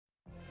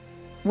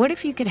What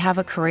if you could have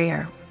a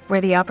career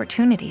where the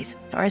opportunities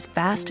are as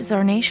vast as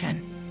our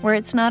nation, where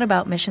it's not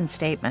about mission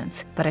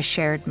statements, but a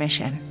shared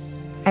mission?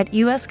 At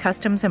U.S.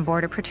 Customs and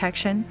Border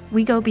Protection,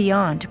 we go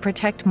beyond to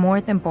protect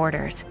more than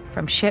borders.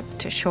 From ship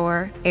to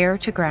shore, air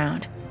to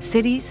ground,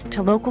 cities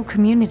to local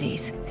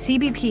communities,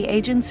 CBP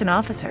agents and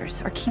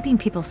officers are keeping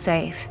people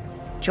safe.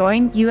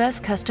 Join U.S.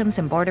 Customs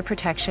and Border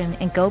Protection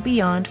and go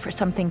beyond for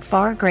something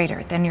far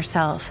greater than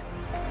yourself.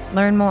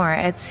 Learn more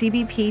at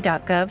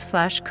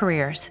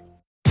cbp.gov/careers.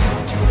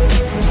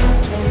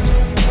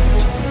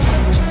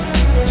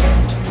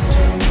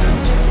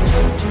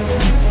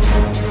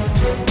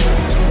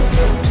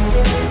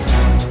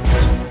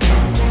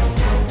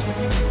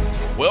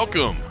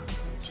 Welcome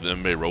to the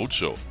MMA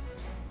Roadshow,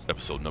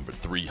 episode number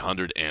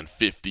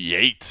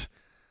 358.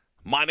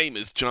 My name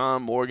is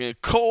John Morgan.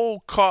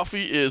 Cold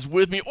Coffee is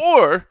with me,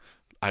 or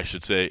I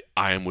should say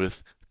I am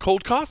with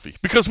Cold Coffee,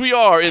 because we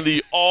are in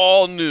the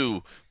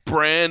all-new,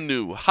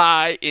 brand-new,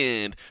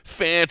 high-end,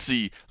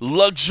 fancy,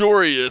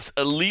 luxurious,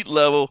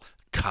 elite-level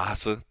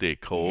Casa de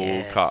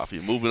Cold Coffee,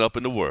 moving up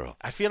in the world.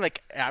 I feel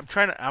like I'm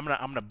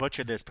gonna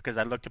butcher this because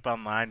I looked up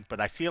online,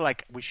 but I feel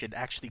like we should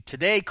actually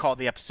today call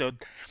the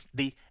episode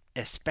the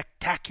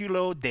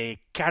Espectáculo de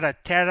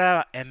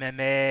Carretera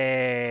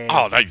MMA.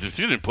 Oh, you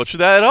didn't butcher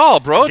that at all,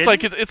 bro. It's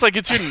like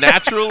it's your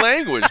natural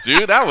language,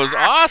 dude. That was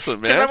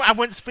awesome, man. I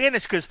went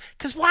Spanish because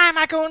why am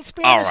I going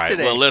Spanish all right,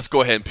 today? Well, let's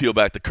go ahead and peel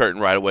back the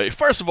curtain right away.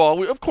 First of all,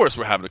 we're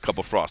having a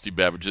couple frosty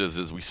beverages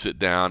as we sit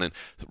down and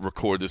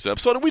record this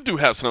episode, and we do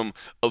have some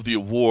of the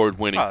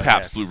award-winning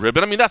Pabst Blue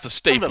Ribbon. I mean, that's a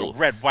staple. A little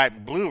red, white,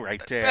 and blue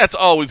right there. That's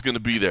always going to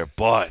be there,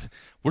 but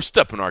we're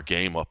stepping our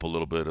game up a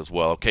little bit as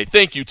well. Okay,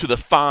 thank you to the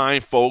fine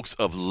folks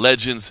of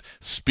Legends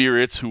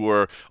Spirits, who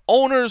are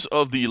owners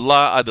of the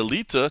La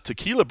Adelita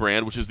tequila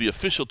brand, which is the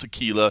official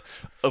tequila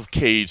of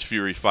Cage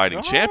Fury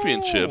Fighting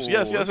Championships.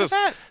 Yes.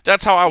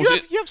 That's how I was.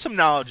 You have some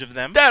knowledge of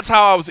them. That's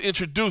how I was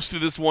introduced to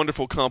this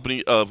wonderful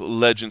company of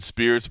Legend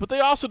Spirits. But they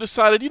also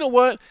decided, you know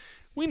what?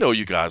 We know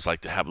you guys like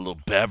to have a little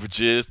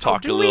beverages,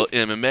 talk a little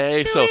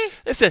MMA. So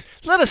they said,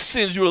 let us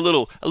send you a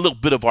little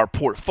bit of our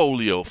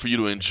portfolio for you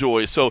to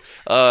enjoy. So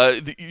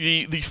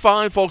the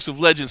fine folks of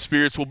Legend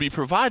Spirits will be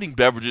providing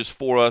beverages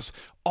for us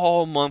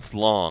all month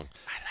long.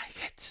 I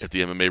like it. At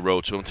the MMA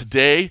Roadshow. And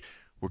today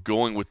we're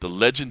going with the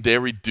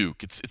legendary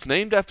Duke. It's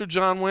named after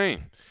John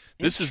Wayne.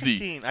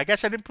 I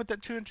guess I didn't put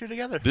that two and two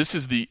together. This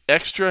is the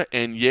Extra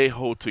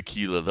Añejo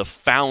Tequila, the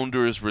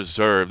Founder's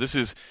Reserve. This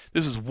is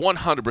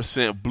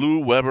 100% Blue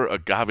Weber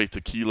Agave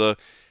Tequila,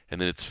 and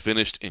then it's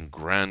finished in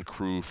Grand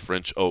Cru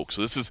French Oak.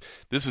 So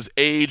this is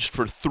aged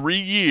for 3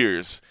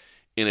 years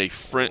in a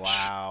French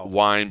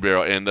wine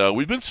barrel, and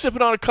we've been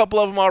sipping on a couple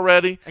of them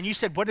already. And you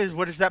said what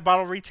does that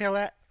bottle retail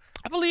at?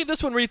 I believe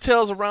this one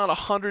retails around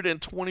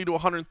 $120 to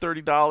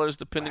 $130,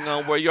 depending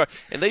on where you are.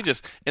 And they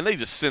just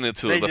send it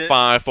to the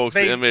fine folks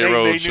at the MMA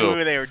Roadshow. They knew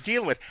who they were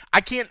dealing with.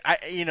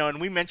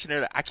 And we mentioned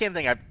earlier, I can't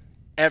think I've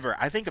ever.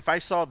 I think if I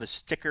saw the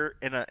sticker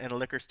in a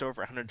liquor store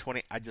for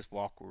 $120, I'd just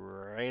walk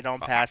right on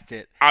past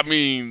it. I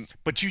mean,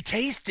 but you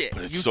taste it.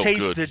 But it's you so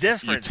taste good. the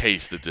difference. You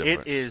taste the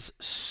difference. It is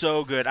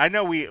so good. I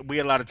know we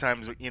a lot of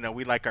times,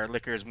 we like our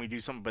liquors and we do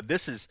something, but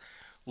this is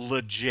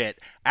legit.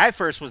 I at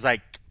first was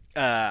like,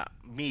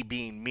 me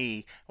being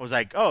me, was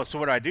like, oh, so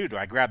what do? Do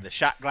I grab the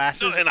shot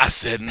glasses? And I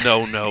said,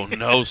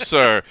 no,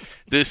 sir.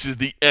 This is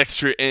the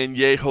Extra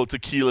Añejo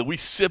Tequila. We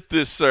sip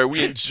this, sir.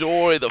 We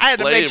enjoy the flavors. I had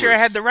to make sure I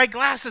had the right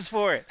glasses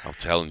for it. I'm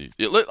telling you.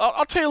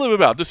 I'll tell you a little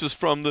bit about it. This is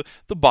from the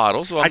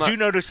bottle. So I do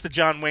notice the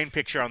John Wayne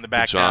picture on the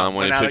back now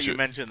that you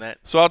mentioned that.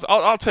 So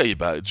I'll tell you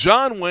about it.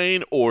 John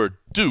Wayne, or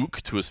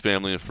Duke to his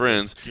family and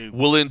friends,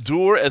 will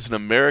endure as an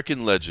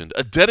American legend,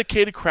 a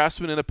dedicated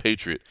craftsman and a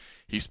patriot.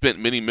 He spent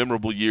many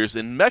memorable years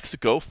in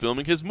Mexico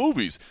filming his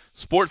movies,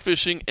 sport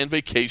fishing, and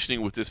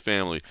vacationing with his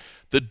family.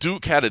 The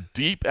Duke had a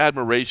deep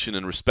admiration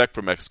and respect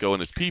for Mexico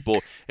and its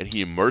people, and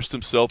he immersed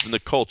himself in the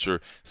culture,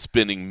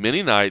 spending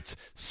many nights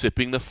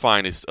sipping the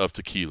finest of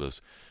tequilas.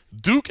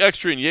 Duke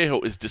Extra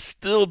Añejo is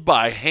distilled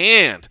by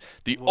hand,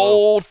 the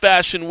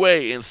old-fashioned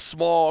way, in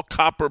small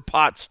copper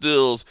pot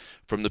stills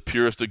from the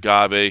purest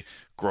agave,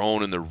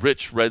 grown in the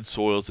rich red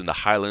soils in the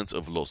highlands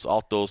of Los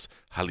Altos,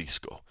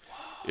 Jalisco.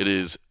 It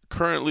is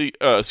carefully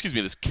and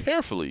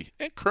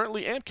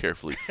currently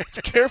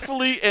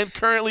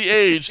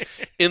aged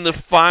in the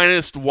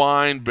finest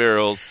wine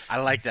barrels. I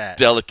like that.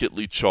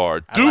 Delicately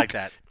charred. I like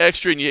that.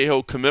 Extra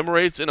Añejo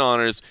commemorates and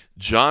honors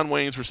John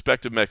Wayne's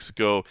respect of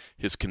Mexico,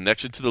 his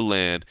connection to the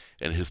land,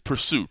 and his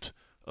pursuit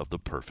of the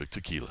perfect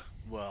tequila.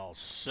 Well,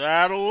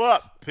 saddle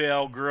up,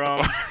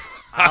 Pilgrim.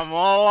 I'm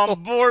all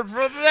on board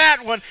for that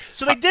one.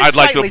 So they did. I'd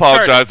like to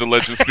apologize to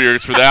Legend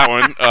Spirits for that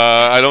one.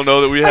 I don't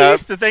know that we have. I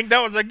used to think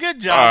that was a good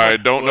job. I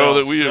don't know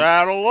that we have.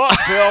 Saddle up,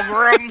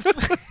 Pilgrims.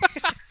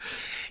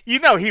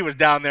 He was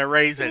down there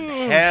raising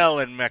hell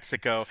in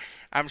Mexico.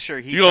 I'm sure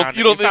he. You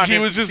don't think he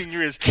was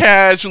just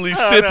casually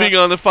sipping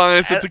on the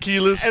finest of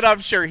tequilas? And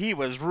I'm sure he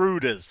was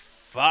rude as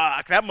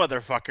Fuck, that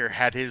motherfucker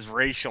had his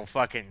racial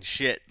fucking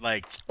shit.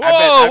 Like,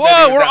 whoa,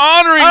 we're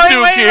honoring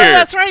Duke wait, here.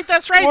 That's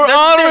right. We're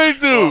honoring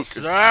Duke. Well,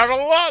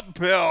 saddle up,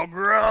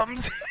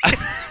 pilgrims.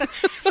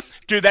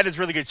 Dude, that is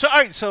really good. So, all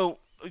right, so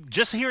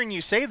just hearing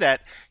you say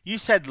that, you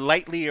said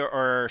lightly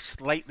or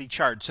slightly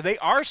charred. So they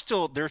are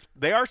still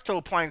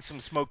applying some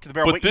smoke to the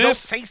barrel. But you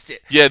don't taste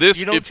it. Yeah,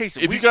 you don't taste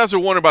it. If you guys are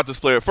wondering about this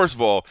flavor, first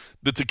of all,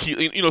 the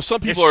tequila. Some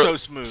people so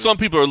smooth. Some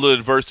people are a little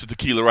adverse to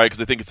tequila, right? Because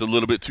they think it's a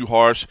little bit too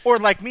harsh. Or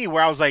like me,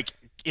 where I was like,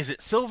 is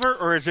it silver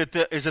or is it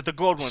the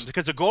gold ones?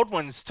 Because the gold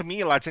ones, to me,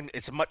 a lot of times,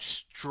 it's a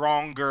much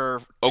stronger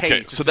taste.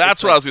 Okay, so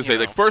that's what I was gonna say.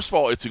 Like, first of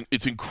all,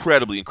 it's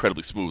incredibly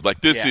smooth. Like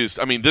this is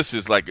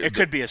like it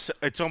could be a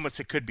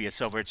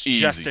silver. It's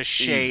easy, just a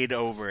shade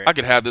over it. I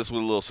could have this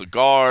with a little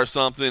cigar or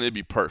something. It'd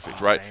be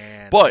perfect, right?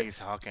 Man, but you're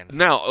talking.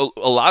 now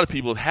a lot of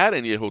people have had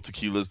añejo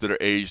tequilas that are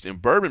aged in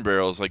bourbon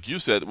barrels, like you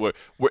said, where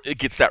it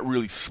gets that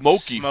really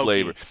smoky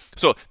flavor.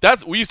 So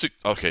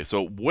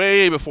so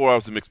way before I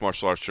was a mixed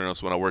martial arts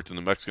journalist, when I worked in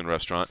the Mexican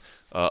restaurant.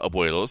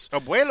 Abuelos.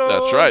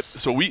 That's right.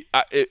 So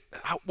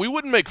we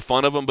wouldn't make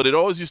fun of them, but it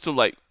always used to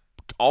like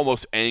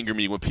almost anger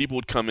me when people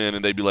would come in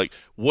and they'd be like,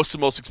 "What's the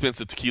most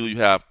expensive tequila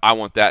you have? I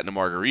want that in a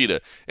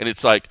margarita." And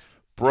it's like,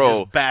 bro,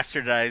 just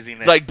bastardizing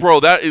it. Like, bro,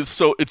 it's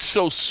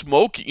so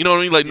smoky. You know what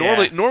I mean? Like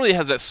normally it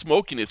has that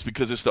smokiness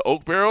because it's the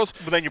oak barrels.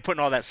 But then you're putting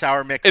all that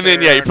sour mix. And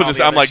then you put this.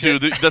 I'm like, shit.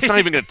 Dude, that's not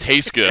even gonna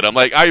taste good. I'm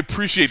like, I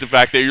appreciate the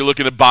fact that you're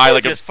looking to buy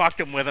just fucked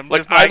them with them.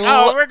 Like,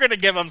 we're gonna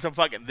give them some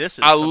fucking this.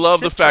 I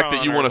love the fact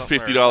that you want a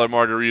 $50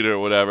 margarita or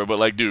whatever, but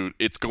like, dude,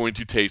 it's going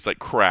to taste like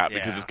crap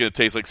because it's gonna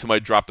taste like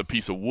somebody dropped a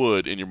piece of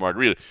wood in your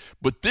margarita.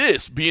 But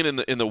this being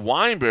in the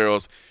wine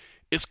barrels.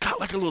 It's got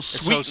like a little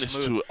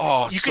sweetness to it.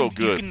 Oh, it's so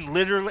good. You can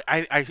literally,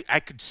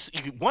 I could,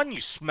 you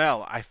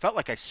smell. I felt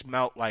like I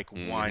smelled like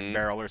wine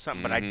barrel or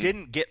something, but I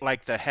didn't get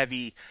like the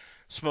heavy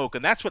smoke.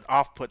 And that's what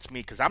off-puts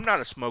me because I'm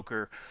not a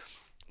smoker.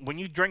 When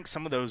you drink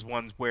some of those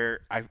ones where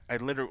I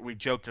literally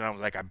joked and I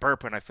was like, I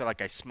burp and I feel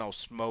like I smell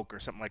smoke or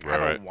something like I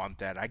don't want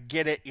that. I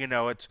get it.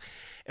 It's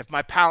if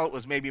my palate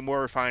was maybe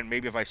more refined,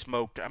 maybe if I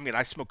smoked. I mean,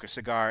 I smoke a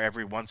cigar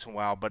every once in a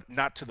while, but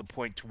not to the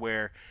point to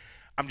where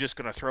I'm just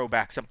going to throw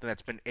back something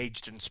that's been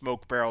aged in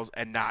smoke barrels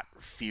and not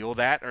feel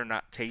that or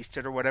not taste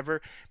it or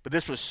whatever. But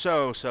this was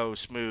so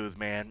smooth,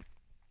 man.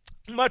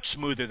 Much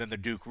smoother than the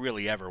Duke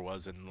really ever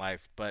was in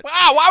life. But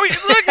wow,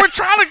 we're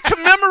trying to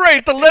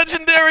commemorate the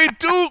legendary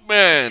Duke,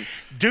 man.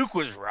 Duke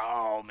was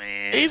raw,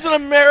 man. He's an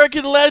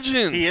American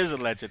legend. He is a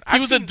legend. He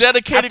was a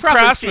dedicated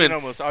craftsman.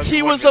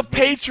 He was a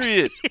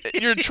patriot.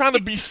 You're trying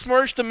to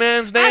besmirch the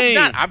man's name.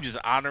 I'm just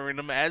honoring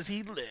him as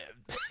he lived.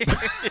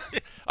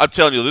 I'm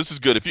telling you, this is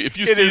good. If you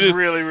see this, it is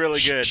really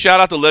good.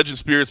 Shout out to Legend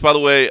Spirits. By the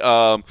way,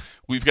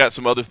 we've got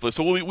some other.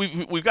 So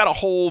we've got a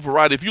whole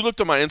variety. If you looked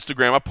on my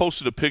Instagram, I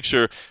posted a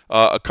picture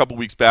a couple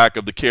weeks back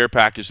of the care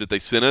package that they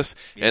sent us,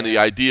 and the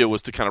idea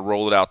was to kind of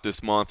roll it out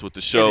this month with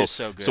the show. It is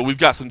so good. So we've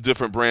got some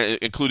different brands,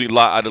 including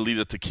La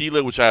Adelita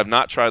Tequila, which I have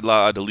not tried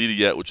La Adelita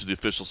yet, which is the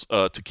official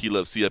tequila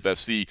of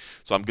CFFC.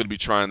 So I'm going to be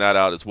trying that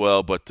out as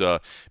well. But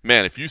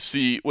man, if you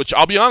see, which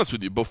I'll be honest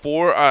with you,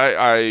 before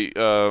I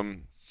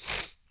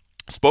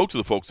spoke to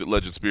the folks at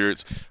Legend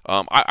Spirits,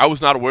 I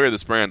was not aware of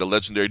this brand, the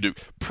Legendary Duke,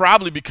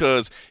 probably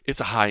because it's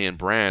a high-end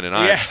brand, and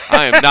I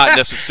am not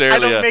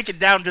necessarily I don't make it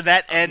down to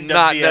that end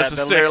not of the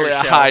necessarily the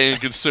a high-end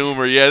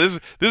consumer. Yeah,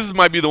 this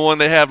might be the one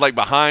they have like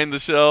behind the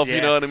shelf. Yeah.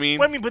 You know what I mean?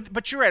 Well,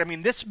 but you're right. I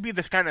mean, this would be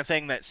the kind of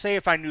thing that, say,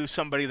 if I knew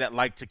somebody that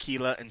liked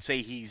tequila, and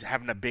say he's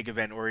having a big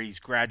event, or he's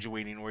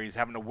graduating, or he's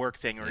having a work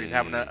thing, or he's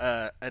having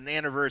an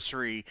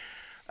anniversary,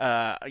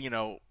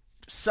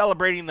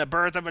 celebrating the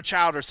birth of a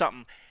child or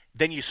something.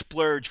 Then you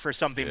splurge for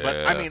something. Yeah.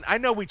 But, I mean, I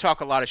know we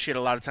talk a lot of shit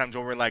a lot of times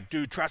where we're like,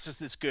 dude, trust us,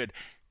 this good.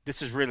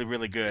 This is really,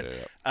 really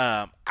good.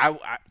 Yeah.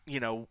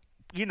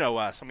 You know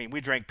us. I mean,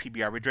 we drank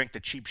PBR. We drank the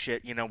cheap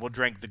shit. We'll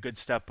drink the good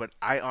stuff. But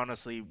I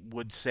honestly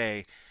would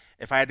say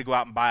if I had to go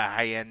out and buy a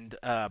high-end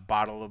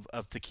bottle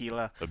of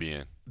tequila, that'd be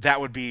in. That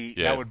would be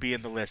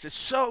in the list. It's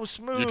so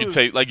smooth. You can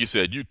taste, like you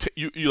said, you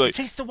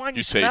taste the wine.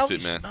 You taste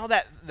it, man. You smell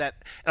that. And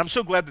I'm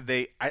so glad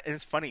that and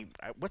it's funny.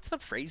 What's the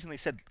phrase? And they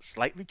said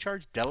slightly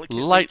charged,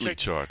 delicately lightly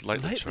charged.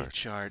 Lightly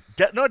charged.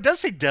 No, it does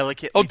say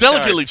delicately. Oh,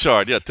 delicately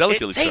charged. Yeah,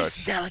 delicately charged. It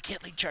tastes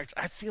delicately charged.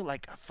 I feel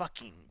like a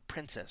fucking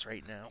princess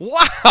right now.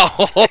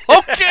 Wow.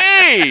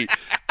 Okay.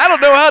 I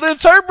don't know how to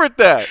interpret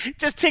that.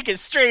 Just take it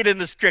straight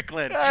into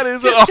Strickland.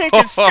 Just take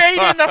it straight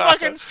into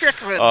fucking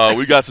Strickland.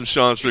 We got some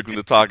Sean Strickland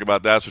to talk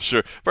about, that's for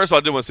sure. First of all,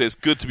 I did want to say it's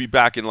good to be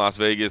back in Las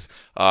Vegas.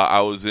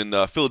 I was in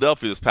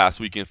Philadelphia this past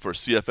weekend for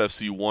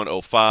CFFC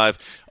 105.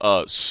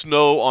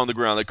 Snow on the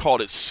ground. They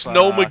called it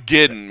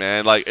Snowmageddon,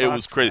 man. Like, it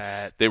was crazy.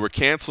 They were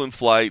canceling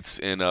flights,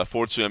 and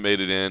fortunately I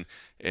made it in.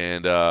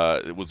 And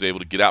was able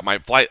to get out. My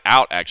flight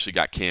out actually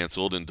got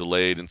canceled and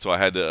delayed, and so I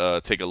had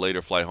to take a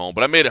later flight home.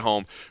 But I made it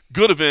home.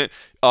 Good event.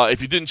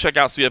 if you didn't check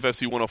out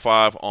CFFC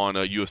 105 on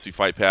UFC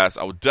Fight Pass,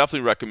 I would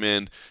definitely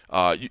recommend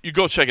you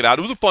go check it out.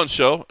 It was a fun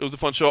show.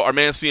 Our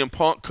man CM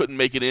Punk couldn't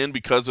make it in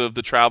because of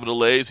the travel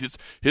delays.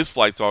 His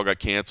flights all got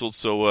canceled.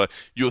 So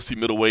UFC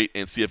middleweight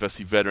and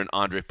CFFC veteran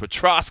Andre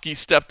Petrosky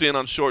stepped in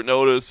on short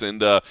notice,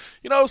 and it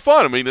was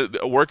fun. I mean,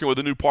 working with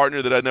a new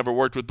partner that I'd never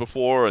worked with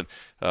before, and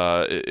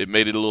it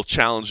made it a little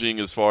challenging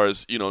as far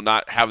as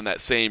not having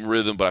that same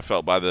rhythm. But I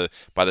felt by the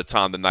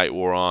time the night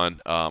wore on,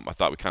 I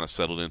thought we kind of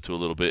settled into a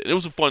little bit. And it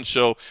was a fun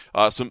show.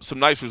 Some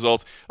nice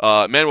results.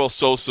 Manuel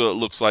Sosa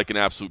looks like an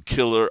absolute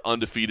killer,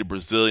 undefeated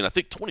Brazilian. I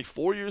think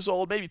 24 years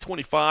old, maybe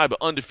 25, but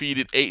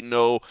undefeated,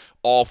 8-0,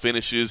 all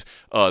finishes.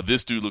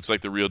 This dude looks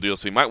like the real deal,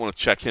 so you might want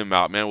to check him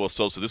out. Manuel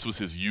Sosa, this was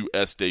his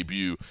U.S.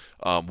 debut.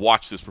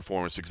 Watch this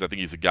performance because I think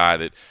he's a guy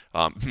that,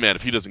 man,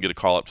 if he doesn't get a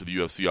call up to the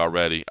UFC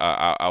already,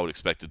 I would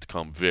expect it to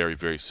come very,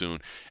 very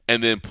soon.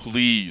 And then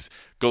please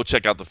go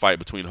check out the fight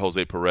between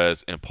Jose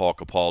Perez and Paul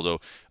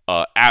Capaldo.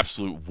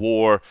 Absolute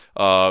war.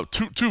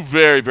 Two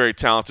very, very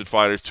talented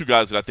fighters. Two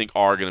guys that I think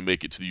are going to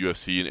make it to the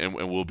UFC and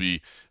will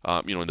be,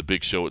 in the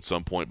big show at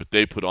some point. But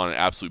they put on an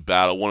absolute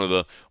battle. One of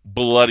the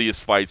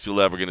bloodiest fights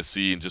you're ever going to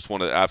see, and just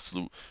one of the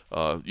absolute,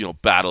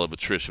 battle of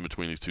attrition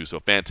between these two. So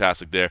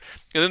fantastic there.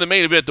 And then the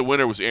main event, the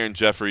winner was Aaron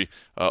Jeffrey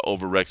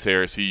over Rex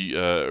Harris. He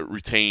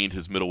retained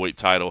his middleweight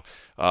title.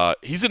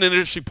 He's at an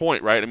interesting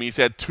point, right? I mean, he's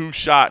had 2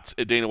 shots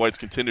at Dana White's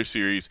Contender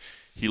Series.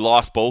 He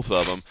lost both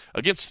of them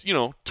against,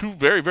 2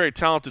 very, very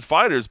talented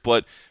fighters.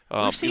 But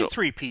we've seen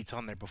 3-peats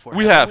on there before.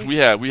 We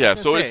have.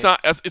 So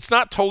it's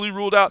not totally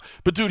ruled out.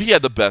 But dude, he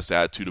had the best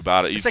attitude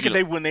about it. It's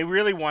like when they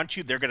really want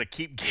you, they're going to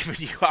keep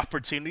giving you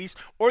opportunities,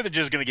 or they're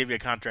just going to give you a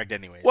contract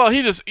anyway. Well,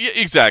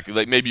 exactly,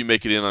 like maybe you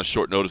make it in on a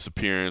short notice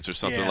appearance or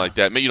something like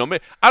that.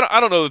 I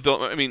don't know that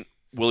they'll. I mean,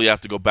 will he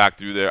have to go back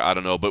through there? I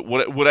don't know. But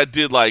what I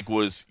did like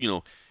was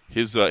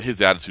his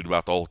attitude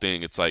about the whole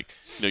thing. It's like,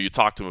 you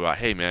talk to him about,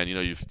 hey man,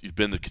 you've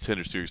been to the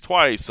Contender Series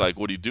twice. Like,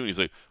 what are you doing? He's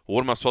like, well,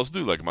 what am I supposed to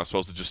do? Like, am I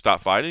supposed to just stop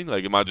fighting?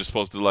 Like, am I just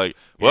supposed to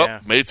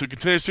made it to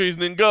Contender Series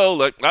and then go?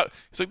 Like,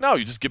 he's like, no,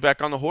 you just get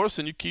back on the horse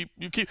and you keep.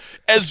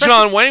 As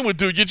John Wayne would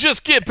do, you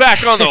just get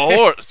back on the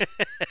horse.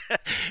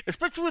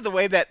 Especially with the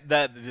way that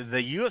the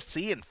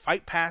UFC and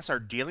Fight Pass are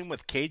dealing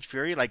with Cage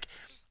Fury. Like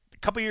a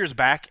couple years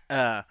back,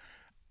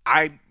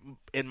 I,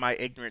 in my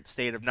ignorant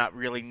state of not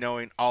really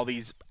knowing all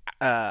these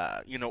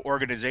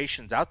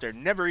organizations out there,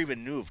 never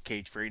even knew of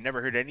Cage Fury,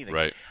 never heard anything.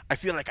 Right. I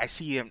feel like I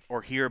see him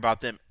or hear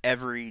about them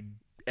every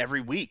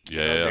week.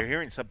 They're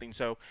hearing something.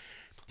 So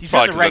he's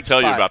probably in the right tell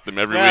spot. you about them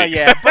every week.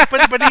 Yeah,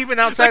 but even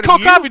outside like,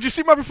 of you, did you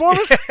see my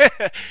performance?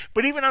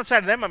 But even outside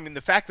of them, I mean,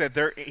 the fact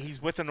that he's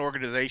with an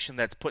organization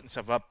that's putting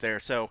stuff up there,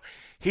 so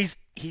he's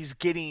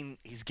getting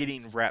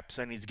reps,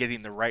 and he's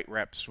getting the right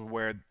reps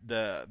where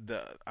the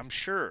I'm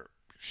sure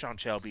Sean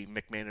Shelby,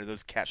 McMahon,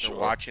 those cats are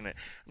watching it.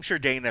 I'm sure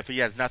Dana, if he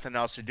has nothing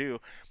else to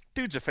do,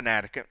 dude's a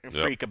fanatic and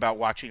freak about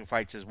watching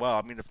fights as well.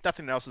 I mean, if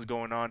nothing else is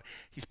going on,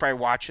 he's probably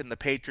watching the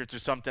Patriots or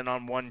something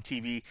on one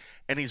TV,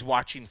 and he's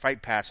watching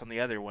Fight Pass on the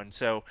other one.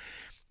 So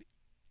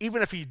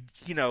even if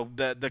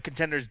the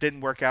contenders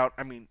didn't work out,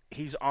 I mean,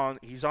 he's on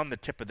the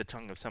tip of the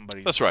tongue of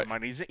somebody's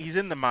mind. He's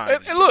in the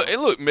mind. And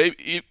look,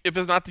 maybe if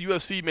it's not the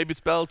UFC, maybe it's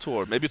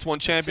Bellator, maybe it's One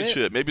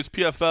Championship, maybe it's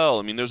PFL.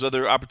 I mean, there's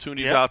other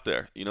opportunities out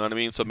there. You know what I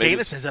mean? So maybe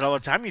Dana says it all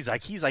the time. He's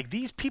like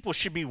these people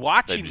should be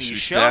watching these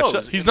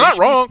shows. He's not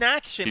wrong.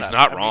 He's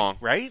not wrong,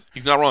 right?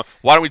 He's not wrong.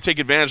 Why don't we take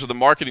advantage of the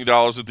marketing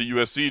dollars that the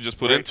UFC just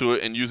put into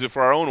it and use it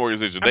for our own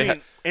organization?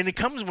 And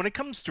when it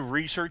comes to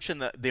research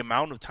and the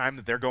amount of time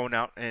that they're going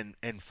out and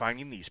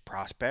finding these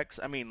prospects,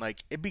 I mean,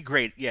 like, it'd be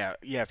great. Yeah,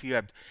 if you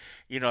have,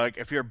 like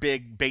if you're a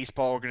big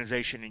baseball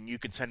organization and you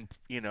can send,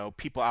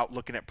 people out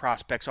looking at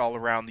prospects all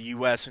around the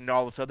U.S. and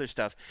all this other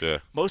stuff. Yeah.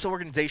 Most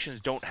organizations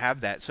don't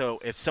have that. So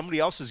if somebody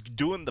else is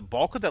doing the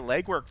bulk of the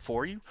legwork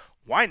for you,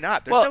 why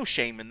not? There's no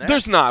shame in that.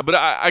 There's not, but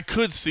I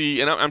could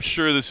see, and I'm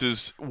sure this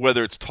is,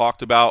 whether it's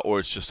talked about or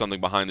it's just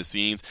something behind the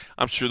scenes,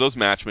 I'm sure those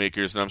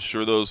matchmakers and I'm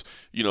sure those,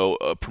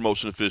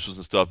 promotion officials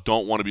and stuff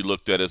don't want to be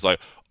looked at as like,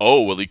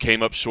 oh, well, he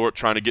came up short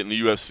trying to get in the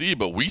UFC,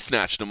 but we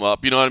snatched him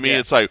up. You know what I mean? Yeah.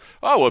 It's like,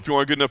 oh, well, if you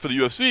weren't good enough for the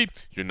UFC,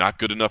 you're not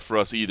good enough for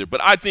us either.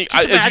 But I think,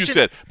 as you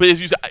said,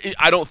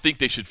 I don't think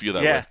they should feel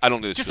that way. I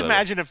don't think they should. Just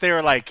imagine if they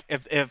were like,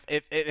 if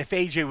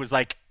AJ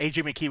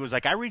McKee was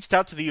like, I reached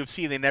out to the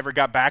UFC, they never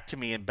got back to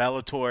me, and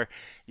Bellator,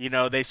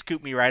 they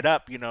scooped me right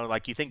up.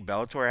 Like, you think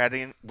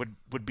Bellator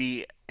would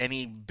be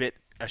any bit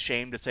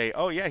ashamed to say,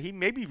 oh yeah, he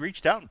maybe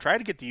reached out and tried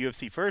to get the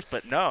UFC first,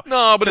 but no.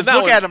 But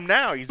look at him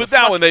now.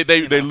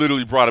 They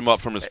literally brought him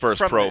up from his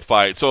first pro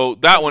fight. So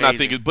that one, I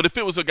think. But if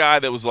it was a guy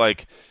that was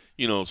like,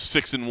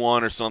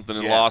 6-1 or something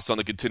and lost on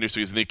the Contender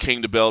Series, and they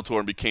came to Bellator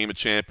and became a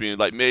champion,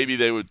 like maybe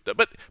they would.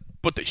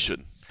 But they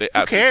shouldn't.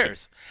 Who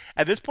cares?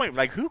 At this point,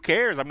 like, who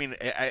cares? I mean,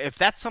 if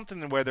that's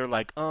something where they're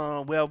like,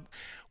 oh, well,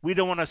 we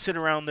don't want to sit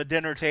around the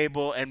dinner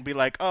table and be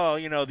like, oh,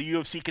 the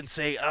UFC can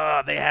say,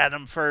 oh, they had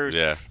him first.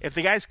 Yeah. If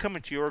the guy's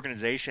coming to your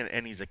organization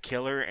and he's a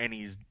killer and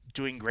he's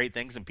doing great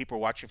things and people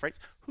are watching fights,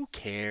 who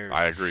cares?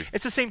 I agree.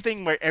 It's the same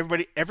thing where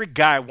every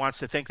guy wants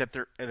to think that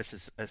they're. This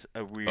is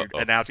a weird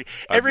analogy.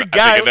 Every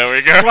guy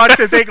wants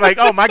to think like,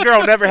 oh, my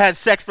girl never had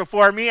sex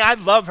before me. I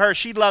love her.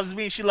 She loves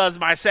me. She loves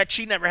my sex.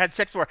 She never had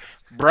sex before.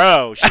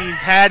 Bro, she's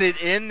had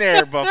it in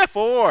there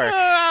before.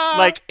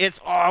 Like, it's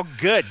all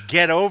good.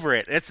 Get over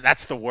it.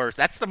 That's the worst.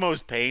 That's the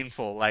most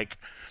painful. Like.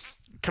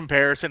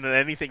 Comparison and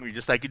anything. We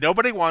just like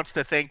nobody wants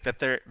to think that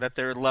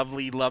their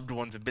lovely loved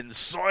ones have been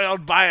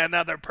soiled by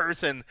another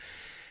person,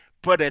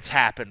 but it's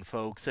happened,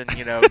 folks, and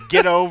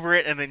get over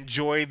it and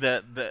enjoy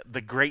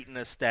the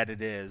greatness that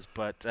it is.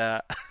 But I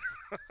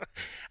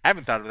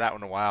haven't thought of that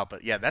one in a while,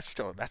 but yeah, that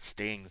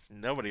stings.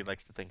 Nobody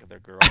likes to think of their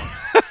girl.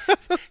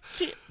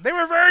 They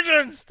were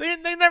virgins. They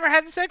never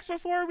had sex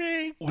before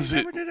me. Was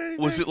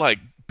it like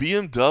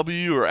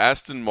BMW or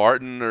Aston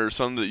Martin or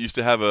something that used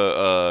to have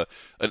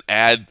an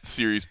ad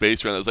series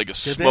based around it? It was like a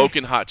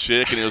smoking hot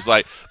chick, and it was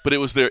like, but it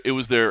was their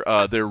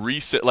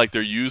reset, like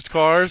their used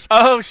cars.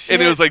 Oh shit!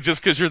 And it was like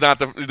just because you're not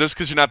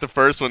the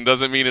first one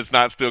doesn't mean it's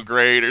not still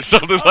great or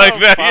something like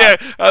that.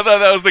 Fuck. Yeah, I thought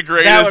that was the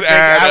greatest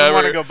ad ever. I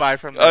want to go buy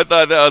from them. I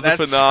thought that was a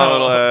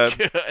phenomenal ad.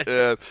 Good.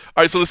 Yeah.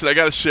 All right, so listen, I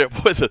got to share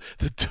with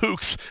the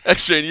Dukes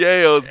Extra and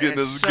Yayo's getting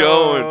this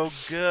going.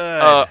 So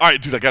good. All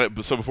right, dude, I got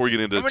it. So before we get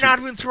into we're not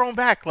even throwing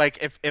back. Like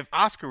if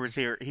Oscar was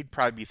here, he'd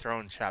probably be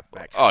throwing shot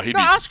back. Oh,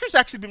 Oscar's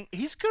actually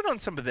he's good on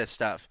some of this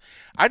stuff.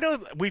 I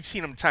know we've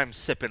seen him times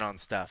sipping on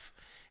stuff.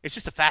 It's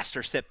just a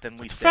faster sip than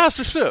we sip.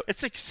 Faster sip.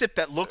 It's a sip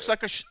that looks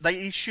like like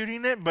he's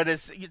shooting it, but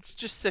it's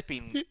just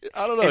sipping.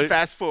 I don't know. And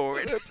fast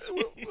forward.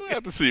 We'll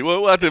have to see.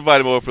 We'll have to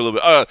invite him over for a little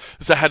bit.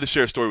 So I had to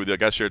share a story with you. I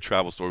got to share a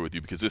travel story with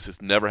you because this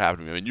has never happened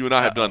to me. I mean, you and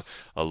I have done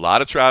a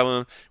lot of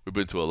traveling. We've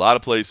been to a lot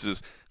of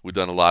places. We've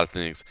done a lot of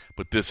things,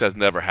 but this has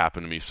never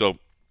happened to me. So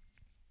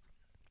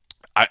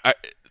I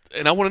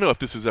want to know if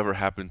this has ever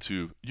happened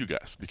to you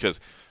guys because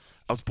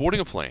I was boarding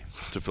a plane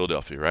to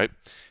Philadelphia, right?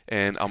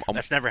 And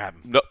that's never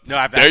happened. No,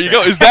 I've there you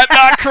go. Is that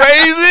not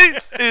crazy?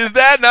 Is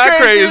that not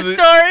crazy?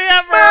 Story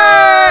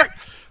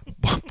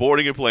ever.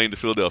 Boarding a plane to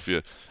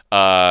Philadelphia.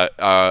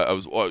 I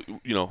was,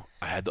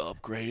 I had the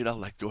upgrade. I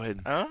was like, go ahead.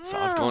 So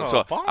I was going.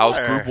 So baller. I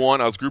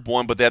was group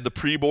one, but they had the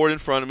pre-board in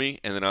front of me,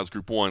 and then I was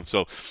group one.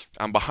 So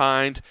I'm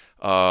behind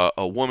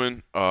a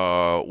woman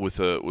with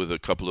a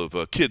couple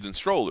of kids in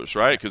strollers,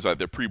 right? Because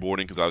they're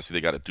pre-boarding, because obviously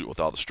they got to do it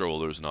with all the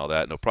strollers and all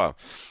that. No problem.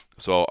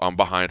 So I'm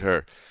behind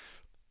her.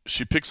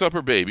 She picks up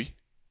her baby,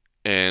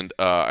 and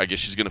I guess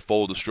she's going to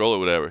fold the stroller or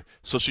whatever.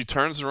 So she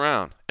turns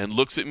around and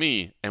looks at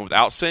me, and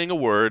without saying a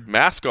word,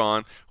 mask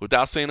on,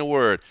 without saying a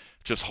word,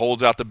 just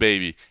holds out the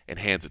baby and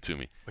hands it to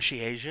me. Was she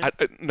Asian?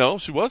 No,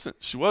 she wasn't.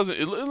 She wasn't.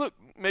 It looked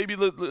maybe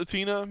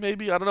Latina,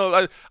 maybe. I don't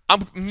know.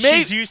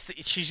 She's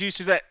used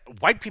to that.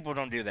 White people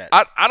don't do that.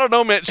 I don't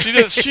know, man. She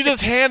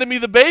just handed me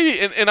the baby,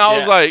 and I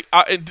was like,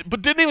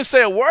 but didn't even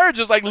say a word.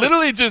 Just like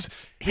literally just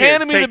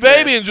handed me the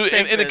baby, and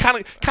it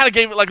kind of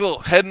gave it like a little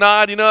head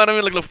nod. You know what I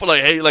mean?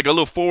 Like a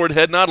little forward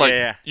head nod.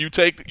 Like you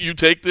take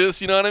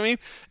this. You know what I mean?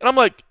 And I'm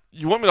like,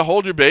 you want me to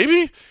hold your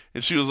baby?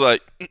 And she was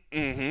like,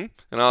 mm-hmm.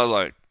 And I was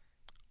like,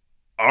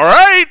 all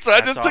right, so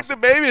I just took the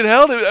baby and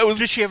held it.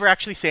 Did she ever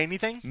actually say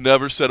anything?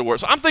 Never said a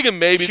word. So I'm thinking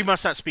maybe she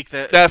must not speak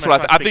the. That's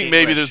what I think.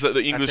 Maybe there's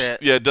the English.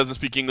 Yeah, it doesn't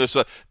speak English.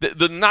 So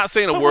the not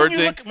saying a word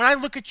thing. When I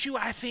look at you,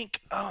 I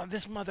think, oh,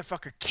 this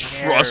motherfucker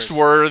cares.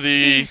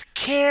 Trustworthy. He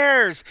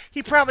cares.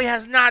 He probably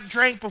has not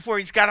drank before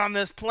he's got on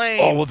this plane.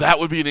 Oh well, that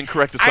would be an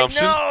incorrect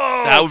assumption.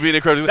 I know. That would be an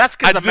incorrect. That's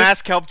because the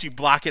mask helped you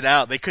block it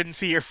out. They couldn't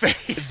see your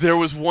face. There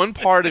was one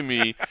part of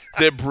me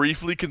that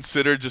briefly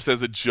considered just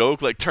as a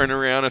joke, like turning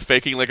around and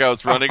faking like I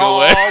was running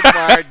away. Oh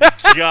my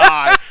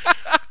God,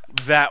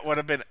 that would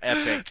have been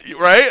epic,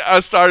 right? I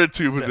started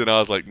to, but then I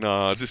was like,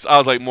 no, I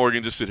was like,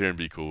 Morgan, just sit here and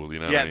be cool, you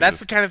know? Yeah, that's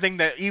the kind of thing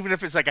that even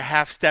if it's like a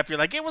half step, you're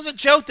like, it was a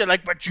joke. They're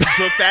like, but you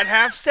took that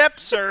half step,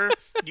 sir.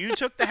 You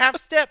took the half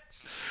step.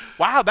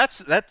 Wow,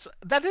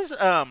 that is.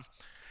 I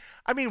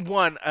mean,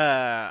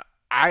 I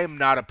am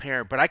not a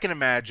parent, but I can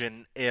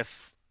imagine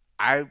if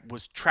I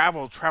was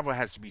travel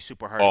has to be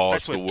super hard,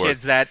 especially with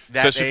kids that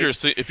especially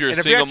age. if you're a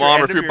single mom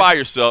or if you're by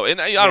yourself.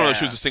 And I don't know if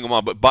she was a single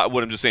mom, but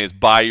what I'm just saying is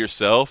by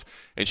yourself.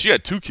 And she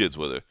had 2 kids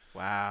with her.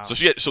 Wow. So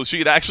she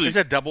could actually. Is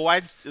that double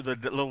wide? The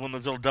little one,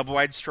 those little double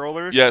wide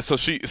strollers. Yeah. So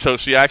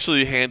she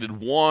actually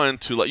handed one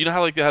to, like, you know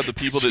how like they have the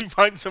people Did that she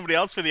find somebody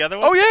else for the other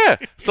one. Oh yeah.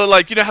 So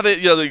like, you know how they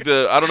like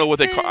I don't know what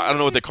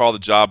they call the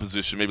job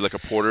position, maybe like a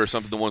porter or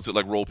something, the ones that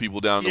like roll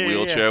people down in the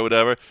wheelchair or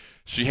whatever.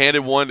 She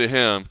handed one to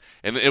him,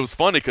 and it was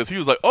funny because he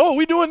was like, "Oh,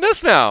 we doing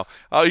this now?"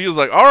 He was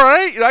like, "All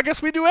right, I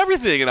guess we do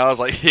everything." And I was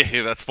like,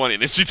 "Yeah, that's funny."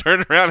 And then she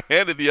turned around and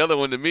handed the other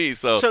one to me.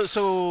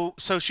 So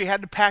she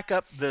had to pack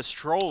up the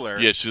stroller.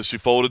 Yeah, she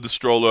folded the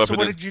stroller up. So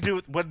what did you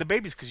do with the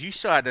babies? Because you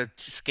still had to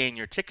scan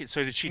your ticket.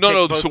 So did she?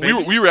 No. Both So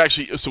babies? we were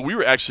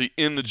actually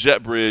in the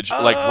jet bridge,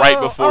 like right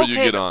before you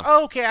get on.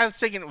 Okay, I was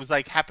thinking it was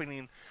like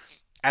happening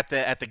at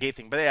the gate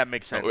thing, but yeah, that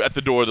makes sense. At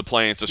the door of the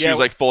plane, so she was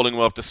like folding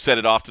them up to set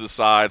it off to the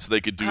side so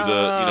they could do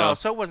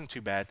so it wasn't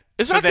too bad.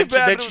 It's not too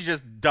bad. Then she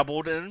just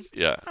doubled in.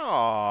 Yeah.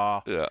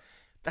 Aww. Yeah.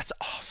 That's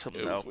awesome,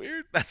 It though. was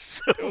weird.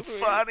 That's so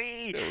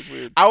funny. It was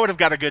weird. I would have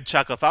got a good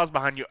chuckle if I was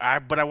behind you.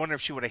 But I wonder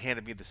if she would have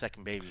handed me the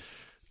second baby.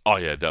 Oh,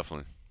 yeah,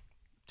 definitely.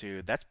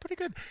 Dude, that's pretty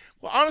good.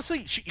 Well,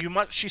 honestly,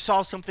 she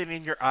saw something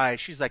in your eye.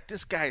 She's like,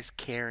 this guy's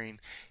caring.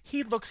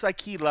 He looks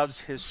like he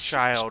loves his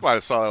child. She might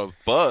have saw that was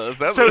Buzz.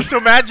 So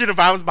imagine if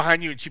I was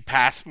behind you and she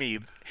passed me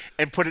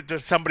and put it to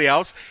somebody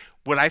else.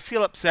 Would I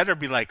feel upset or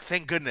be like,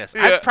 thank goodness?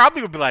 Yeah. I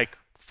probably would be like,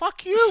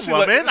 fuck you,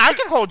 woman. I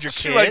can hold your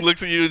kid. She like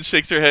looks at you and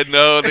shakes her head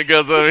no, and then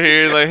goes over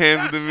here and like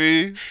hands it to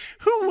me.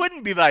 Who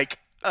wouldn't be like,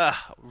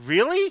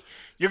 really?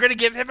 You're going to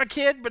give him a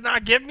kid but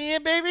not give me a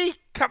baby?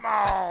 Come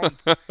on.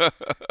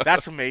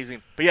 That's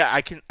amazing. But yeah,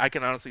 I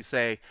can honestly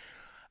say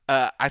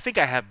I think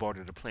I have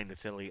boarded a plane to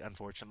Philly,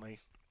 unfortunately.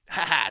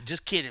 Haha,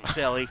 just kidding,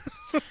 Philly.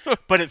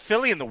 But at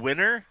Philly in the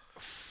winter,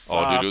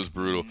 oh, dude, it was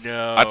brutal.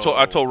 No.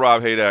 I told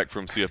Rob Hadak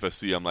from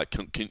CFFC, I'm like,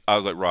 I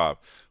was like, Rob,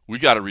 we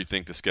got to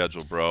rethink the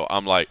schedule, bro.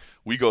 I'm like,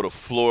 we go to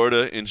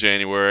Florida in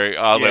January.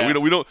 I was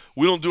like,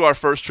 we don't do our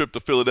first trip to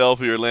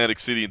Philadelphia or Atlantic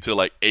City until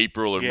like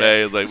April or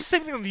May. It's like the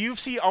same thing with the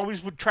UFC.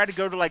 Always would try to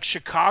go to like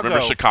Chicago.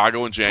 Remember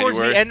Chicago in January?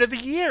 Towards the end of the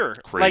year.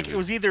 Crazy. Like it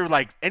was either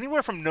like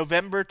anywhere from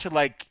November to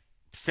like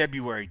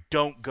February.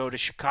 Don't go to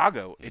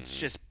Chicago. It's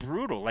just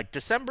brutal. Like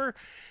December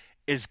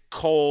is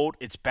cold.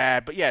 It's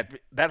bad. But yeah,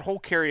 that whole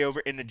carryover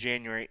into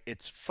January,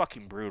 it's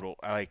fucking brutal.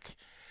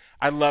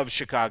 I love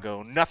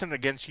Chicago. Nothing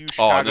against you,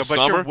 Chicago, but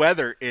summer? your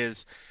weather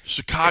is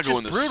Chicago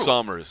in the brutal.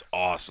 summer is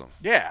awesome.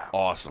 Yeah.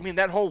 Awesome. I mean,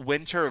 that whole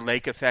winter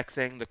lake effect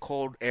thing, the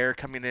cold air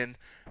coming in.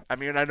 I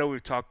mean, I know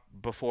we've talked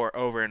before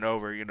over and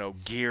over,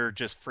 gear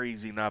just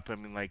freezing up. I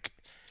mean, like,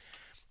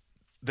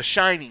 The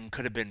Shining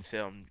could have been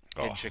filmed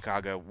in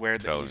Chicago where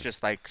he's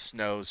just like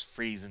snows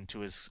freezing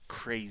to his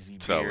crazy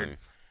beard.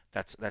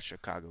 That's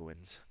Chicago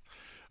wins.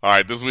 All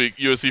right, this week,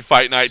 UFC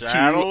Fight Night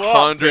Saddle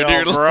 200 up, here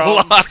in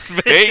bro. Las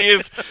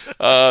Vegas.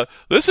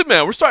 Listen,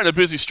 man, we're starting a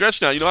busy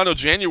stretch now. I know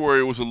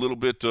January was a little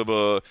bit of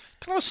a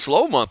kind of a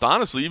slow month,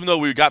 honestly, even though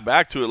we got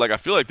back to it. Like, I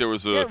feel like there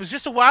was a... Yeah, it was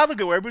just a while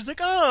ago where everybody's like,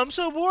 oh, I'm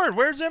so bored.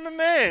 Where's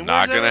MMA?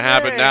 Not going to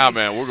happen now,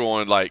 man. We're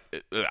going, like...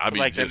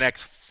 the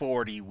next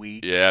 40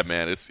 weeks. Yeah,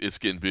 man, it's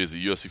getting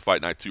busy. UFC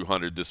Fight Night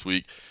 200 this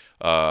week.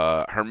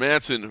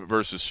 Hermansson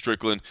versus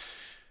Strickland.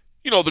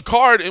 The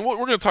card, and we're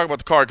going to talk about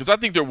the card because I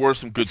think there were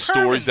some good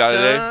stories out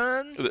of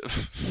there.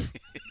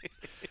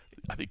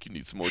 I think you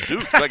need some more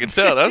Dukes. I can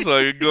tell. That's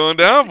like going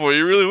down for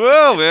you really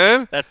well,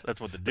 man.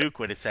 That's what the Duke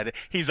would have said.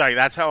 He's like,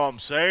 that's how I'm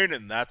saying,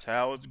 and that's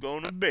how it's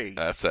going to be.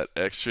 That's that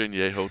extra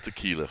Añejo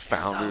tequila,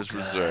 Founders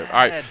Reserve. All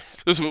right,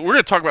 listen, we're going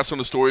to talk about some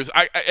of the stories.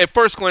 At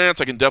first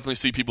glance, I can definitely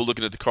see people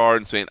looking at the card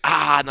and saying,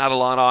 not a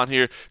lot on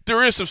here.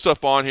 There is some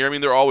stuff on here. I mean,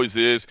 there always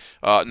is.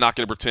 Not going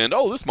to pretend,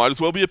 this might as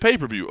well be a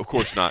pay-per-view. Of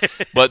course not.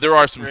 But there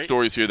are some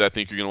stories here that I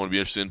think you're going to want to be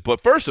interested in.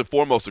 But first and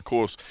foremost, of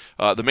course,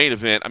 the main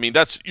event. I mean,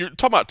 you're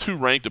talking about two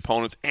ranked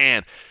opponents,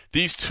 and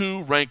these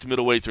two ranked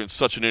middleweights are in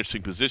such an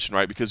interesting position,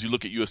 right? Because you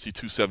look at UFC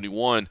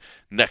 271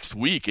 next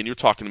week, and you're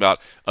talking about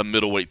a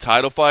middleweight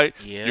title fight.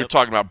 Yep. You're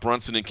talking about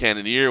Brunson and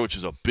Cannonier, which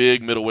is a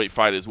big middleweight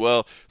fight as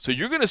well. So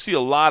you're going to see a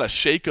lot of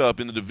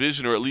shakeup in the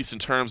division, or at least in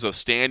terms of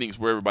standings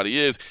where everybody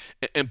is.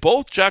 And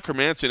both Jack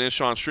Hermansson and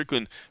Sean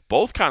Strickland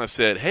both kind of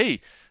said,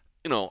 hey,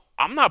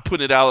 I'm not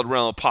putting it out of the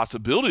realm of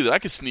possibility that I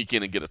could sneak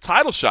in and get a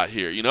title shot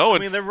here, And, I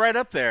mean, they're right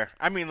up there.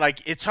 I mean,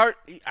 like, it's hard.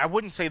 I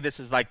wouldn't say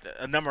this is like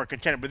a number one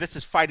contender, but this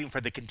is fighting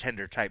for the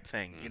contender type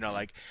thing.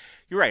 Like,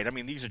 you're right. I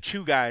mean, these are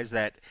two guys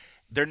that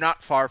they're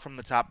not far from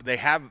the top. They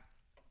have,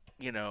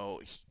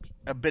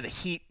 a bit of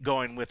heat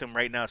going with them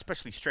right now,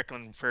 especially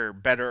Strickland, for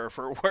better or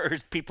for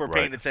worse. People are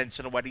paying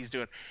attention to what he's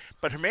doing.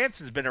 But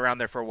Hermansson's been around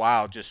there for a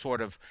while, just sort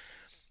of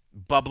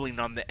bubbling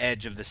on the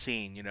edge of the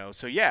scene,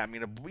 So yeah, I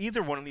mean, if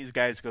either one of these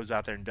guys goes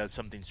out there and does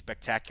something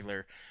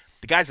spectacular,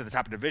 the guys at the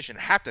top of the division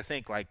have to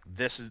think like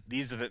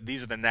these are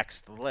the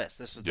next list.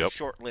 This is the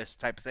short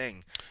list type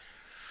thing.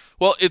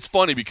 Well, it's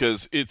funny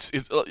because it's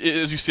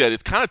as you said,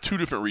 it's kind of two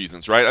different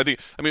reasons, right?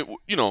 I mean,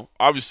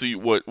 obviously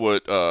what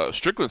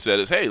Strickland said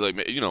is, hey, like,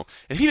 and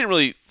he didn't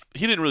really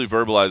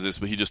verbalize this,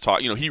 but he just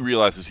talked. He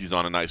realizes he's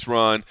on a nice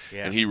run,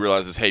 and he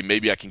realizes, hey,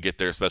 maybe I can get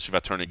there, especially if I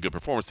turn in good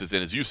performances.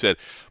 And as you said,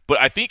 but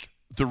I think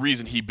the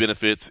reason he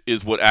benefits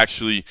is what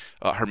actually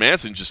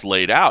Hermansson just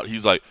laid out.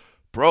 He's like,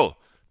 bro,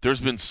 there's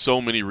been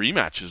so many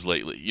rematches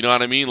lately. You know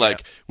what I mean?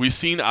 Like, we've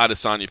seen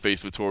Adesanya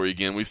face Vettori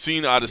again. We've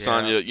seen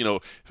Adesanya,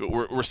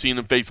 we're seeing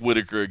him face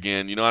Whitaker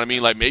again. You know what I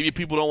mean? Like, maybe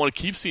people don't want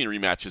to keep seeing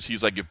rematches.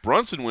 He's like, if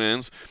Brunson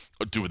wins,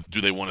 do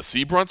they want to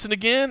see Brunson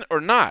again or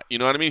not? You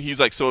know what I mean? He's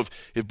like, so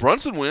if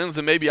Brunson wins,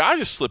 then maybe I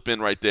just slip in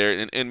right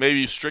there, and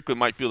maybe Strickland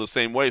might feel the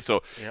same way.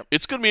 So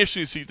it's going to be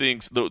interesting to see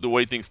things, the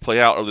way things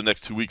play out over the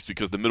next 2 weeks,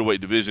 because the middleweight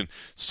division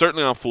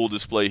certainly on full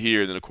display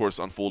here, and then, of course,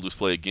 on full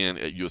display again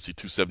at UFC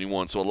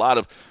 271. So a lot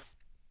of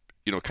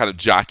kind of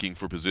jockeying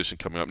for position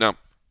coming up. Now,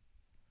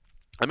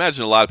 I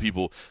imagine a lot of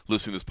people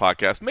listening to this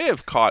podcast may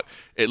have caught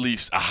at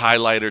least a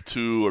highlight or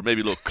two, or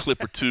maybe a little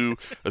clip or two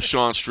of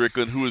Sean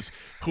Strickland, who has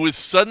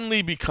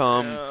suddenly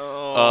become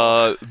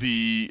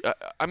the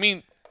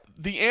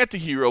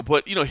anti-hero.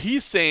 But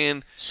he's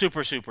saying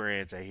super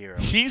anti-hero.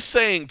 He's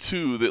saying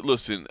too that,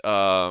 listen,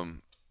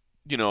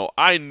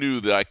 I knew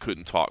that I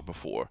couldn't talk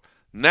before.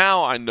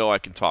 Now I know I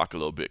can talk a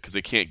little bit because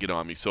they can't get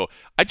on me. So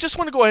I just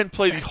want to go ahead and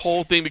play the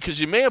whole thing because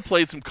you may have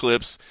played some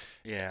clips.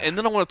 Yeah. And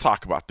then I want to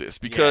talk about this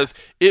because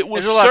it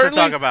was There's a lot to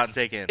talk about and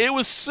take in. It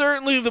was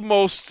certainly the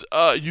most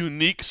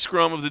unique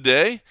scrum of the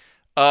day.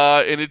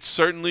 And it's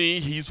certainly,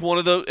 he's one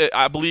of the,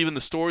 I believe in the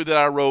story that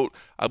I wrote,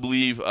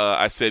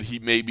 I said he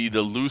may be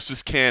the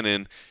loosest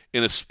cannon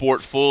in a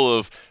sport full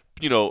of,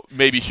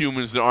 maybe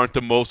humans that aren't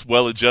the most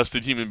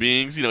well-adjusted human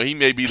beings. He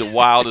may be the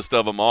wildest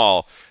of them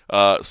all.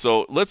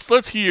 So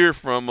let's hear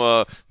from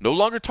no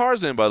longer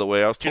Tarzan, by the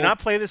way. Do not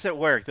play this at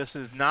work. This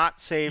is not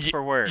safe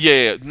for work.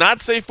 Yeah, not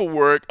safe for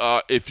work.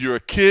 If you're a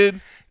kid.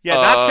 Yeah,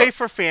 not safe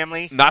for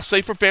family. Not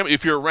safe for family.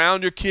 If you're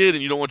around your kid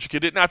and you don't want your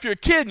kid to. Now, if you're a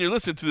kid and you're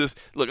listening to this,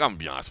 look, I'm going to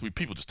be honest.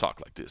 People just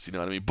talk like this, you know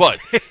what I mean? But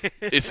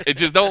it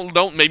just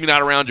don't, maybe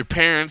not around your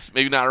parents,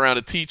 maybe not around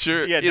a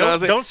teacher. Yeah,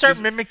 don't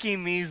start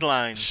mimicking these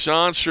lines.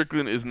 Sean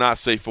Strickland is not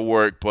safe for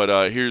work,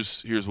 but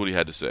here's what he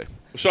had to say.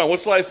 Well, Sean,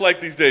 what's life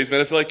like these days,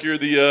 man? I feel like you're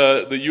the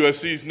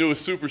UFC's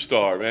newest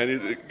superstar, man.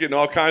 You're getting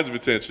all kinds of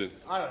attention.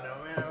 I don't know,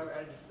 man. I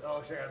got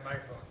the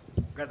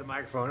microphone. Got the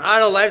microphone. I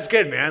don't know. Life's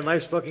good, man.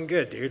 Life's fucking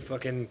good, dude.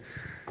 Fucking...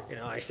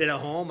 I sit at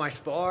home, I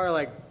spar,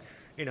 I'm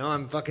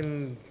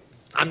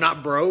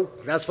not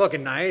broke. That's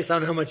fucking nice. I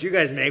don't know how much you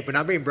guys make, but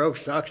not being broke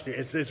sucks, dude.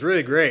 It's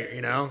really great,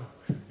 Yeah,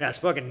 it's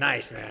fucking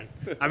nice, man.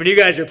 I mean, you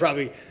guys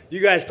probably a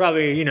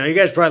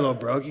little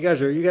broke. You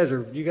guys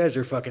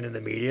are fucking in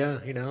the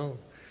media,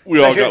 We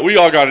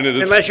all got into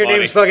this. Unless your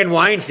name's fucking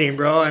Weinstein,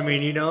 bro. I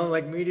mean,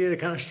 media that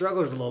kind of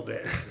struggles a little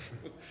bit.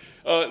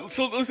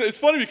 So listen, it's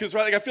funny because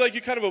I feel like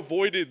you kind of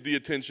avoided the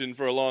attention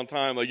for a long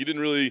time. Like you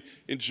didn't really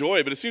enjoy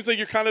it, but it seems like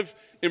you're kind of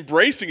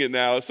embracing it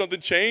now. If something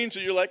changed,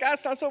 and you're like,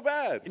 it's not so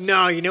bad.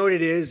 No, you know what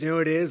it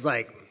is?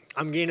 Like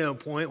I'm getting to a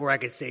point where I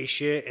could say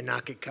shit and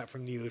not get cut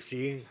from the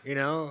UFC.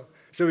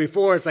 So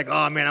before it's like,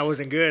 oh man, I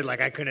wasn't good.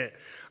 Like I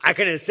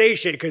couldn't say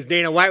shit because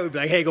Dana White would be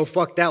like, hey, go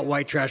fuck that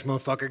white trash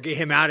motherfucker, get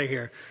him out of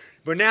here.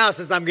 But now,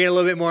 since I'm getting a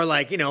little bit more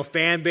like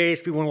fan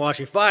base, people want to watch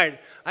me fight,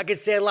 I can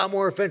say a lot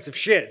more offensive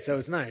shit. So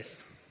it's nice.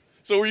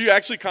 So were you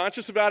actually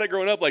conscious about it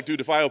growing up? Like,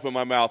 dude, if I open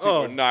my mouth,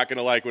 people are not going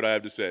to like what I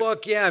have to say.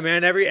 Fuck yeah,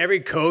 man.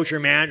 Every coach or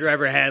manager I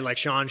ever had, like,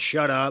 Sean,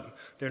 shut up.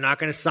 They're not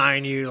going to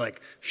sign you.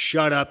 Like,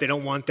 shut up. They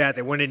don't want that.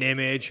 They want an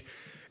image.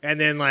 And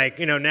then,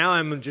 now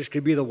I'm just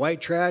going to be the white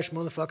trash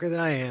motherfucker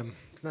that I am.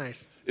 It's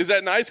nice. Is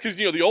that nice? Because,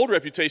 the old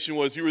reputation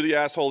was you were the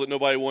asshole that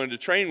nobody wanted to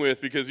train with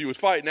because you would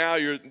fight. Now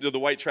you're the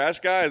white trash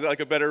guy. Is that,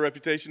 like, a better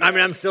reputation? I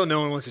mean, I'm still no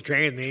one wants to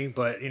train with me,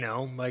 but,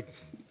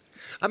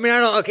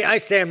 I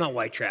say I'm not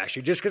white trash,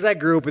 just because I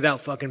grew up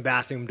without fucking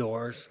bathroom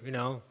doors,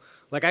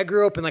 Like, I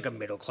grew up in, like, a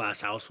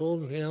middle-class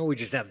household, we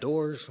just have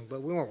doors,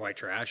 but we weren't white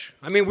trash.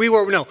 I mean, we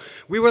were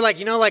like,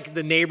 like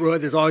the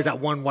neighborhood, there's always that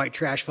one white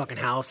trash fucking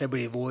house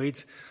everybody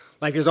avoids.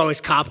 Like, there's always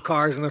cop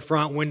cars in the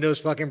front, windows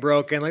fucking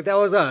broken. Like, that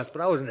was us,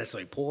 but I wasn't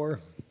necessarily poor.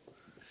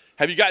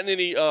 Have you gotten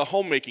any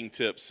homemaking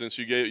tips since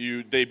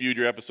you debuted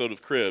your episode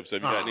of Cribs?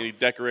 Have you gotten any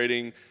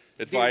decorating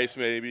advice,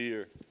 maybe?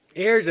 Or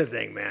Here's the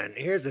thing, man.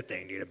 Here's the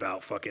thing, dude,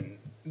 about fucking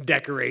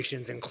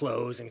decorations and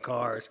clothes and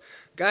cars.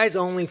 Guys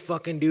only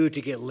fucking do it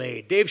to get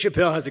laid. Dave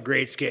Chappelle has a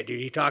great skit, dude.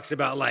 He talks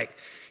about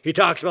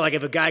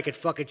if a guy could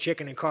fuck a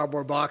chick in a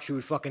cardboard box, he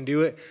would fucking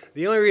do it.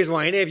 The only reason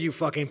why any of you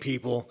fucking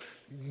people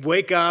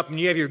wake up and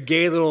you have your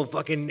gay little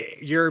fucking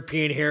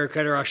European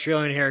haircut or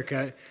Australian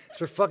haircut, it's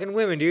for fucking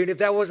women, dude. If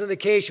that wasn't the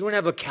case, you wouldn't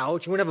have a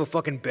couch, you wouldn't have a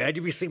fucking bed.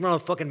 You'd be sleeping on a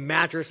fucking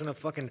mattress in a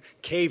fucking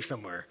cave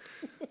somewhere.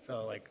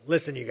 So,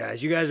 listen, you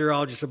guys are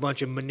all just a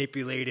bunch of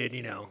manipulated,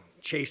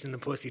 chasing the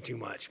pussy too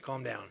much.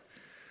 Calm down.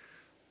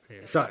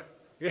 Yeah, sorry.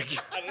 That's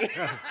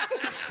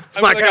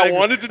my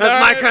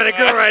kind of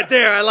girl right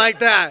there. I like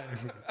that.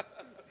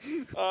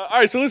 All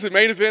right, so listen,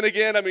 main event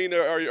again. I mean,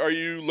 are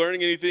you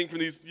learning anything from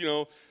these,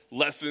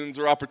 lessons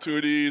or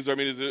opportunities? I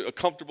mean, is it a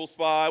comfortable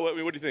spot? What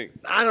do you think?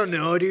 I don't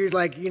know, dude.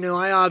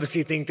 I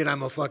obviously think that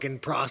I'm a fucking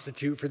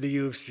prostitute for the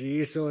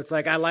UFC. So it's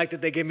I like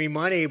that they give me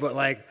money, but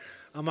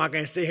I'm not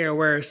going to sit here and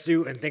wear a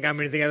suit and think I'm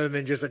anything other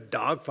than just a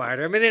dog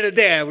fighter. I mean, at the end of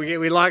the day,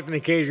 we locked in the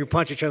cage, we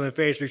punch each other in the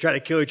face, we try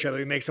to kill each other,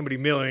 we make somebody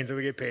millions, and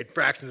we get paid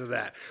fractions of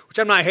that, which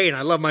I'm not hating.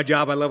 I love my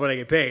job. I love what I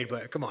get paid,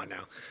 but come on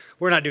now.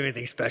 We're not doing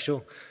anything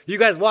special. You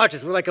guys watch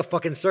us. We're like a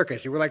fucking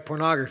circus. We're like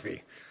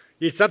pornography.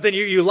 It's something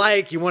you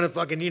like, you want to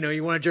fucking,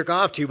 you want to jerk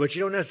off to, but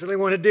you don't necessarily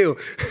want to do.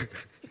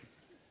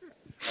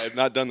 I have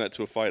not done that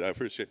to a fight. I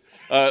appreciate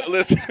it.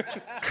 Listen.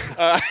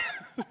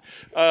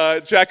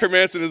 Jack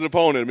Hermanson is an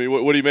opponent. I mean,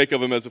 what do you make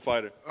of him as a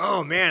fighter?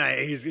 Oh, man.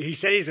 He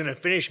said he's going to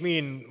finish me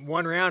in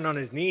one round on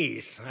his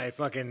knees. I was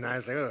like,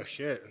 oh,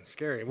 shit. It's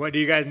scary. What, do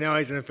you guys know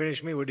he's going to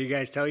finish me? What do you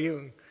guys tell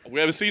you? We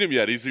haven't seen him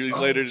yet. He's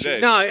later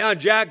today. No,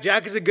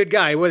 Jack is a good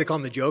guy. What do they call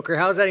him, the Joker?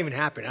 How does that even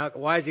happen?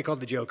 Why is he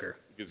called the Joker?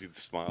 Because he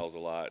smiles a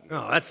lot.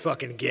 Oh, that's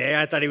fucking gay.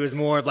 I thought he was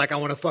more of I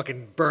want to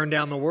fucking burn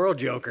down the world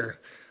Joker.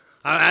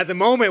 At the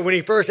moment, when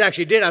he first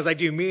actually did, I was like,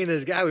 dude, me and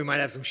this guy, we might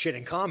have some shit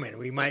in common.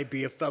 We might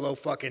be a fellow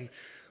fucking,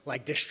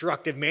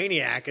 destructive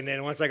maniac. And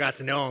then once I got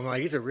to know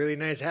him, he's a really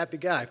nice, happy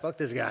guy. Fuck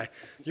this guy.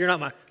 You're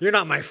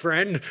not my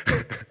friend.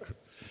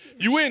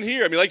 You win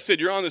here. I mean, like you said,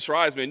 you're on this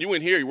rise, man. You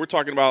win here. We're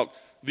talking about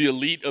the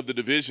elite of the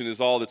division is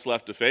all that's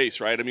left to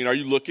face, right? I mean, are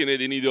you looking at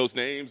any of those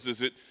names?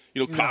 Is it,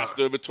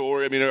 Costa,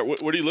 Vittori? I mean,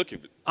 what are you looking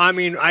at? I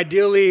mean,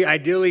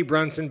 ideally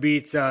Brunson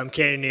beats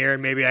Cannonier,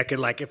 and maybe I could,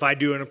 like, if I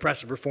do an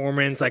impressive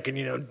performance, I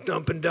can,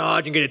 dump and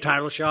dodge and get a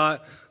title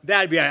shot.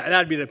 That'd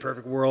be the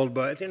perfect world.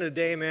 But at the end of the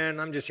day, man,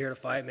 I'm just here to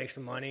fight, make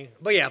some money.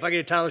 But yeah, if I get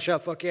a title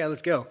shot, fuck yeah,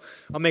 let's go.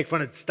 I'll make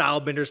fun of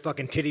Stylebender's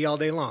fucking titty all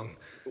day long.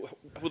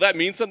 Will that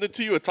mean something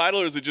to you, a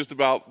title, or is it just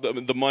about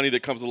the money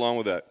that comes along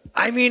with that?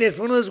 I mean, it's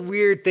one of those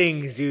weird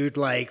things, dude.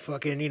 Like,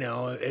 fucking,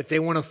 if they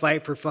want to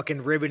fight for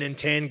fucking ribbon and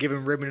 10, give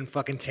them ribbon and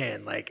fucking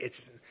 10. Like,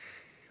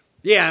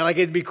 yeah, like,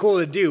 it'd be cool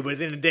to do, but at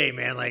the end of the day,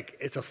 man, like,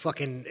 it's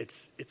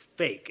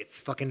fake. It's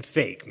fucking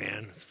fake,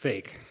 man. It's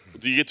fake.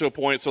 Do you get to a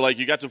point, so, like,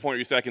 you got to a point where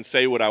you say, I can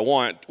say what I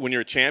want. When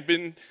you're a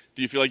champion,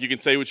 do you feel like you can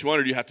say what you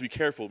want, or do you have to be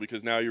careful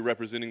because now you're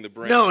representing the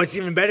brand? No, it's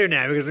even better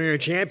now because when you're a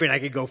champion, I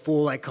could go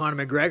full like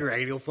Conor McGregor. I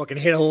could go fucking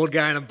hit a old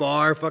guy in a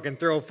bar, try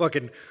to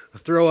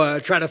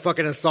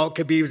fucking assault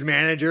Khabib's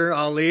manager,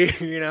 Ali.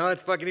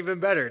 It's fucking even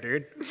better,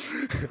 dude.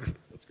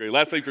 That's great.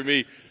 Last thing for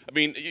me, I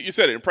mean, you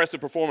said it,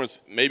 impressive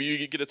performance. Maybe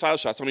you get a title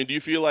shot. So, I mean, do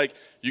you feel like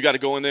you got to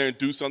go in there and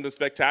do something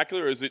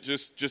spectacular, or is it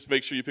just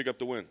make sure you pick up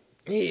the win?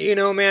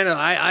 Man,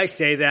 I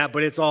say that,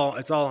 but it's all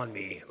on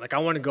me. Like, I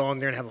want to go in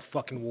there and have a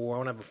fucking war. I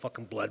want to have a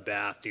fucking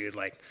bloodbath, dude.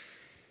 Like,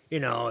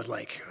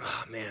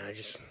 oh, man,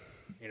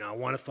 I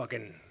want to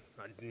fucking,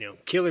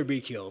 kill or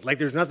be killed. Like,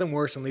 there's nothing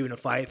worse than leaving a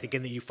fight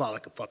thinking that you fought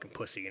like a fucking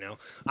pussy,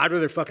 I'd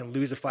rather fucking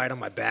lose a fight on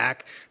my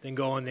back than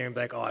go in there and be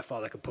like, oh, I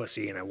fought like a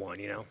pussy and I won,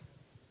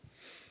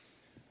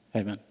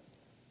 Hey, man.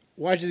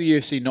 Why did the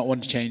UFC not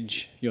want to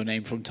change your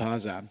name from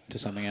Tarzan to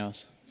something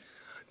else?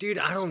 Dude,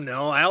 I don't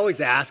know. I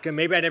always ask him.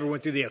 Maybe I never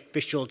went through the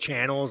official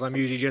channels. I'm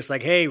usually just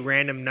like, hey,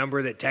 random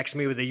number that texts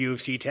me with a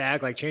UFC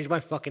tag. Like, change my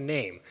fucking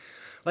name.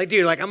 Like,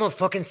 dude, like, I'm a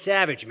fucking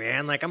savage,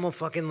 man. Like, I'm a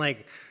fucking,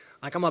 like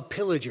I'm a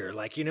pillager.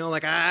 Like,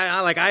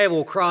 I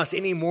will cross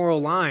any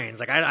moral lines.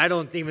 Like, I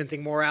don't even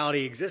think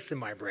morality exists in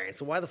my brain.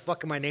 So why the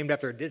fuck am I named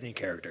after a Disney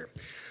character?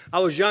 I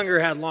was younger,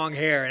 had long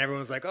hair, and everyone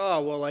was like,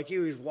 oh, well, like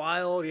you, he's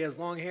wild, he has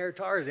long hair,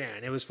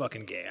 Tarzan. It was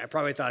fucking gay. I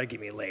probably thought it'd get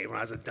me laid when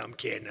I was a dumb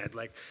kid, and I'd,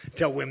 like,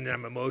 tell women that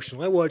I'm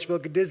emotional. I watch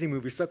fucking Disney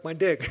movies, suck my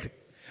dick.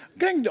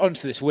 Going on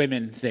to this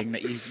women thing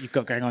that you've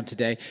got going on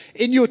today,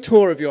 in your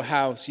tour of your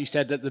house, you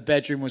said that the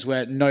bedroom was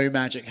where no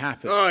magic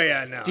happened. Oh,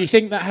 yeah, no. Do you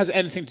think that has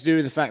anything to do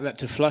with the fact that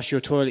to flush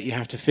your toilet, you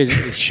have to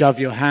physically shove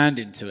your hand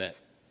into it?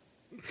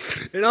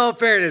 In all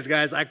fairness,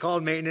 guys, I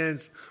called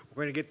maintenance.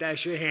 We're going to get that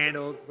shit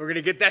handled. We're going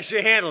to get that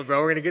shit handled, bro.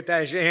 We're going to get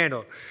that shit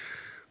handled.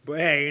 But,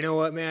 hey, you know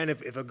what, man?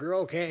 If a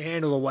girl can't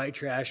handle a white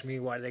trash me,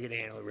 why do they get to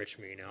handle a rich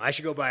me, I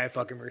should go buy a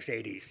fucking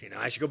Mercedes,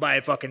 I should go buy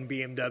a fucking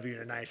BMW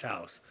and a nice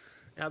house.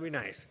 That'll be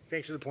nice.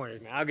 Thanks for the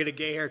pointers, man. I'll get a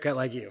gay haircut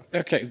like you.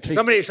 Okay, please.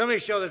 Somebody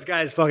show this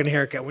guy his fucking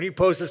haircut. When you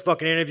post this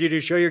fucking interview,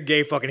 dude, show your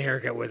gay fucking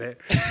haircut with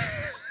it.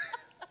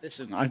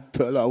 Listen, I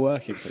put a lot of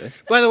work into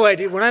this. By the way,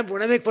 dude, when I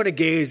make fun of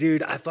gays,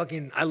 dude,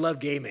 I love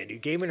gay men,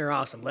 dude. Gay men are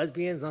awesome.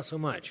 Lesbians, not so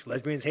much.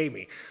 Lesbians hate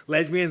me.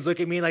 Lesbians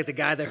look at me like the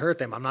guy that hurt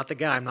them. I'm not the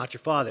guy. I'm not your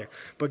father.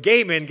 But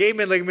gay men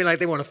look at me like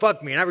they want to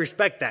fuck me, and I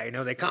respect that.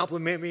 They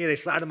compliment me. They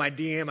slide in my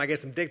DM. I get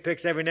some dick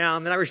pics every now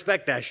and then. I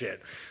respect that shit.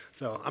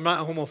 So I'm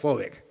not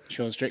homophobic.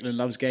 Sean Strickland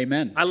loves gay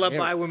men. I love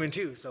bi women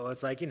too. So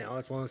it's like,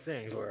 it's one of those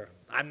things where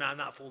I'm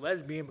not full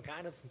lesbian, but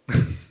kind of.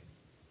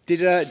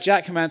 Did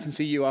Jack Hermanson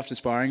see you after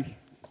sparring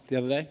the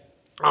other day?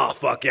 Oh,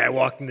 fuck yeah. I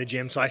walked in the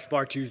gym, so I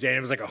sparred Tuesday, and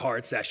it was like a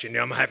hard session.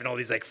 I'm having all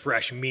these, like,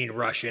 fresh, mean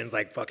Russians,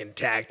 like, fucking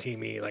tag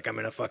team me, like I'm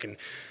in a fucking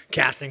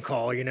casting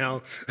call,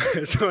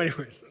 So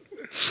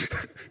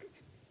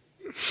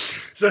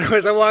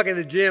anyways, I walk in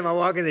the gym,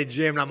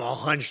 and I'm all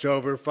hunched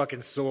over,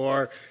 fucking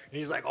sore, and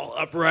he's, like, all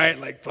upright,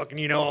 like,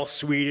 fucking, all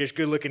Swedish,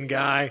 good-looking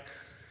guy.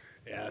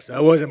 Yeah, so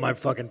that wasn't my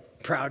fucking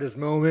proudest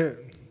moment.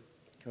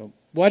 Cool.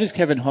 Why does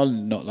Kevin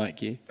Holland not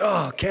like you?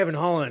 Oh, Kevin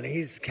Holland.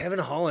 He's Kevin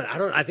Holland.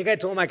 I think I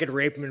told him I could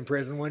rape him in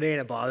prison one day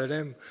and it bothered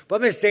him. But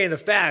I'm just saying the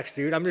facts,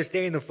 dude. I'm just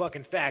saying the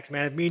fucking facts,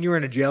 man. If me and you were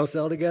in a jail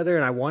cell together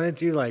and I wanted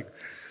to, like,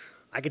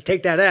 I could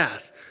take that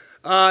ass.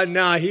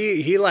 No,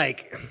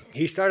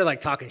 he started, like,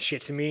 talking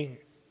shit to me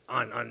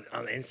on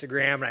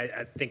Instagram. And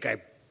I think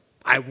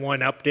I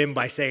one-upped him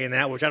by saying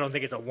that, which I don't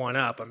think it's a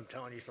one-up. I'm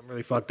telling you some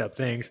really fucked up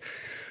things.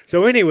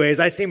 So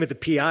anyways, I see him at the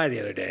PI the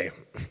other day.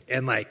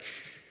 And, like,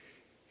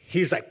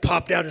 he's like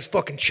popped out his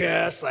fucking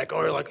chest, like,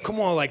 or like, come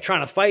on, like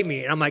trying to fight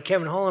me. And I'm like,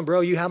 Kevin Holland,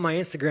 bro, you have my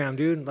Instagram,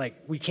 dude. Like,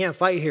 we can't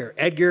fight here.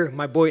 Edgar,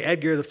 my boy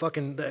Edgar, the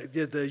fucking the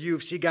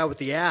UFC guy with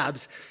the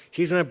abs,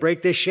 he's gonna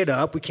break this shit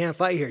up. We can't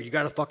fight here. You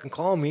gotta fucking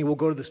call me. We'll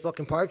go to this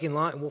fucking parking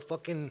lot and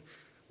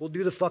we'll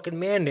do the fucking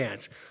man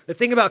dance. The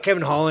thing about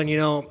Kevin Holland, he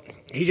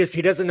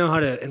doesn't know how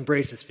to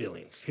embrace his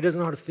feelings. He doesn't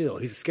know how to feel.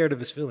 He's scared of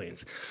his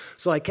feelings.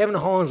 So, like, Kevin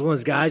Holland's one of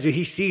those guys where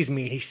he sees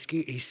me,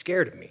 he's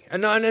scared of me.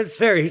 And it's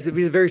fair. He's a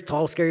very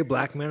tall, scary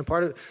black man. A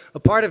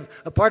part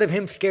of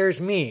him scares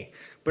me.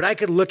 But I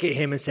could look at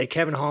him and say,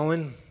 Kevin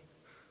Holland,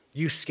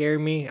 you scare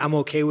me. I'm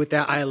okay with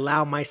that. I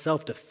allow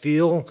myself to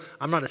feel.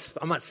 I'm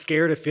not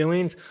scared of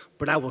feelings,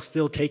 but I will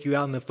still take you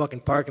out in the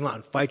fucking parking lot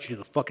and fight you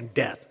to the fucking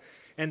death.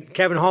 And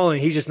Kevin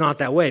Holland, he's just not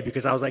that way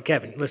because I was like,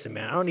 Kevin, listen,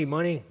 man, I don't need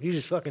money. You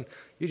just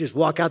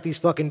walk out these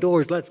fucking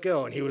doors. Let's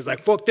go. And he was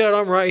like, fuck that.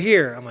 I'm right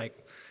here. I'm like,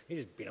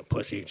 he's just being a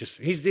pussy.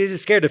 He's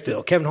just scared to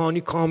Phil. Kevin Holland,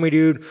 you call me,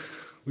 dude.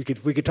 We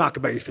could talk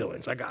about your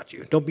feelings. I got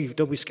you. Don't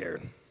be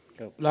scared.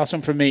 Cool. Last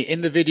one from me.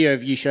 In the video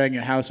of you showing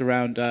your house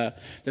around,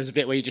 there's a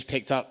bit where you just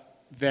picked up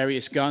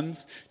various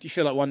guns. Do you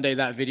feel like one day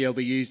that video will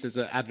be used as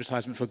an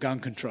advertisement for gun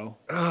control?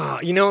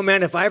 You know,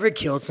 man, if I ever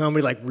killed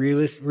somebody, like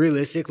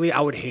realistically,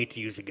 I would hate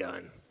to use a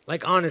gun.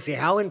 Like, honestly,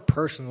 how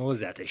impersonal is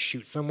that to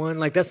shoot someone?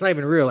 Like, that's not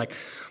even real. Like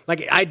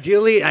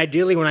ideally,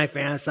 when I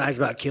fantasize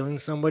about killing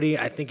somebody,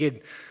 I think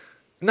it.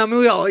 No, I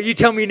mean, you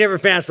tell me you never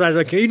fantasized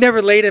about killing. You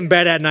never laid in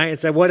bed at night and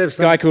said, "What if?"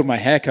 Some guy called my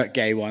haircut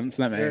gay once.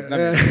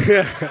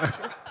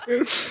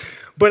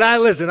 But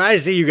I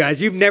see you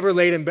guys. You've never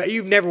laid in bed.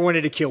 You've never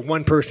wanted to kill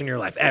one person in your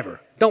life,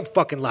 ever. Don't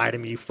fucking lie to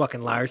me, you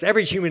fucking liars.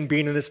 Every human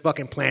being on this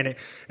fucking planet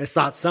has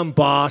thought some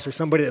boss or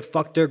somebody that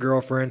fucked their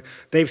girlfriend,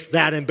 they've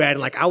sat in bed and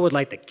like, I would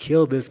like to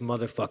kill this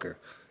motherfucker.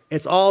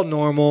 It's all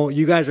normal.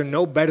 You guys are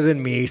no better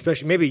than me,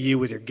 especially maybe you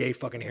with your gay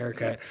fucking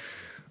haircut.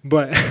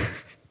 But...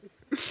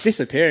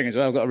 disappearing as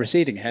well. I've got a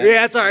receding hair.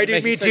 Yeah, that's all right,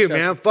 dude. Me too,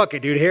 man. Fuck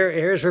it, dude.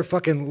 Hair's for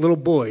fucking little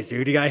boys,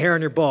 dude. You got hair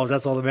on your balls.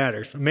 That's all that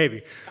matters.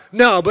 Maybe.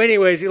 No, but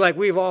anyways,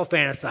 we've all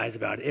fantasized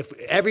about it. If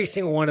every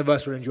single one of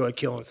us would enjoy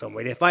killing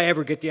somebody, if I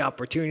ever get the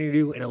opportunity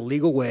to in a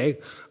legal way,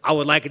 I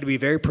would like it to be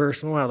very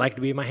personal. I'd like it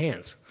to be in my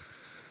hands.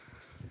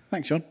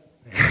 Thanks, Sean.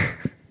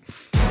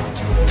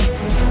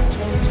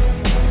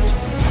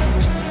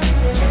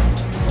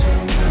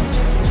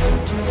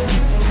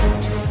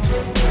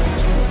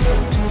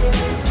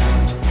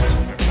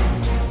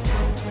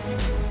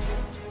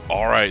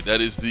 All right,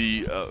 that is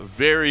the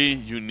very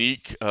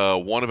unique,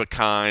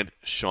 one-of-a-kind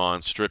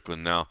Sean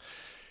Strickland. Now,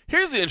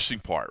 here's the interesting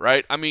part,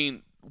 right? I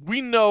mean, we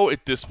know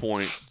at this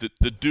point that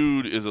the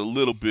dude is a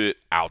little bit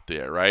out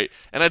there, right?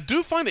 And I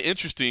do find it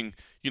interesting,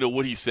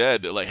 what he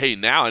said, that like, hey,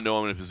 now I know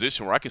I'm in a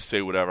position where I can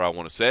say whatever I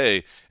want to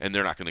say, and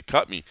they're not going to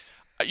cut me.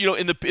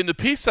 In the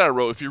piece that I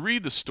wrote, if you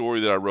read the story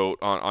that I wrote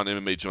on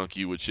MMA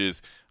Junkie, which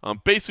is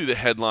basically the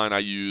headline I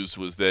used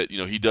was that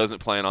he doesn't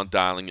plan on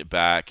dialing it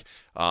back,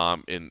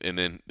 and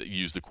then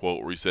used the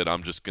quote where he said,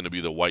 "I'm just going to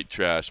be the white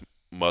trash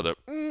mother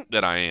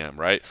that I am,"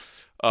 right?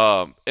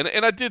 And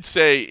I did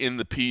say in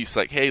the piece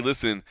like, hey,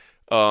 listen,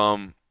 he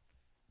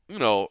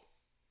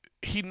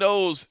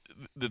knows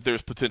that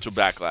there's potential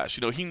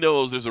backlash. He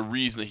knows there's a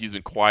reason that he's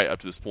been quiet up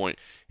to this point.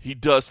 He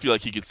does feel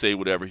like he can say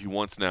whatever he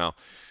wants now.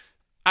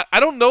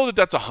 I don't know that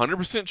that's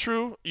 100%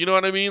 true. You know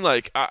what I mean?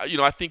 Like,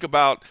 I think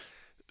about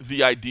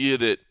the idea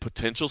that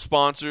potential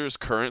sponsors,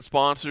 current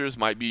sponsors,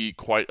 might be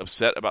quite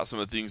upset about some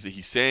of the things that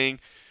he's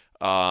saying.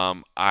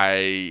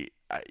 I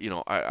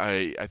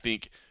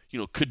think,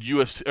 could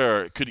UFC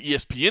or could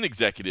ESPN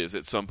executives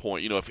at some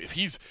point, if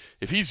he's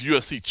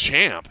UFC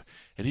champ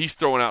and he's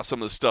throwing out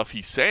some of the stuff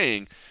he's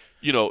saying,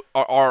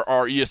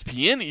 are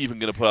ESPN even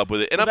going to put up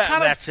with it? And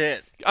that's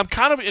it. I'm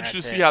kind of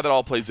interested to see how that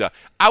all plays out.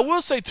 I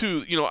will say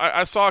too,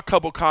 I saw a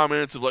couple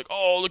comments of like,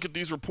 oh, look at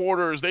these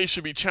reporters, they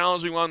should be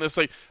challenging on this.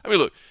 Like, I mean,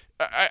 look,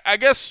 I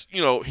guess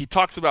he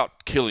talks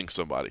about killing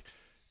somebody.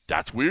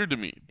 That's weird to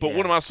me. But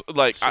what am I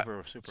like?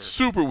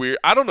 Super weird.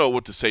 I don't know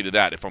what to say to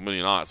that. If I'm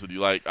being honest with you,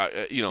 like,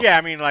 Yeah,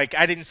 I mean, like,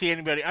 I didn't see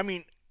anybody. I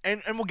mean,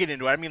 and we'll get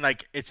into it. I mean,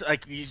 like, it's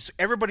like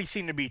everybody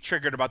seemed to be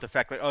triggered about the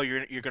fact, like, oh,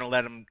 you're going to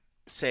let him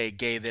say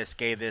gay this.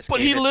 But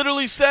gay he this.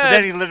 literally said, but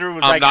then he literally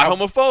was I'm like, not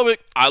homophobic.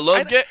 I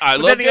love gay. I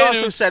love gay. Then he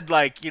also dudes. said,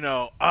 like,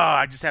 oh,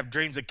 I just have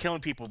dreams of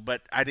killing people.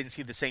 But I didn't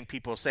see the same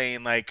people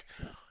saying, like,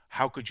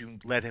 how could you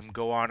let him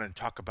go on and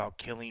talk about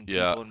killing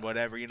people and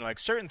whatever? Like,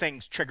 certain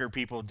things trigger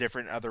people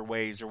different other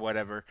ways or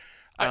whatever.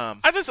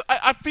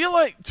 I feel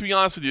like, to be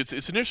honest with you, it's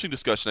an interesting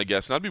discussion, I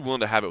guess, and I'd be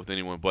willing to have it with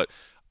anyone. But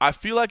I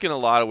feel like in a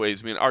lot of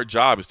ways, I mean, our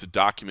job is to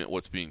document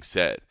what's being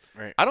said.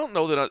 Right. I don't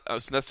know that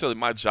it's necessarily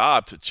my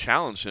job to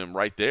challenge him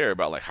right there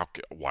about like,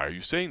 why are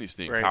you saying these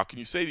things? Right. How can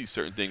you say these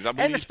certain things? I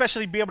mean, and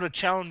especially be able to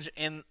challenge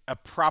in a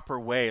proper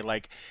way.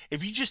 Like,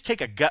 if you just take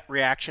a gut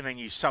reaction and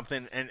use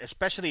something, and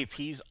especially if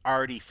he's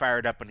already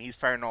fired up and he's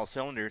firing all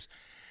cylinders,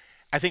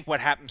 I think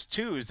what happens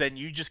too is then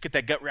you just get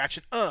that gut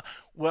reaction.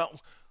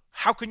 Well,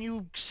 how can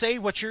you say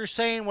what you're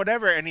saying,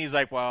 whatever? And he's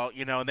like, well,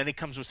 and then he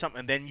comes with something,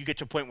 and then you get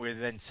to a point where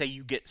then say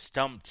you get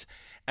stumped,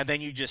 and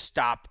then you just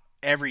stop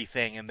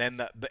everything, and then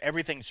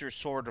everything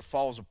just sort of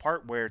falls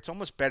apart, where it's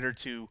almost better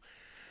to,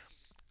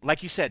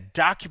 like you said,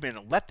 document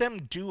it. Let them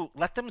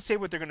say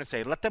what they're going to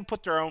say. Let them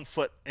put their own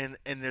foot in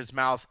his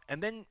mouth,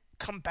 and then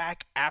come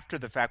back after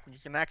the fact when you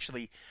can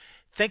actually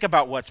think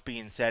about what's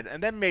being said,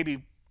 and then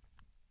maybe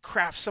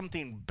craft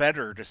something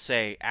better to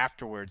say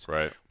afterwards.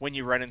 Right. When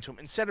you run into him,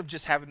 instead of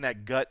just having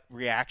that gut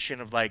reaction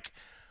of like,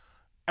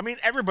 I mean,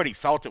 everybody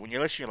felt it when you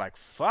listen. You're like,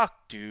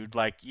 fuck, dude.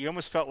 Like, you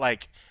almost felt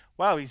like,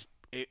 wow, he's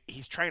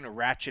trying to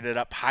ratchet it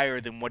up higher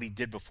than what he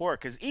did before.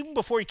 Because even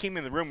before he came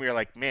in the room, we were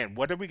like, man,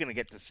 what are we going to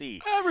get to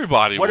see?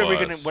 Everybody what are we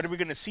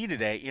going to see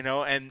today?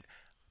 And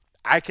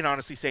I can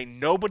honestly say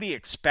nobody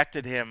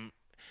expected him,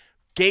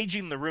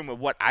 gauging the room of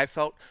what I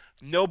felt,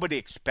 nobody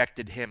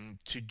expected him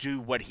to do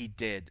what he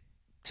did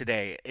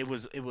today. It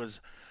was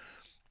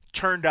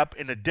turned up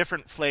in a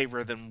different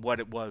flavor than what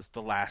it was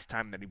the last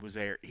time that he was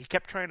there. He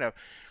kept trying to,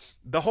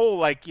 the whole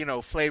like,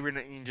 flavoring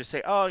it and just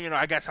say, oh,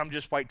 I guess I'm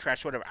just white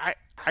trash, whatever.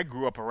 I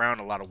grew up around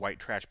a lot of white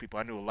trash people.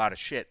 I knew a lot of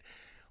shit.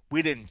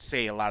 We didn't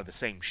say a lot of the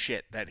same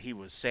shit that he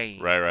was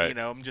saying. Right.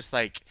 I'm just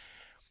like,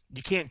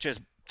 you can't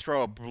just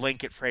throw a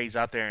blanket phrase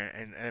out there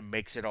and it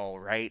makes it all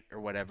right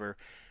or whatever.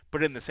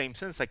 But in the same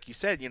sense, like you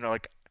said,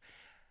 like,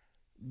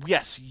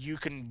 yes, you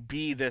can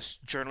be this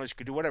journalist, you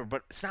can do whatever,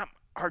 but it's not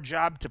our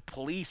job to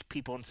police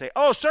people and say,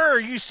 oh, sir,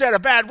 you said a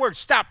bad word.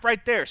 Stop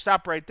right there.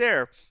 Stop right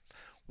there.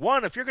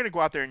 One, if you're going to go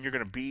out there and you're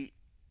going to be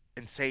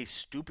and say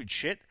stupid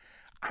shit,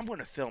 I'm going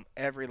to film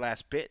every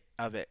last bit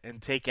of it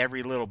and take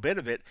every little bit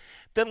of it.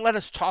 Then let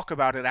us talk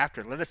about it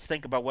after. Let us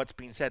think about what's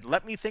being said.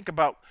 Let me think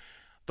about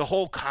the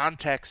whole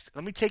context.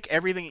 Let me take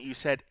everything that you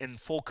said in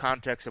full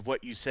context of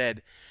what you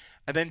said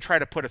and then try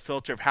to put a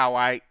filter of how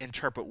I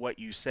interpret what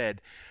you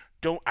said.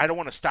 I don't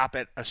want to stop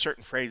at a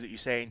certain phrase that you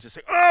say and just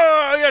say,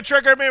 oh, you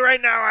triggered me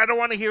right now. I don't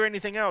want to hear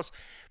anything else.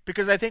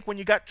 Because I think when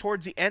you got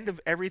towards the end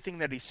of everything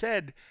that he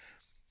said,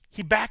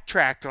 he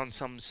backtracked on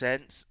some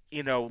sense,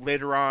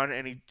 later on,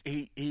 and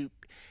he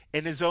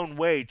in his own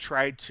way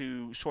tried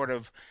to sort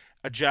of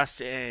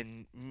adjust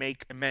and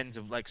make amends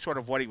of like sort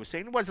of what he was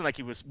saying. It wasn't like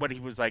he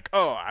was like,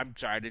 oh, I'm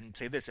sorry, I didn't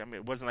say this. I mean,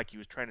 it wasn't like he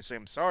was trying to say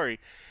I'm sorry.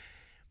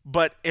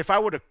 But if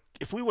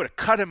we would have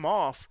cut him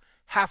off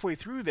halfway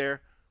through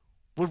there,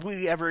 would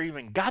we ever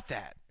even got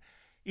that?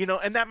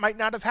 And that might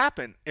not have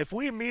happened. If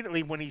we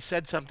immediately, when he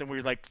said something, we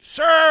were like,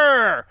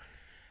 sir,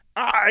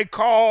 I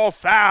call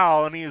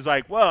foul. And he's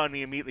like, well, and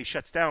he immediately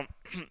shuts down.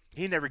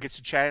 He never gets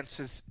a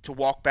chance to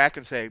walk back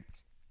and say,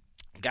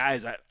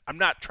 guys, I'm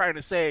not trying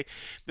to say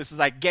this is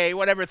like gay,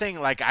 whatever thing.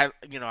 Like, I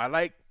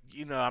like,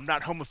 I'm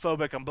not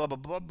homophobic. I'm blah, blah,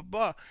 blah, blah,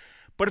 blah.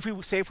 But if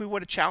we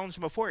would have challenged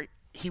him before,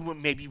 he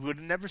would have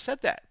never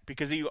said that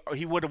because he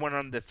would have went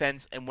on the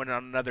defense and went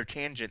on another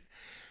tangent.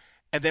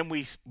 And then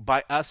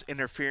by us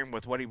interfering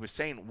with what he was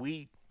saying,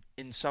 we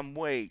in some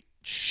way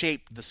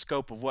shaped the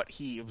scope of what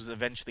he was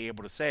eventually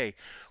able to say.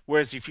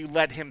 Whereas if you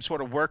let him sort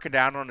of work it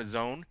out on his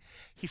own,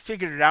 he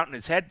figured it out in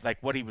his head, like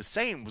what he was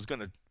saying was going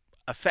to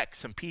affect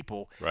some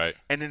people. Right.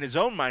 And in his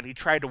own mind, he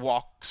tried to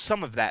walk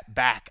some of that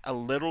back a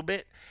little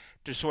bit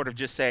to sort of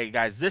just say,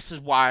 guys, this is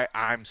why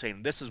I'm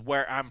saying, this is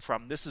where I'm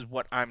from, this is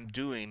what I'm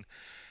doing.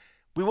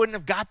 We wouldn't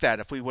have got that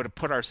if we would have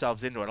put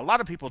ourselves into it. A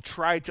lot of people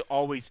try to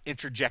always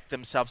interject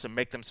themselves and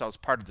make themselves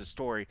part of the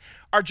story.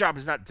 Our job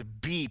is not to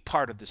be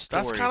part of the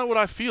story. That's kind of what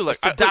I feel like.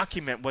 It's to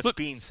document what's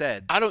being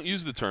said. I don't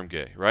use the term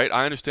gay, right?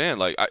 I understand.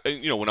 Like,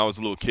 when I was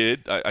a little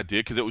kid, I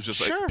did because it was just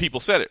Sure. like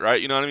people said it,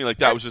 right? You know what I mean? Like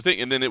that Right. was just thing.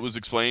 And then it was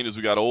explained as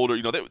we got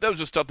older. That was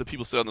just stuff that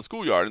people said in the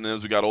schoolyard. And then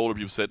as we got older,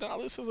 people said,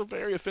 no, this is a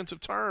very offensive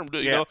term.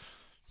 Fair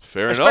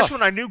enough. Especially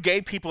when I knew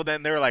gay people,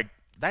 then they're like,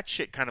 that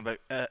shit kind of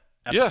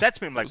upsets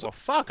me. I'm like, well,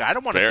 fuck, I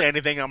don't want to say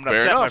anything. I'm going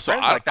to upset my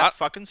friends. Like, that's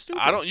fucking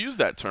stupid. I don't use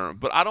that term,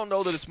 but I don't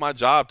know that it's my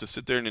job to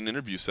sit there in an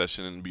interview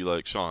session and be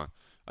like, Sean,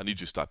 I need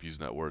you to stop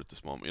using that word at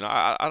this moment.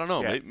 I don't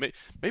know. Yeah.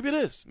 Maybe it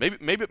is.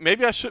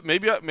 Maybe I should.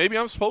 Maybe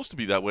I'm supposed to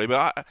be that way.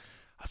 But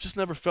I've just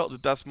never felt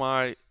that that's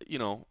my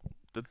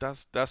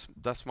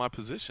that's my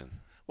position.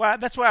 Well,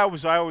 that's why I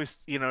always,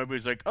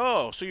 everybody's like,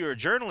 oh, so you're a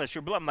journalist,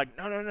 you're blah. I'm like,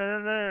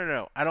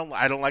 no. I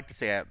don't like to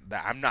say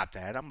that I'm not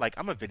that. I'm like,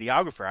 I'm a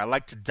videographer. I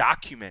like to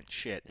document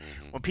shit.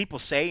 Mm-hmm. When people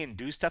say and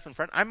do stuff in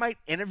front, I might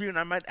interview and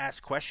I might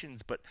ask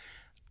questions, but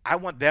I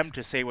want them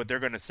to say what they're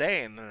going to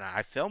say, and then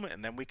I film it,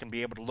 and then we can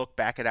be able to look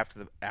back at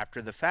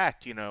after the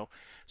fact,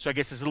 So I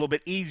guess it's a little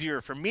bit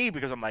easier for me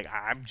because I'm like,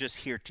 I'm just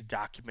here to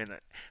document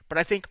it. But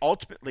I think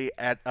ultimately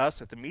at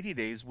the Media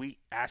Days, we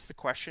ask the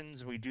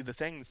questions, we do the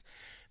things.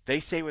 They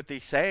say what they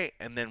say,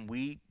 and then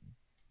we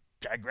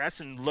digress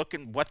and look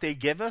at what they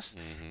give us,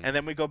 and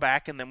then we go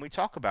back and then we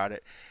talk about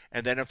it.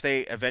 And then if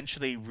they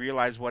eventually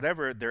realize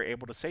whatever, they're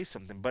able to say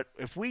something. But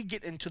if we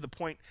get into the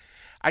point,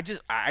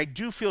 I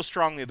do feel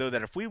strongly though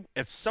that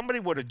if somebody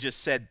would have just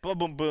said boom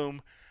boom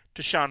boom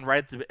to Sean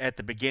right at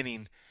the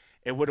beginning,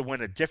 it would have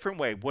went a different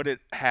way. Would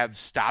it have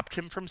stopped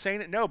him from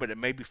saying it? No, but it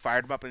maybe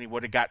fired him up and he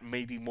would have gotten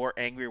maybe more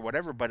angry or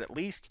whatever. But at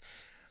least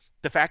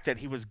the fact that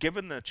he was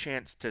given the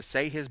chance to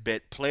say his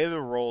bit, play the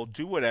role,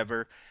 do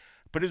whatever,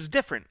 but it was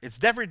different. It's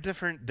definitely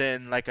different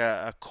than like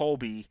a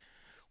Colby,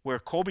 where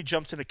Colby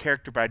jumps into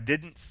character, but I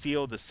didn't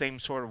feel the same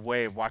sort of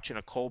way of watching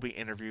a Colby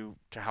interview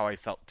to how I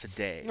felt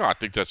today. No, I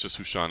think that's just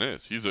who Sean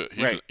is. He's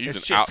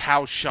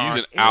how Sean is.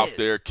 He's an out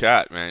there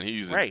cat, man.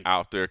 He's an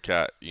out there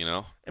cat,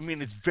 I mean,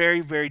 it's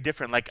very, very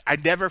different. Like, I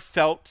never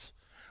felt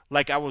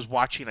like I was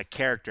watching a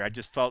character. I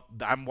just felt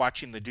I'm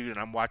watching the dude and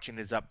I'm watching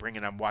his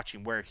upbringing. I'm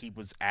watching where he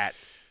was at.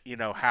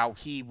 How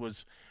he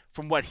was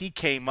from what he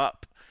came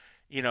up,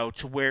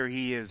 to where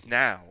he is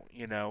now,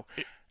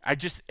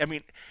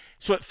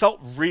 so it felt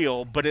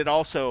real, but it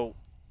also,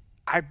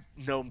 I've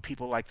known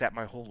people like that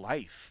my whole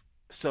life.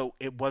 So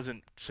it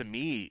wasn't, to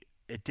me,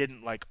 it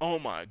didn't like, oh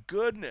my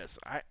goodness,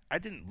 I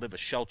didn't live a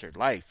sheltered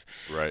life.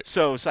 Right.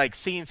 So it's like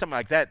seeing something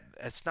like that.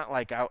 It's not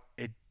like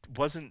it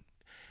wasn't,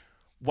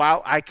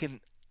 while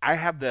I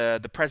have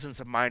the presence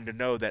of mind to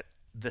know that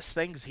the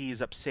things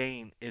he's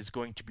saying is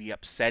going to be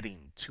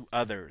upsetting to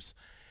others.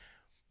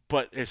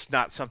 But it's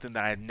not something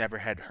that I never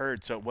had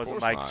heard, so it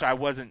wasn't like, so I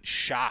wasn't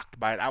shocked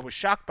by it. I was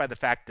shocked by the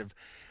fact of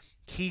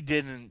he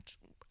did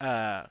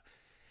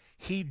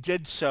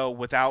so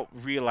without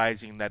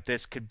realizing that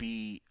this could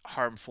be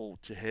harmful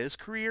to his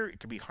career. It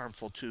could be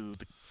harmful to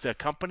the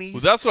companies.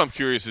 Well, that's what I'm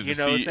curious to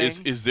see.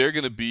 Is there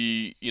going to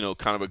be,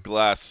 kind of a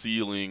glass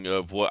ceiling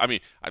of what? I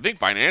mean, I think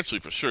financially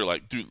for sure.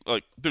 Like, dude,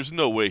 there's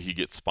no way he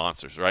gets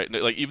sponsors, right?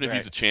 Like, even if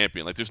he's a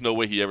champion, like, there's no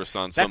way he ever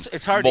signs some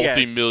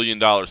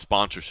multi-million-dollar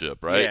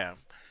sponsorship, right? Yeah.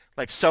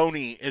 Like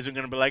Sony isn't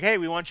going to be like, hey,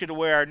 we want you to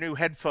wear our new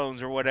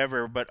headphones or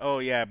whatever. But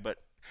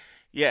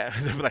yeah,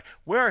 they'll be like,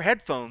 wear our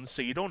headphones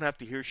so you don't have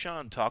to hear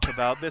Sean talk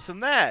about this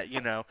and that,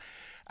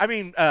 I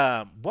mean,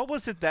 what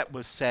was it that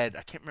was said?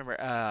 I can't remember.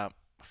 I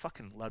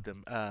fucking loved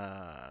him.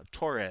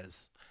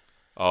 Torres.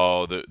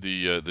 Oh,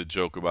 the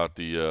joke about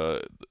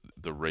the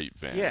rape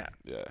van.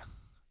 Yeah.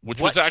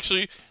 Which was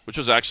actually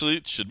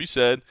should be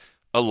said,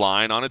 a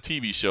line on a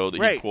TV show that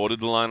he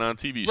quoted the line on a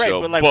TV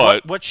show.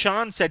 But what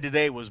Sean said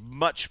today was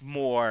much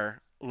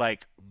more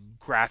like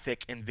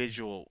graphic and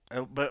visual,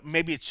 but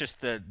maybe it's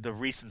just the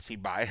recency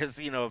bias,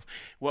 of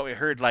what we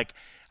heard. Like,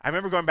 I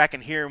remember going back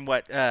and hearing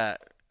what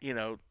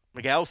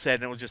Miguel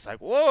said, and it was just like,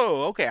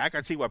 whoa, okay, I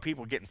can see why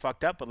people are getting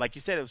fucked up. But like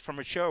you said, it was from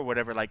a show or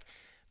whatever. Like,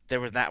 that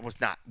was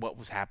not what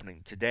was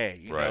happening today.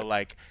 You know,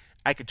 like,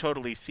 I could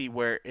totally see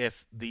where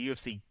if the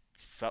UFC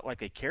felt like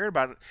they cared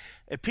about it,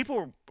 if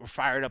people were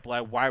fired up,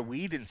 like, why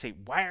we didn't say,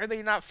 why are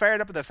they not fired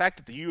up at the fact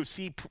that the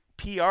UFC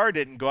PR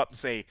didn't go up and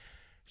say,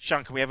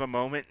 Sean, can we have a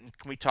moment and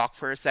can we talk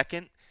for a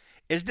second?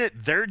 Isn't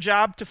it their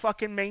job to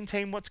fucking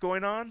maintain what's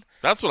going on?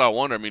 That's what I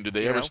wonder. I mean, did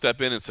they ever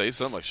step in and say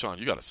something like, Sean,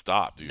 you got to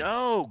stop, dude?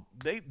 No,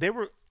 they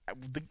were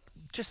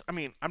just, I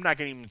mean, I'm not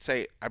going to even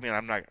say, I mean,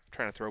 I'm not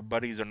trying to throw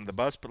buddies under the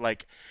bus, but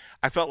like,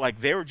 I felt like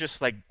they were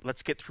just like,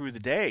 let's get through the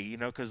day,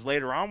 because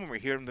later on when we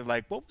hear them, they're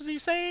like, what was he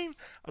saying?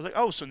 I was like,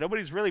 oh, so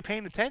nobody's really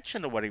paying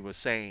attention to what he was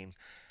saying.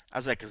 I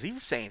was like, because he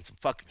was saying some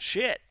fucking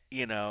shit,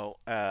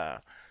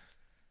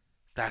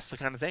 That's the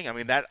kind of thing. I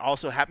mean, that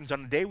also happens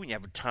on a day when you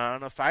have a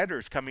ton of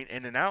fighters coming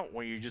in and out,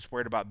 when you're just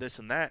worried about this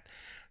and that.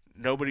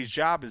 Nobody's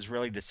job is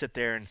really to sit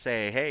there and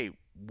say, hey,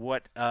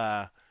 what's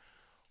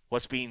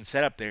being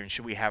set up there, and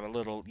should we have a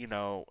little,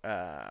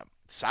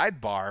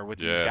 sidebar with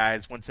these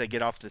guys once they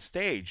get off the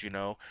stage?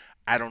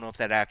 I don't know if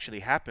that actually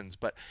happens,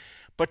 but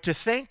to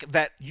think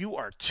that you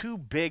are too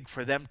big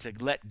for them to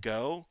let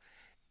go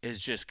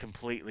is just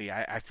completely.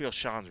 I feel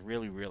Sean's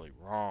really, really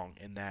wrong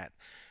in that.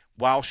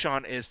 While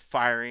Sean is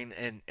firing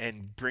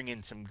and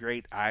bringing some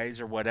great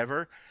eyes or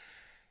whatever,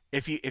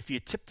 if you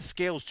tip the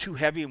scales too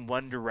heavy in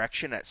one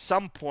direction, at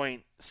some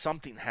point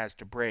something has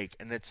to break.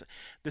 And this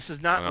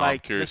is not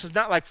like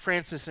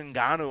Francis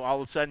Ngannou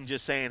all of a sudden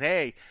just saying,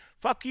 "Hey,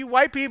 fuck you,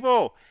 white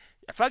people,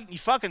 you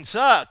fucking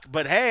suck."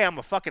 But hey, I'm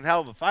a fucking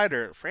hell of a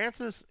fighter,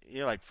 Francis.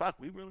 You're like, fuck,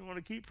 we really want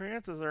to keep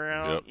Francis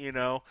around.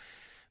 Yep.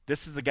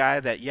 This is the guy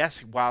that,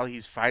 yes, while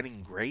he's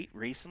fighting great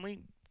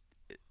recently,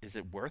 is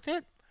it worth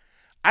it?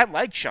 I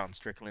like Sean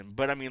Strickland,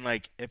 but I mean,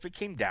 like, if it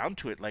came down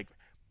to it, like,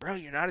 bro,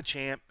 you're not a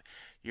champ.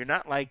 You're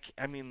not like,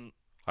 I mean.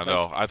 I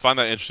know. I find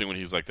that interesting when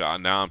he's like,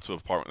 now I'm to a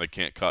part where they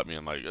can't cut me.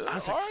 I'm like, I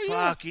was like,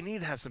 fuck, you need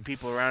to have some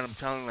people around him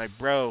telling him, like,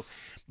 bro,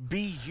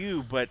 be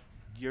you, but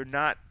you're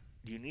not.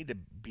 You need to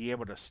be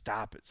able to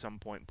stop at some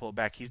point and pull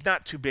back. He's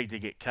not too big to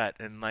get cut.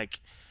 And, like,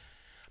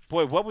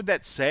 boy, what would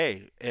that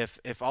say if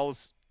all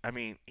this. I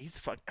mean, he's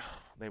fuck. Oh,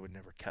 they would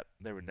never cut.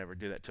 They would never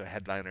do that to a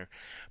headliner.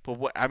 But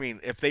what I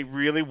mean, if they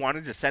really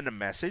wanted to send a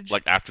message,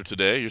 like after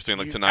today, you're saying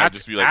like tonight,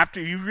 just be like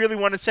after you really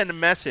want to send a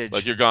message,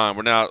 like you're gone.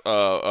 We're now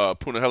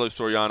Punahele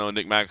Soriano and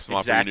Nick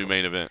Maximoff for your new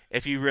main event.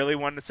 If you really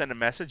wanted to send a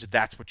message,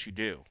 that's what you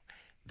do.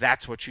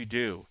 That's what you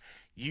do.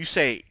 You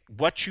say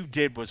what you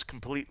did was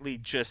completely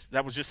just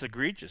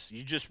egregious.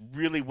 You just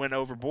really went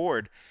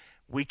overboard.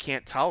 We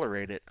can't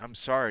tolerate it. I'm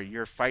sorry,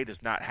 your fight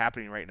is not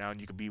happening right now, and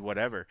you could be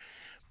whatever.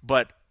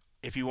 But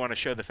if you want to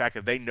show the fact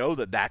that they know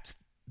that that's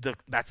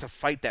a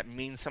fight that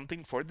means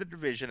something for the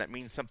division, that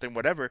means something,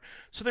 whatever,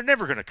 so they're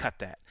never going to cut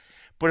that.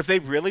 But if they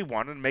really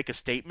wanted to make a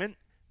statement,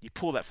 you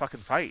pull that fucking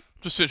fight.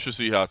 Just interested to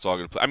see how it's all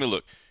going to play. I mean,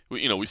 look,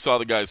 we saw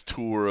the guy's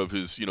tour of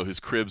his, his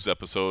Cribs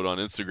episode on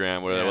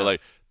Instagram where they were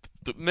like,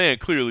 the man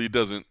clearly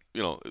doesn't,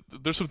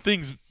 there's some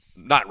things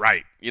not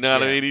right. You know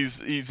what I mean?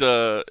 He is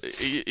a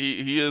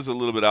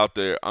little bit out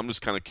there. I'm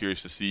just kind of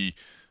curious to see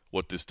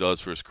what this does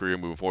for his career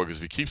moving forward. Because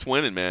if he keeps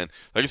winning, man,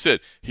 like I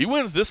said, he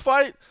wins this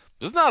fight,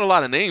 there's not a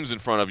lot of names in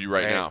front of you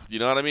right now. You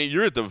know what I mean?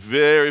 You're at the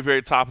very,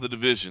 very top of the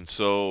division.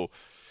 So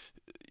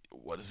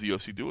what does the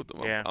UFC do with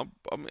them? Yeah. I'm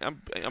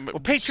well,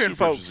 Patreon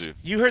folks,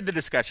 you heard the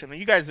discussion.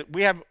 You guys,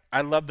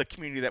 I love the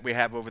community that we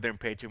have over there in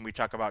Patreon. We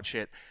talk about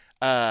shit.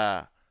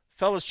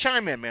 Fellas,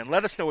 chime in, man.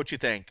 Let us know what you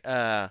think.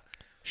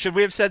 Should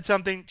we have said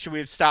something? Should we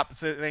have stopped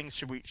things?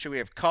 Should we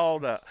have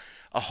called a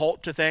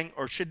halt to thing?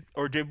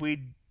 Or did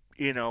we,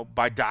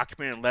 by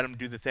document and let them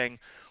do the thing?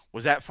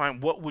 Was that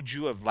fine? What would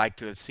you have liked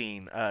to have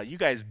seen? You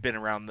guys have been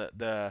around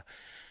the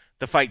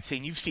fight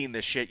scene. You've seen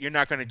this shit. You're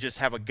not going to just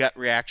have a gut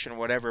reaction or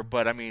whatever.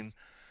 But, I mean,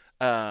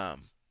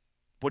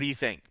 What do you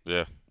think?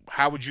 Yeah.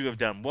 How would you have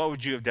done? What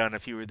would you have done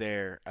if you were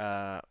there?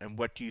 And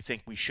what do you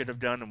think we should have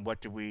done? And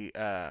what do we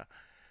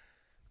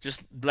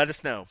just let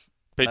us know.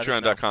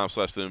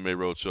 Patreon.com/The MMA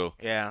Roadshow.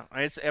 Yeah,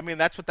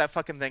 that's what that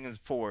fucking thing is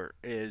for,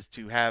 is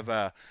to have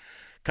a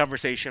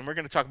conversation. We're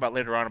going to talk about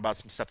later on about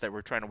some stuff that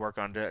we're trying to work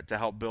on to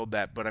help build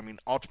that. But,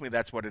 ultimately,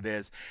 that's what it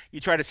is. You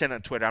try to send it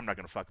on Twitter, I'm not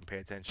going to fucking pay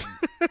attention.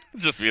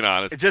 Just being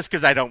honest. Just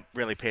because I don't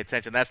really pay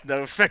attention. That's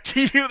no respect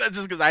to you. That's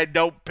just because I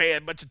don't pay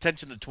much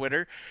attention to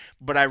Twitter.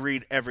 But I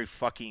read every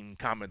fucking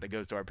comment that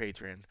goes to our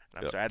Patreon.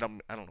 I'm sorry, I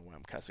don't know why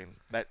I'm cussing.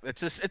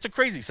 It's a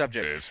crazy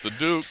subject. It's the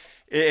Duke.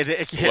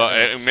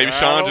 Maybe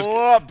Sean just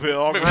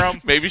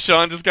maybe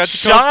Sean just got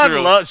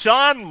to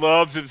Sean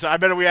loves him. So I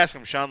better we ask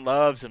him. Sean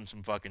loves him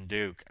some fucking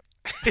Duke.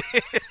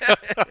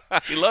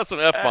 He loves some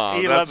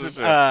F-bombs. He loves it.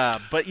 Sure.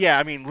 But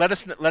yeah, let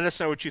us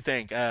know what you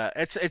think.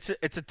 It's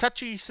a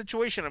touchy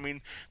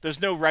situation.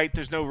 There's no right,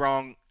 there's no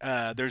wrong.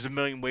 There's a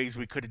million ways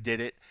we could have did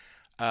it.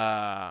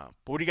 But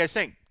what do you guys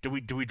think? Do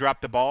we drop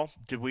the ball?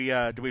 Did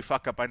we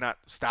fuck up by not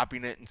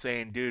stopping it and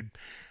saying, dude,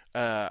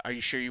 are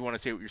you sure you want to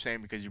say what you're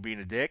saying because you're being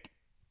a dick?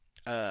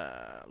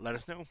 Let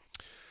us know.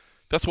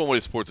 That's one way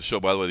to support the show.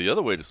 By the way, the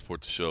other way to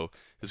support the show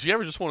is if you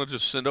ever just want to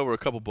just send over a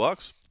couple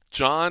bucks.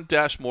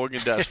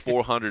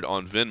 John-Morgan-400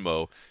 on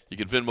Venmo. You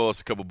can Venmo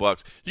us a couple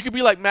bucks. You could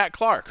be like Matt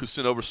Clark, who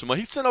sent over some money.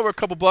 He sent over a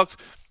couple bucks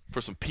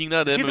for some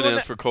peanut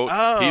M&Ms for Coach.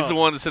 Oh. He's the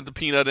one that sent the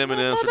peanut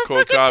M&Ms for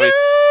Coach Covey.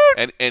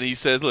 And he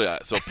says,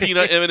 look, so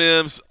peanut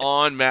M&Ms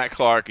on Matt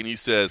Clark. And he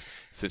says,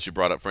 since you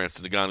brought up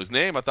Francis Ngannou's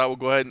name, I thought we'll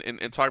go ahead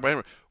and talk about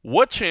him.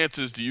 What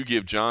chances do you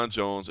give John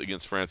Jones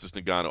against Francis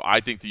Ngannou? I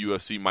think the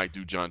UFC might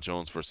do John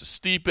Jones versus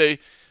Stipe.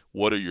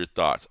 What are your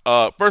thoughts?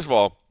 First of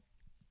all,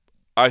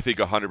 I think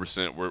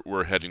 100%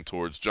 we're heading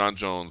towards John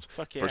Jones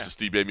versus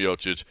Stipe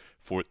Miocic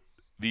for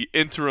the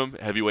interim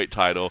heavyweight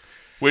title,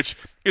 which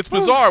it's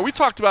bizarre. We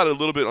talked about it a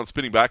little bit on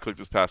Spinning Backclick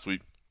this past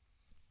week,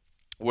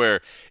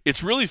 where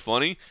it's really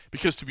funny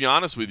because, to be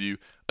honest with you,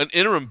 an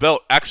interim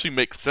belt actually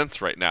makes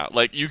sense right now.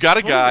 Like you got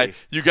a guy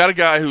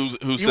who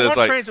says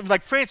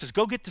Francis,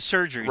 go get the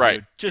surgery, right?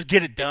 Dude. Just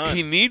get it done.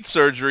 He needs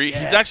surgery.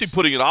 Yes. He's actually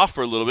putting it off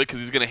for a little bit because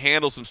he's going to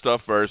handle some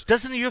stuff first.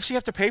 Doesn't the UFC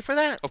have to pay for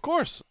that? Of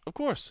course.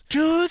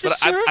 Do the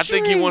surgery. I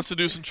think he wants to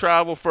do some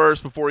travel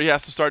first before he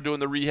has to start doing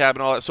the rehab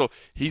and all that. So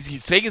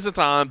he's taking some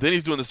time, then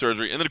he's doing the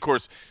surgery, and then of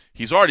course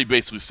he's already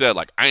basically said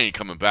like I ain't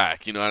coming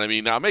back. You know what I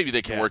mean? Now maybe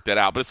they can work that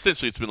out, but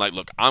essentially it's been like,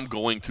 look, I'm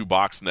going to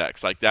box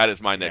next. Like that is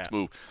my next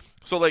move.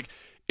 So like.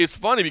 It's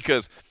funny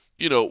because,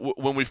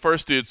 when we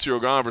first did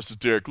Cyril Gane versus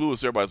Derek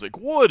Lewis, everybody's like,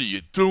 what are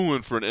you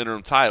doing for an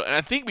interim title? And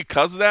I think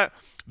because of that,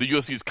 the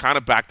UFC's kind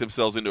of backed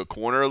themselves into a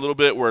corner a little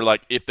bit where,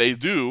 like, if they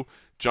do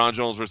John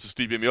Jones versus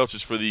Stipe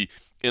Miocic for the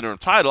interim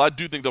title, I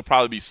do think there'll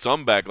probably be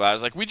some backlash.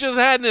 Like, we just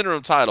had an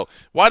interim title.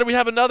 Why do we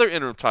have another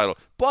interim title?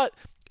 But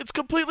it's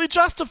completely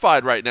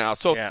justified right now.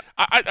 So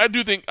I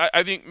do think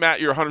I think Matt,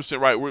 you're 100%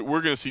 right.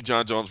 We're going to see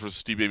John Jones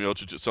versus Stipe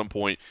Miocic at some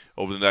point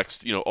over the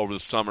next over the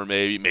summer,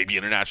 maybe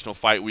International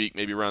Fight Week,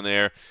 maybe around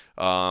there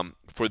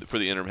for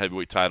the interim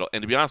heavyweight title.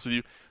 And to be honest with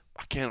you,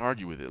 I can't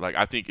argue with it. Like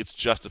I think it's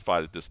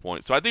justified at this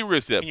point. So I think we're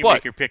going to see that. Can you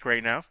make your pick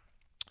right now?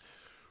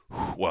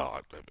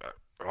 Well,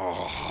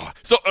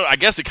 so I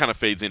guess it kind of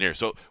fades in here.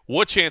 So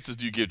what chances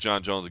do you give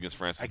John Jones against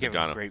Francis Ngannou? I give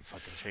him great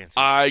fucking chances.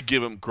 I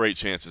give him great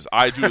chances.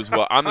 I do as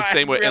well. I'm the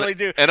same way. I really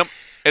do. And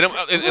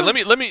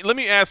let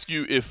me ask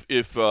you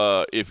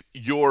if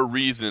your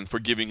reason for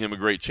giving him a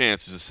great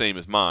chance is the same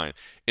as mine,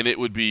 and it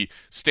would be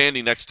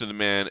standing next to the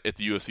man at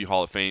the UFC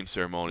Hall of Fame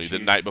ceremony the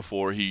night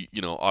before he,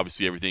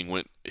 obviously everything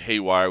went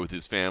haywire with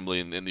his family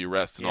and the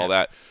arrest and all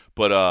that.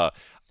 But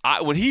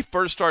when he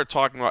first started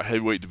talking about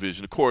heavyweight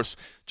division, of course,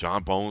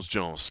 John Bones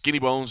Jones, Skinny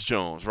Bones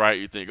Jones, right?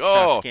 You think,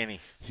 not skinny.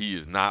 He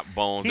is not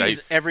Bones.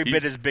 He's every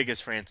bit as big as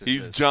Francis.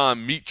 He's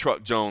John Meat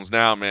Truck Jones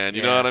now, man.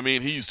 You know what I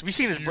mean? Have you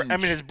seen his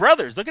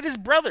brothers? Look at his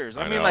brothers.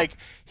 I mean, know.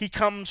 he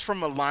comes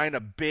from a line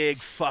of big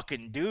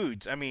fucking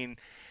dudes. I mean,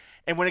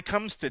 and when it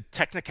comes to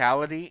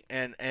technicality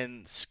and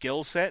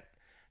skill set,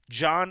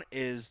 John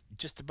is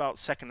just about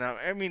second out.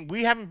 I mean,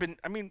 we've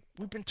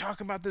been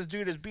talking about this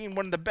dude as being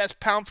one of the best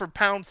pound for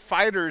pound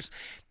fighters.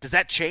 Does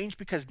that change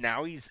because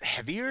now he's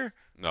heavier?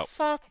 No.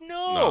 Fuck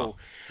no.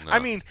 I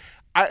mean,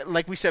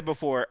 like we said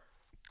before,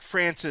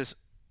 Francis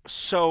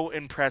so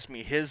impressed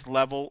me. His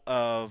level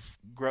of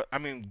growth. I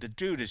mean, the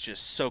dude is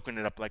just soaking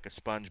it up like a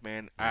sponge,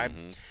 man.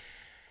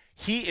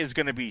 He is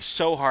going to be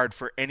so hard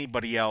for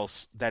anybody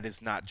else that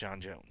is not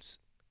John Jones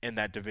in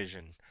that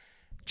division.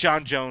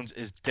 John Jones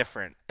is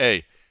different.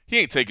 Hey. He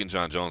ain't taking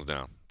John Jones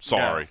down.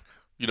 Sorry.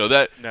 No.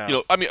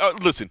 I mean,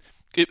 listen,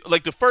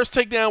 like the first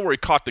takedown where he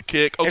caught the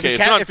kick. Okay,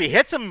 if he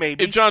hits him,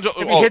 maybe. If John Jones,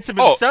 if he hits him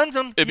and stuns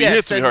him, if he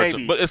hits him, he hurts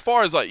him. But as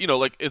far as like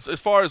as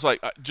far as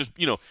like just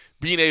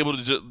being able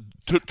to just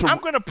I'm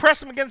going to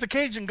press him against the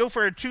cage and go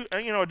for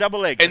a double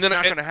leg. And then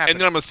not going to happen. And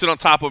then I'm going to sit on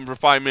top of him for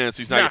 5 minutes.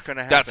 He's not going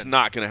to happen. That's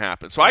not going to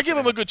happen. So I give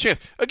him a good chance.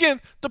 Again,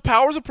 the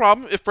power's a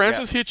problem. If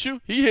Francis hits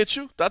you, he hits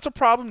you. That's a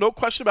problem, no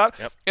question about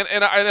it. Yep.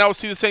 And I would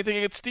see the same thing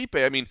against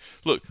Stipe. I mean,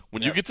 look,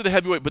 when you get to the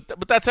heavyweight,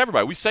 but that's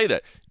everybody. We say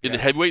that in the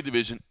heavyweight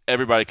division,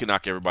 everybody can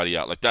knock everybody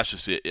out. Like that's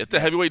just it. At the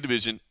heavyweight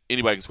division,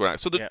 anybody can score out.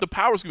 So the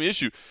power's going to be an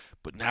issue.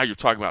 But now you're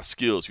talking about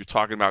skills. You're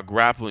talking about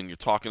grappling. You're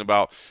talking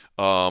about,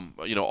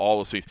 all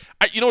those things.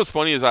 What's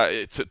funny is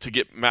to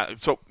get Matt.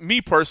 So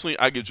me personally,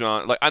 I give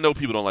John. Like I know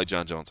people don't like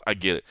John Jones. I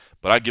get it,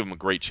 but I give him a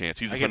great chance.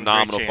 He's a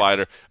phenomenal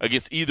fighter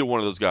against either one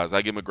of those guys.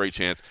 I give him a great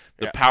chance.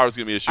 The power's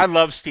gonna be an issue. I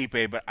love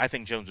Stipe, but I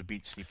think Jones would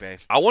beat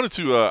Stipe. I wanted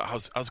to. I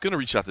was gonna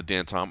reach out to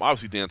Dan Tom.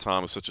 Obviously, Dan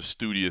Tom is such a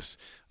studious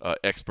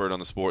expert on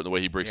the sport and the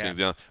way he breaks things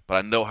down. But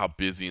I know how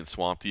busy and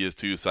swamped he is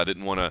too. So I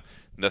didn't want to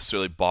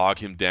necessarily bog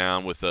him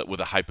down with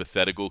a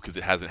hypothetical because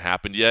it hasn't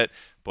happened yet.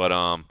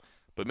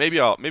 But maybe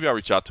I'll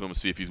reach out to him and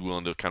see if he's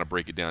willing to kind of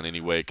break it down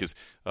anyway. Because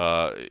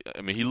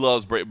he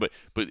loves break. But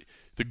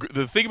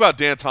the thing about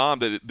Dan Tom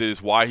that is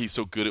why he's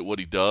so good at what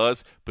he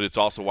does, but it's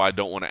also why I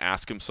don't want to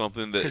ask him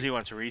something because he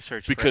wants to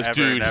research. Because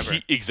dude,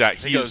 he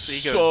goes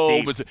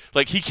so deep.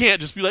 Like he can't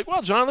just be like,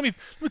 well, John, let me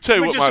tell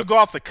you what go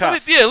off the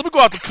cuff. Let me go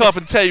off the cuff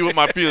and tell you what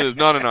my feeling is.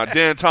 No.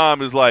 Dan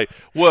Tom is like,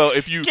 well,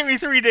 if you give me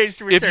 3 days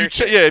to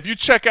research. If you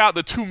check out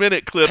the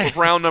 2-minute clip of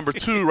round number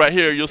 2 right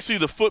here, you'll see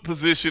the foot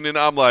position, and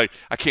I'm like,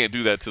 I can't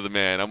do that to the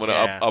man. I'm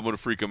gonna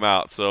freak him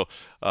out. So.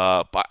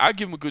 But I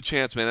give him a good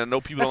chance, man. I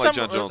know people don't like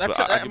John Jones, but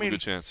I give him a good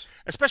chance.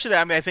 Especially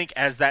I think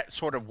as that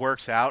sort of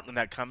works out and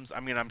that comes,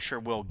 I'm sure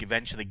we'll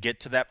eventually get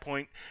to that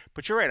point.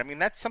 But you're right.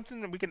 That's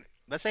something that we can.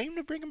 Let's aim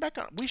to bring him back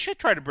on. We should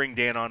try to bring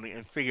Dan on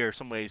and figure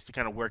some ways to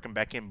kind of work him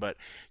back in. But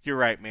you're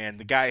right, man.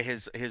 The guy,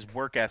 his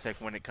work ethic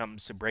when it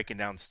comes to breaking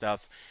down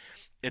stuff.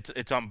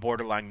 It's on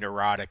borderline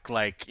neurotic.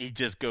 Like he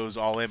just goes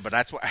all in. But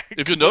that's why.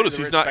 If you notice,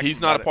 he's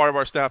not a part of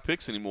our staff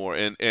picks anymore.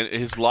 And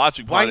his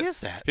logic behind it. Why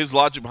is that? His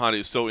logic behind it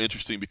is so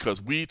interesting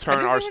because we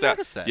turn our staff.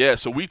 Yeah,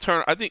 so we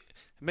turn. I think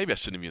maybe I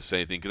shouldn't even say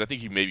anything because I think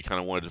he maybe kind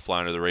of wanted to fly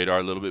under the radar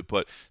a little bit.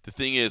 But the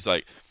thing is,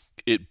 like,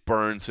 it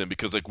burns him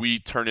because like we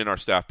turn in our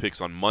staff picks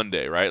on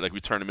Monday, right? Like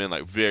we turn him in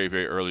like very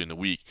very early in the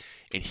week,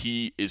 and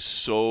he is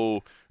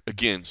so.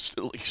 Again,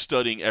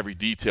 studying every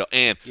detail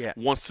and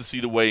wants to see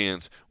the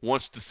weigh-ins,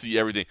 wants to see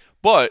everything.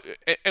 But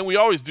and we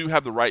always do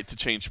have the right to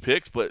change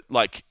picks, but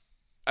like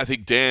I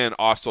think Dan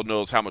also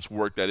knows how much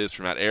work that is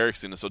for Matt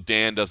Erickson, and so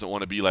Dan doesn't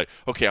want to be like,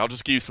 okay, I'll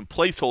just give you some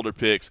placeholder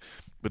picks,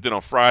 but then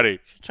on Friday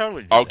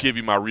I'll give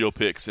you my real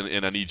picks,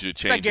 and I need you to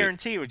change it. I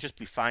guarantee it would just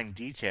be fine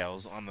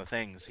details on the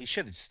things. He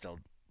should have still.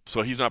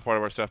 So he's not part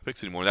of our staff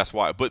picks anymore. That's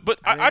why. But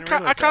I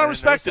kind of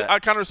respect it. I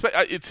kind of respect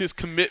it's his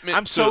commitment.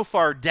 I'm so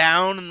far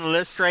down in the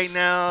list right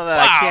now that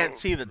I can't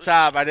see the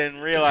top. I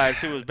didn't realize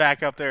who was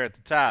back up there at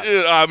the top.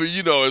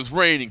 It's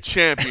reigning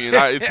champion.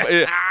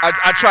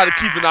 I try to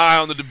keep an eye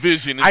on the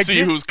division and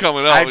see who's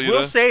coming up. I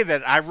will say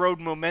that I rode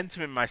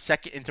momentum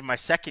into my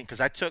second because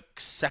I took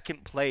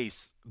second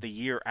place the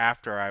year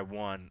after I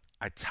won.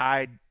 I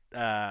tied.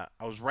 I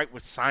was right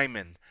with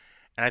Simon.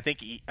 And I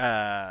think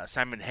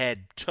Simon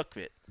Head took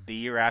it the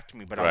year after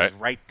me, but I was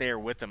right there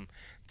with him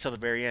till the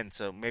very end.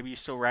 So maybe you're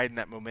still riding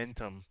that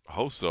momentum. I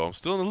hope so. I'm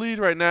still in the lead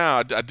right now.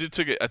 I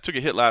took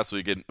a hit last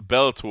week in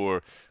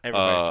Bellator.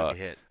 Everybody took a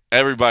hit.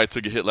 Everybody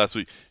took a hit last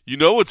week. You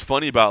know what's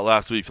funny about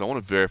last week? So I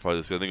want to verify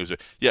this. I think it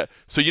was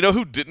So you know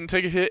who didn't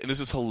take a hit, and this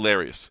is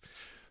hilarious.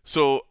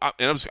 So I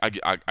guess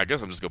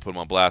I'm just gonna put him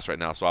on blast right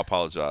now. So I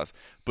apologize.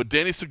 But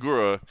Danny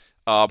Segura,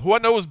 who I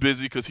know was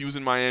busy because he was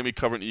in Miami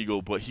covering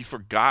Eagle, but he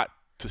forgot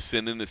to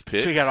send in his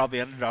picks. So he got all the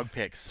underdog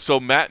picks. So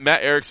Matt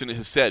Erickson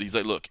has said, he's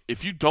like, look,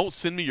 if you don't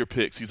send me your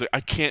picks, he's like, I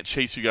can't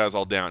chase you guys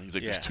all down. He's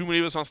like, there's too many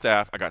of us on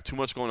staff. I got too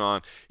much going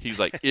on. He's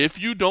like, if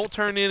you don't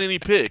turn in any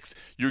picks,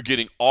 you're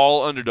getting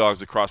all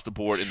underdogs across the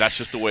board, and that's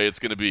just the way it's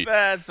going to be.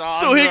 That's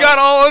awesome. So he got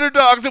all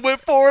underdogs and went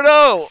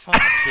 4-0.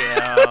 Fuck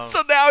yeah.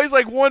 So now he's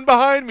like one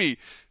behind me.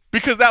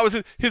 Because that was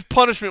his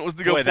punishment was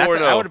to go 4-0. That would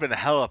have been a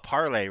hell of a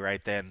parlay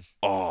right then.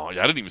 Oh,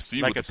 yeah, I didn't even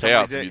see like what the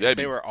payouts would be. If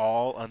they were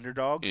all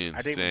underdogs, insane.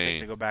 I didn't even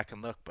think to go back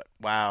and look. But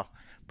wow.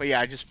 But yeah,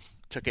 I just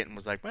took it and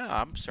was like, well,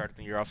 I'm starting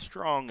the year off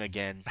strong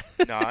again.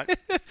 Not.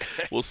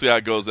 We'll see how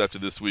it goes after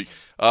this week.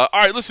 All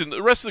right, listen,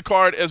 the rest of the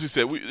card, as we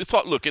said,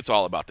 it's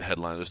all about the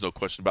headline. There's no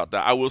question about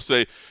that. I will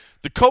say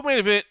the co-main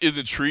event is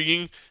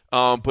intriguing,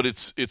 but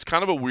it's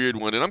kind of a weird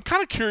one, and I'm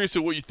kind of curious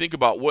of what you think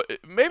about what.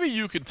 Maybe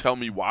you can tell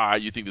me why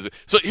you think this is.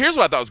 So here's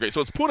what I thought was great. So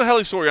it's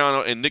Punahele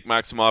Soriano and Nick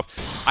Maximoff.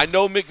 I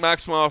know Nick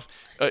Maximoff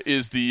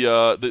is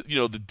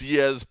the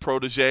Diaz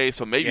protege,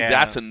 so maybe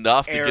that's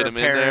enough to get him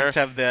in there.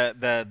 Of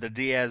the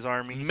Diaz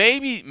army.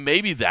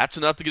 Maybe that's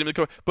enough to get him in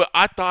the co. But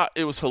I thought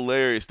it was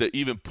hilarious that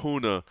even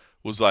Puna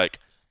was like,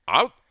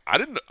 I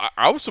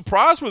I was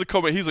surprised with the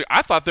comment. He's like,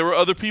 I thought there were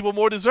other people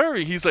more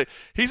deserving. He's like,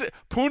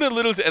 Puna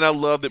literally, and I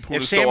love that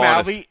Puna's so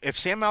honest. If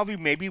Sam Alvey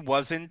maybe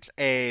wasn't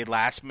a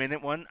last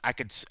minute one, I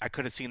could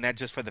have seen that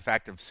just for the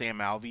fact of Sam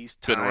Alvey's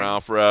time. Been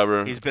around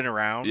forever. He's been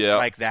around Yeah.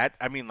 like that.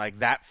 I mean, like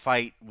that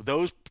fight,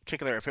 those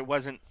particular, if it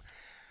wasn't,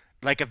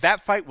 like if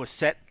that fight was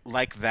set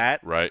like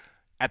that. Right.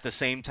 At the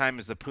same time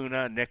as the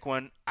Puna Nick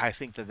one, I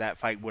think that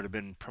fight would have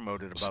been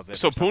promoted above it.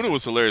 So Puna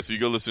was hilarious. If you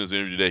go listen to his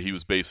interview today, he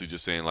was basically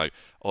just saying like,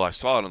 "Oh, I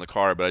saw it on the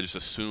card, but I just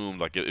assumed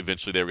like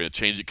eventually they were going to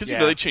change it because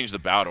they change the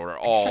bout order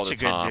all the time."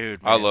 Such a good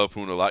dude, man. I love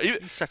Puna a lot.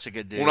 He's such a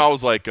good dude. When I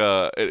was like,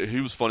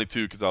 he was funny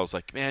too because I was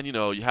like, "Man,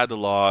 you had the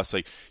loss,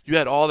 like you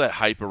had all that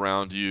hype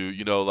around you,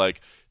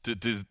 like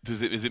is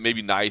it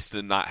maybe nice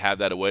to not have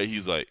that away?"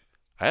 He's like,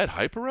 I had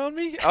hype around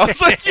me? I was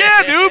like,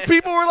 yeah, dude.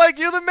 People were like,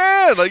 you're the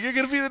man. Like, you're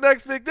going to be the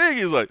next big thing.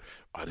 He's like,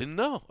 I didn't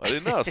know.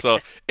 So,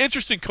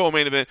 interesting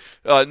co-main event.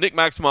 Nick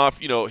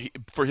Maximoff,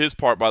 for his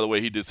part, by the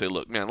way, he did say,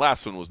 look, man,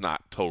 last one was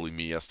not totally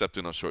me. I stepped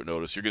in on short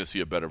notice. You're going to see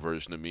a better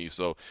version of me.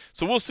 So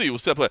we'll see. We'll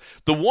step up.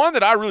 The one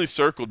that I really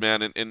circled,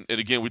 man, and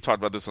again, we talked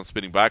about this on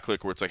Spinning Back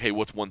Click, where it's like, hey,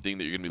 what's one thing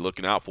that you're going to be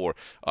looking out for?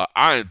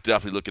 I am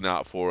definitely looking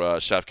out for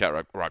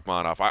Shavkat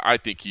Rakhmonov. I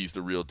think he's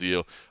the real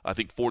deal. I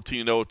think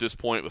 14-0 at this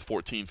point with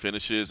 14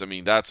 finishes. I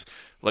mean, that's,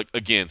 like,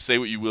 again, say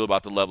what you will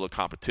about the level of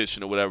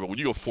competition or whatever. When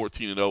you go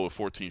 14-0 with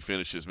 14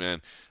 finishes,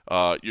 man,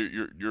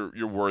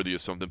 you're worthy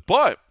of something.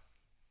 But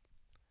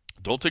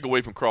don't take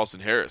away from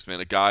Carlston Harris,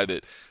 man, a guy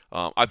that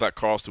I thought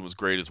Carlston was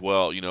great as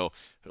well,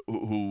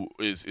 who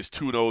is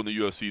 2-0 in the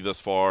UFC thus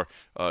far,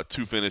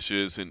 2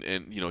 finishes, and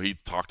he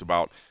talked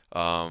about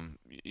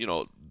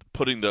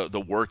putting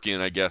the work in,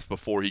 I guess,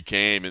 before he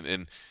came,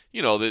 and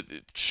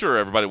that sure,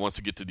 everybody wants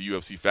to get to the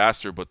UFC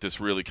faster, but this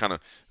really kind of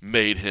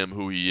made him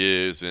who he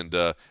is. And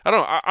I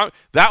don't know,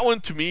 that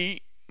one to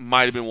me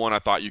might have been one I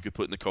thought you could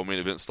put in the co-main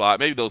event slot.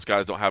 Maybe those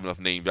guys don't have enough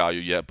name value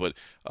yet, but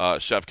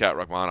Shavkat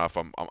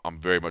Rakhmonov, I'm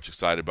very much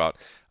excited about.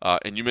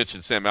 And you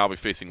mentioned Sam Alvey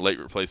facing late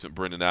replacement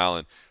Brendan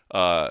Allen.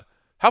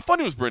 How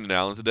funny was Brendan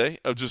Allen today?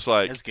 Of just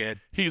like, that's good.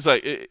 He's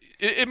like,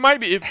 it might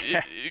be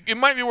it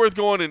might be worth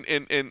going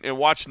and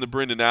watching the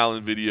Brendan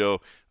Allen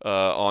video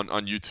on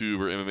YouTube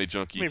or MMA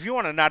Junkie. I mean, if you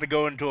want not to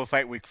go into a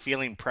fight week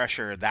feeling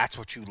pressure, that's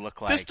what you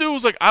look like. This dude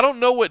was like, I don't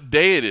know what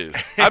day it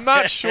is. I'm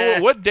not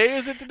sure. What day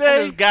is it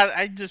today?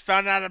 I just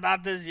found out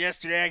about this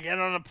yesterday. I get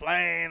on a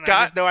plane. I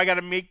just know I got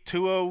to make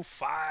 2:05,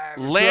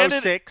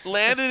 2:06.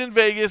 Landed in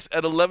Vegas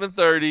at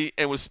 11:30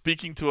 and was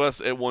speaking to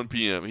us at 1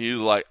 p.m. He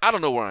was like, I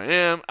don't know where I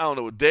am. I don't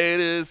know what day it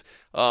is.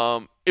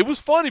 It was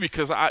funny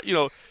because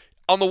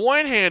on the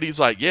one hand, he's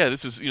like, yeah,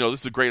 this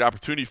is a great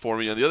opportunity for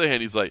me. On the other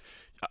hand, he's like,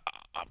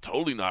 I'm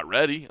totally not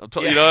ready.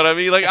 You know what I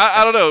mean? Like,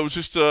 I don't know. It was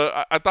just,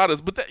 I thought it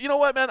was, but you know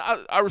what, man?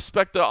 I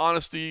respect the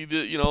honesty.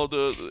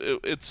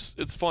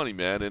 It's funny,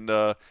 man. And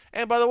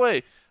by the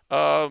way,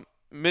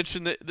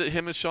 mentioned that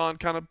him and Sean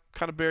kind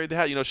of buried the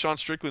hatchet. Sean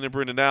Strickland and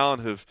Brendan Allen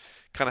have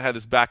kind of had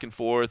this back and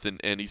forth,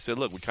 and he said,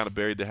 look, we kind of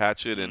buried the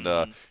hatchet,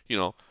 and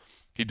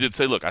he did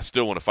say, look, I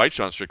still want to fight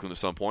Sean Strickland at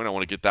some point. I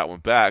want to get that one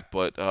back,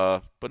 but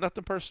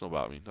nothing personal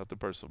about me.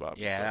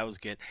 Yeah, so. That was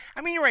good.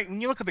 I mean, you're right. When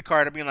you look at the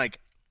card, I mean, like,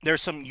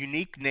 there's some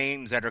unique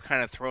names that are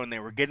kind of thrown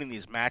there. We're getting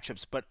these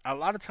matchups, but a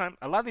lot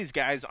of these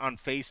guys on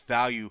face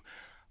value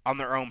on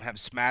their own have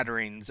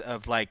smatterings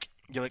of, like,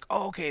 you're like,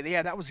 oh, okay,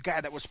 yeah, that was a guy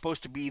that was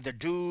supposed to be the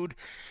dude.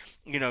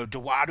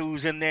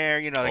 Dawadu's in there,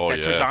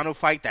 Tresean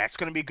fight, that's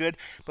going to be good.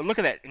 But look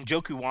at that,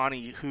 Njoku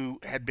Wani, who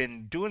had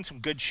been doing some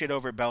good shit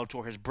over at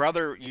Bellator. His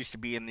brother used to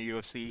be in the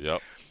UFC.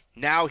 Yep.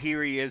 Now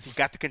here he is. He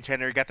got the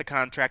contender, he got the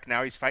contract.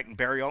 Now he's fighting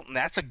Barry Alton.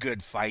 That's a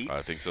good fight.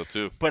 I think so,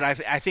 too. But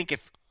I think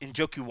if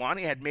Njoku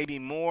Wani had maybe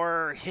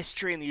more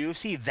history in the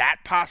UFC, that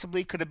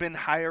possibly could have been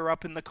higher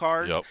up in the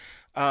card. Yep.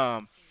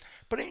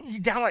 But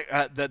down like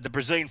the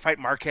Brazilian fight,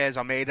 Marquez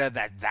Almeida,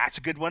 that's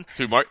a good one.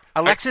 Dude,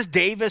 Alexis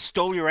Davis,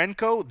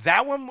 Stoliarenko,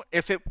 that one,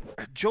 if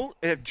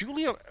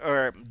Julia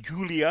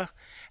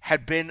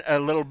had been a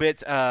little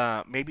bit,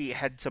 maybe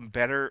had some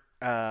better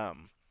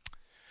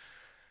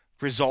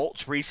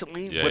results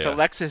recently with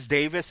Alexis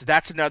Davis,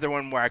 that's another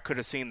one where I could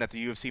have seen that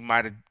the UFC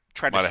might have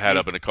had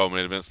up in a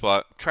co-main event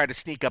spot. Try to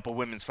sneak up a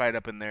women's fight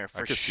up in there for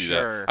sure. I could see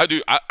that. I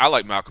do. I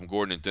like Malcolm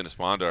Gordon and Dennis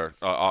Bondar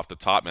off the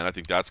top, man. I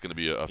think that's going to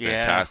be a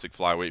fantastic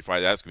flyweight fight.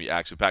 That's going to be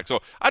action-packed.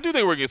 So I do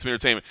think we're going to get some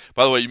entertainment.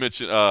 By the way, you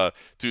mentioned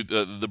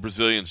the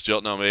Brazilians,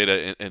 Gelton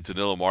Almeida and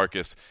Danilo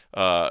Marcus.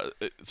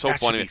 It's so that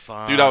funny. Should be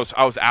fun. Dude, I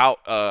was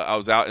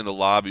out in the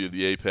lobby of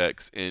the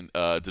Apex, and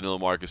Danilo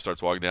Marcus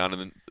starts walking down,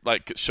 and then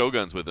like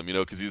Shogun's with him,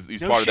 because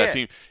he's part of that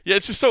team. Yeah,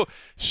 it's just so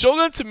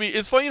Shogun to me.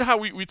 It's funny how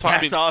we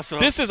talk. That's awesome.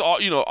 This is all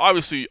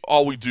obviously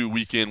all we do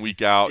week in,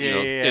 week out.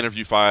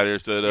 Interview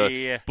fighters.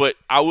 But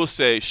I will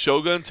say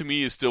Shogun to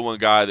me is still one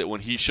guy that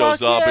when he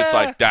shows up, it's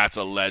like that's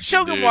a legend.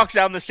 Shogun dude. walks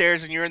down the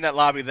stairs and you're in that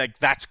lobby, like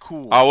that's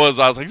cool. I was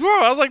like,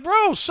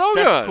 bro,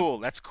 Shogun. That's cool.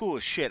 That's cool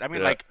as shit. I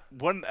mean, like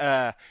one.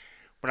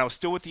 When I was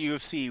still with the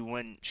UFC,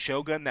 when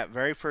Shogun, that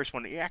very first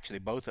one, actually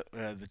both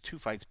the two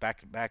fights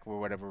back to back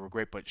were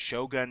great, but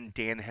Shogun,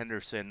 Dan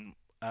Henderson,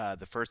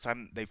 the first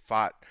time they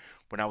fought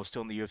when I was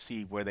still in the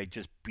UFC, where they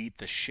just beat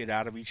the shit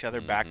out of each other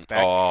back to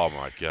back. Oh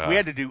my god! We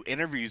had to do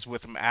interviews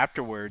with them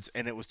afterwards,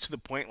 and it was to the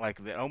point like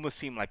it almost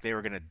seemed like they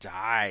were gonna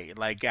die.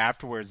 Like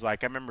afterwards,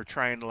 like I remember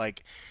trying to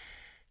like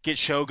get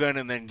Shogun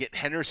and then get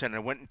Henderson. I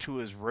went into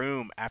his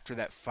room after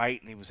that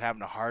fight, and he was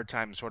having a hard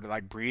time sort of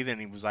like breathing.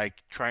 He was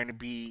like trying to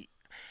be.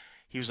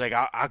 He was like,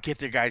 I'll get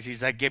there, guys.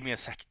 He's like, give me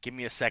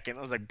a second.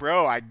 I was like,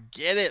 bro, I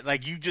get it.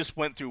 Like, you just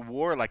went through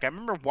war. Like, I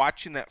remember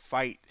watching that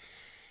fight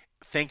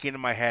thinking in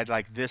my head,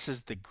 like, this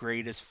is the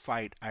greatest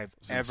fight I've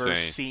ever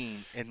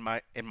seen in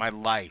my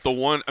life. The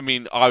one, I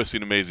mean, obviously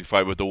an amazing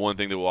fight, but the one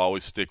thing that will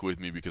always stick with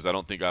me, because I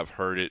don't think I've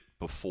heard it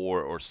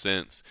before or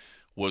since,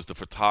 was the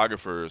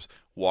photographers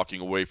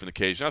walking away from the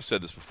cage. And I've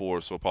said this before,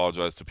 so I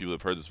apologize to people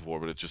that have heard this before,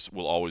 but it just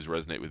will always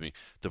resonate with me.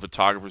 The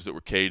photographers that were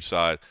cage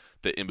side,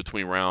 that in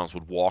between rounds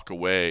would walk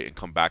away and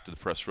come back to the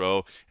press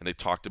row, and they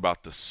talked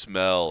about the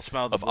smell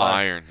of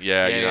iron.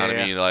 Yeah, you know what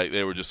I mean? Like,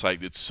 they were just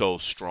like, it's so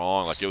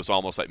strong. Like, it was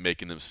almost like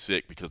making them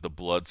sick because the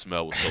blood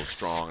smell was so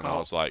strong. And I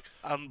was like,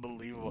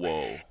 unbelievable.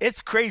 Whoa.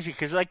 It's crazy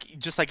because, like,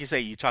 just like you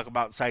say, you talk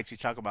about sights, you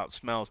talk about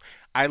smells.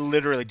 I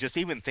literally, just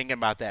even thinking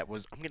about that,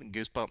 I'm getting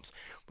goosebumps,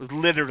 was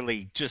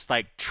literally just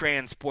like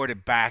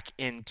transported back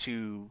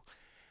into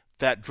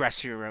that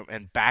dressing room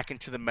and back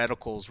into the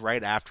medicals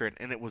right after it.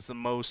 And it was the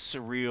most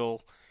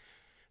surreal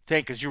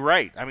thing, because you're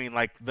right. I mean,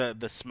 like,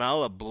 the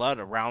smell of blood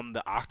around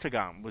the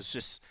octagon was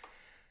just,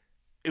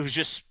 it was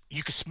just,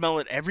 you could smell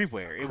it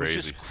everywhere. It was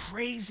just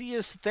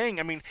craziest thing.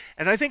 I mean,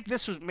 and I think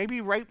this was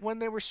maybe right when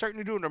they were starting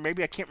to do it, or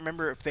maybe I can't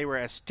remember if they were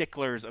as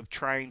sticklers of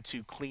trying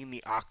to clean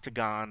the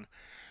octagon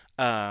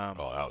that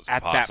was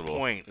at impossible. that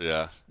point.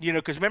 Yeah. You know,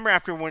 because remember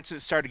after once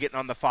it started getting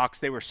on the Fox,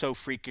 they were so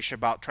freakish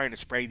about trying to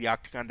spray the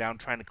octagon down,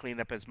 trying to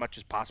clean up as much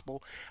as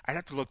possible. I'd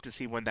have to look to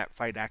see when that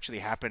fight actually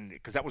happened,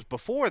 because that was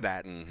before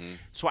that. Mm-hmm.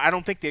 So I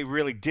don't think they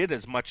really did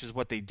as much as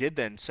what they did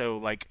then. So,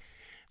 like,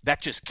 that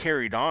just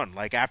carried on.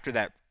 Like, after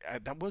that,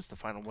 that was the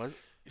final one.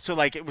 So,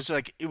 like, it was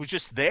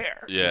just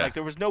there. Yeah. Like,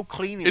 there was no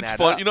cleaning it's that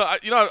fun.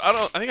 up.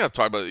 I think I've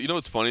talked about it. You know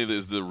what's funny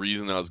is the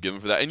reason that I was given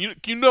for that. And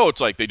you know it's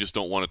like they just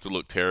don't want it to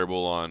look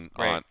terrible on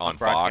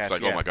Fox.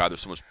 Like, oh my God, there's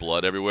so much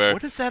blood everywhere.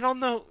 What is that on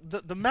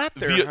the map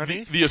there,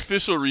 honey? The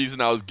official reason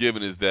I was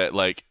given is that,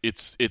 like,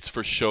 it's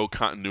for show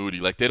continuity.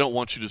 Like, they don't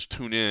want you to just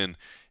tune in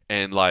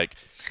and, like,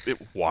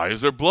 why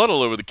is there blood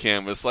all over the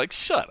canvas? Like,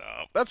 shut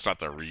up. That's not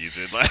the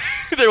reason. Like,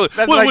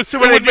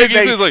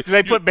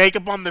 they put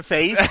makeup on their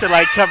face to,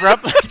 like, cover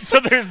up so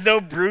there's no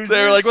bruises.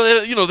 They're like,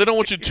 well, they don't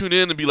want you to tune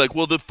in and be like,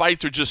 well, the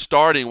fights are just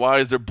starting. Why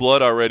is there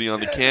blood already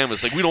on the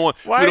canvas? Like, we don't want.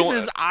 Why is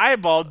his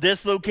eyeball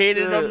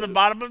dislocated on the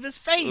bottom of his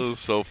face? It was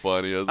so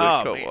funny. I was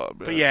like, come on, man.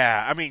 But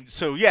yeah, I mean,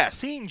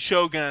 seeing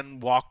Shogun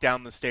walk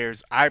down the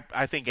stairs, I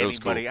think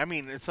anybody. Cool. I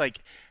mean, it's like.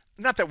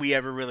 Not that we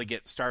ever really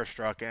get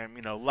starstruck,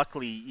 and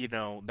luckily,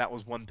 that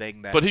was one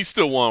thing that. But he's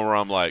still one where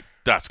I'm like,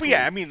 that's cool. But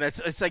yeah, I mean,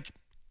 it's like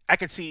I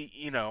could see,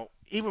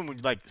 even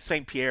when like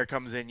St. Pierre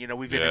comes in,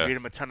 we've interviewed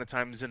him a ton of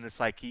times, and it's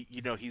like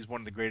he's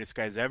one of the greatest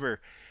guys ever.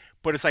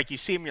 But it's like you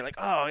see him, you're like,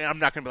 oh, I'm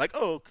not gonna be like,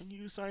 oh, can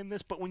you sign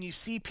this? But when you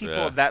see people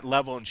of that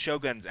level and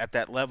Shogun's at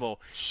that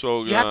level,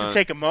 you have to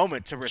take a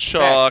moment to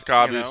respect. Chuck,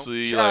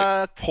 obviously,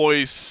 like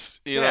Poise,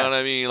 you know what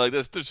I mean? Like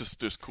there's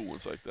cool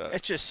ones like that.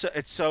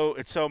 It's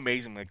so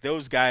amazing. Like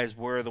those guys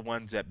were the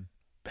ones that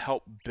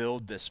helped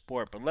build this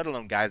sport, but let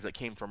alone guys that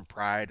came from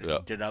Pride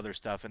and did other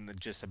stuff and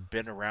just have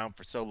been around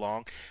for so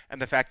long. And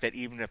the fact that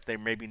even if they're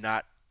maybe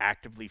not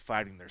actively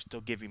fighting, they're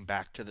still giving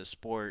back to the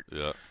sport.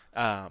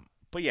 Yeah.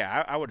 But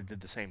yeah, I would have did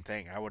the same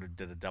thing. I would have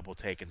did a double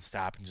take and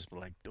stop and just be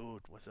like,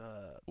 dude, what's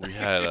up? We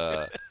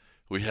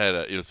had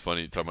it was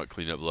funny talking about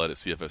cleaning up blood at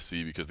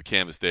CFFC, because the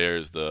canvas there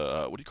is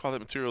the what do you call that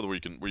material where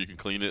you can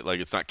clean it?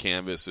 Like, it's not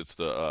canvas, it's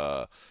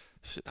the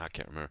I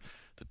can't remember.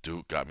 The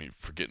Duke got me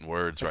forgetting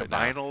words like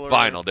right now.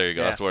 Vinyl, there you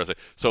go. Yeah. That's what I say.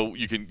 So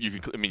you can.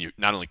 I mean,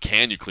 not only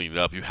can you clean it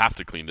up, you have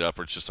to clean it up,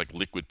 or it's just like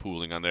liquid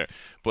pooling on there.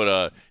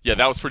 But yeah,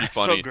 that was pretty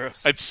funny. So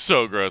gross. It's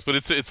so gross, but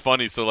it's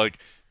funny. So like,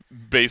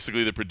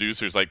 basically the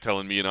producer's like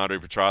telling me and Andre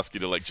Petrosky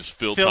to like just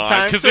fill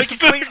time because it's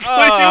clean.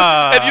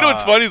 And you know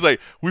what's funny is like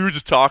we were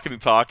just talking,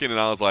 and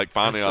I was like,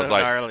 finally I was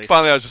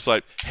just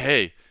like,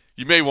 hey,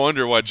 you may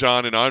wonder why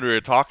John and Andre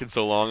are talking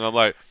so long. I'm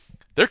like,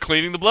 they're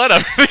cleaning the blood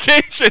out of the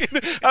cage.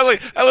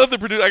 I love the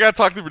producer. I got to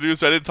talk to the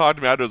producer. I didn't talk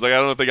to him afterwards. Like, I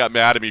don't know if they got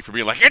mad at me for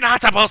being like, you're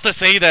not supposed to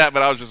say that.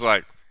 But I was just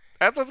like,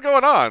 that's what's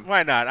going on.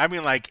 Why not? I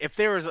mean, like, if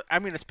there was,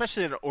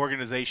 especially in an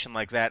organization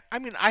like that,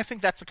 I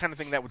think that's the kind of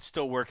thing that would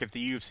still work if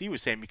the UFC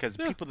was saying, because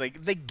people, they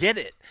get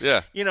it.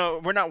 Yeah.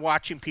 We're not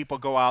watching people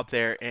go out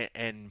there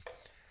and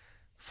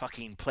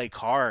fucking play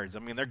cards. I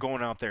mean, they're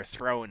going out there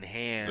throwing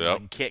hands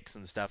and kicks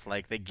and stuff.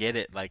 Like, they get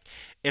it. Like,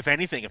 if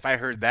anything, if I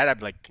heard that, I'd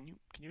be like,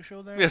 can you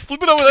show that? Yeah,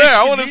 flip it over there.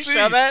 I want to see.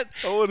 Show that?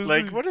 I want to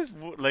see. What is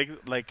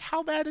like?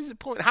 How bad is it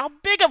pulling? How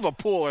big of a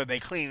pool are they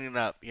cleaning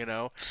up?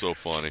 So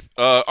funny.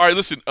 All right,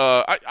 listen.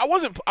 I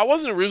wasn't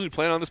originally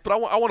planning on this, but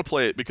I want to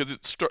play it because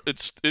it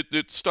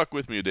stuck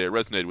with me today. It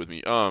resonated with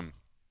me.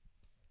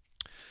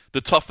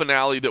 the tough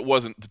finale that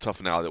wasn't the tough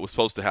finale that was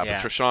supposed to happen.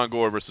 Yeah. Tresean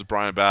Gore versus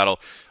Brian Battle.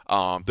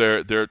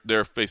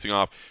 They're facing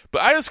off.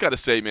 But I just got to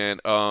say, man,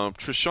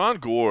 Tresean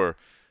Gore,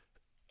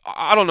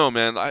 I don't know,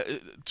 man.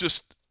 It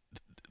just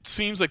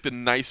seems like the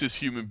nicest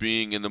human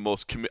being and the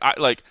most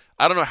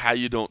I don't know how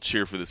you don't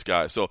cheer for this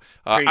guy. So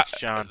preach,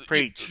 John,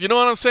 preach. You know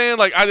what I'm saying?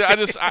 Like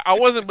I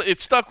wasn't.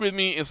 It stuck with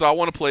me, and so I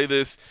want to play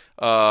this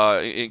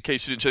in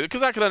case you didn't check it,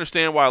 because I can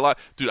understand why a lot.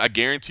 Dude, I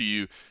guarantee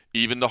you,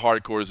 even the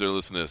hardcores that are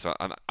listening to this,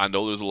 I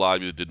know there's a lot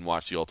of you that didn't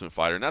watch The Ultimate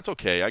Fighter, and that's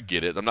okay. I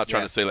get it. I'm not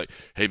trying to say like,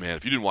 hey man,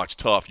 if you didn't watch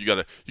Tough, you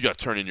gotta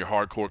turn in your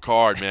hardcore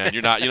card, man.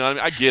 You're not, you know what I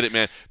mean? I get it,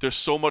 man. There's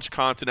so much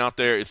content out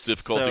there. It's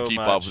difficult to keep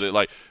up with it.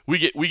 Like we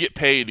get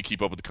paid to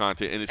keep up with the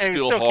content, and it's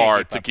still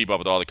hard to keep up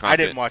with all the content.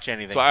 I didn't watch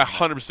anything. So I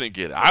 100%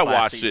 get it. I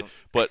watched it,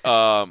 but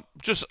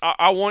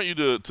I want you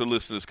to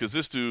listen to this, because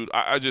this dude,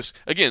 I just,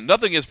 again,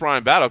 nothing against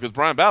Brian Battle, because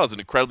Brian Battle is an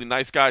incredibly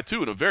nice guy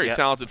too and a very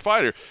talented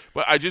fighter.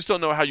 But I just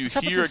don't know how you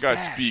hear a guy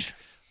speak.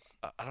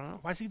 I don't know.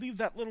 Why does he leave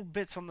that little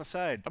bits on the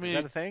side? I mean, is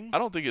that a thing? I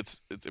don't think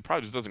it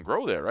probably just doesn't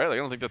grow there, right? Like I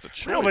don't think that's a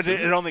choice. No, but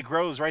it only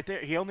grows right there.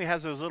 He only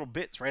has those little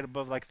bits right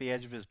above like the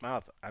edge of his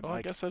mouth.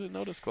 I guess I didn't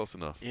notice close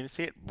enough. You didn't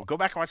see it? Well, go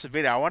back and watch the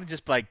video. I want to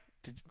just like,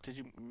 did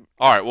you?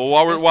 All right. Well,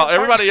 while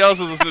everybody else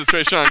is listening to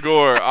Tresean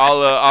Gore,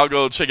 I'll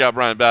go check out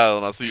Brian Battle,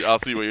 and I'll see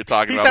what you're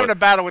talking about. He's having a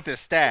battle with his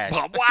stash.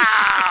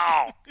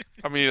 Wow.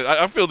 I mean,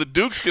 I feel the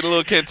Duke's getting a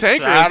little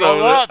cantankerous.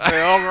 Saddle up,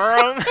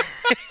 Pilgrim.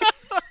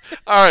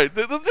 All right.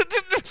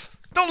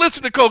 Don't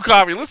listen to Cole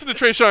Coffey. Listen to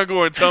Tresean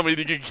Gore and tell me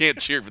that you can't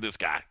cheer for this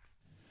guy.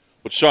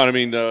 Well, Sean, I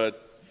mean,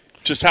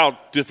 just how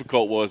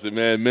difficult was it,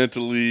 man,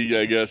 mentally,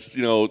 I guess,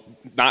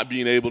 not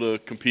being able to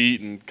compete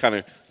and kind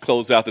of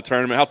close out the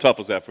tournament? How tough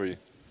was that for you?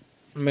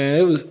 Man,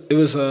 it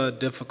was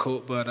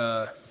difficult, but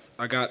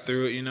I got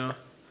through it,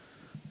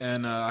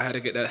 and I had to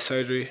get that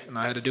surgery, and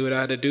I had to do what I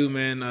had to do,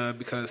 man,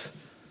 because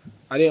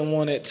I didn't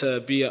want it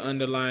to be an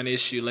underlying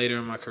issue later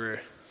in my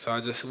career. So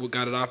I just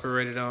got it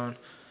operated on.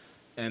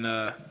 And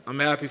I'm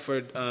happy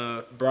for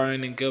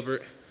Brian and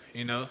Gilbert.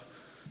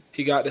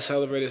 He got to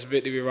celebrate his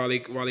victory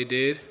while he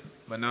did,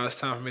 but now it's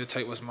time for me to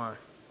take what's mine.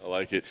 I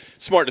like it.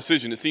 Smart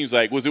decision, it seems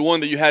like. Was it one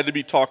that you had to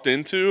be talked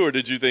into, or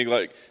did you think,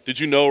 did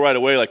you know right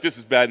away, this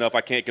is bad enough,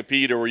 I can't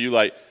compete, or were you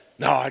like,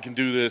 no, I can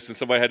do this, and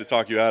somebody had to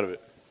talk you out of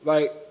it?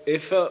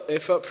 It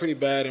felt pretty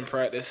bad in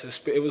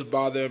practice. It was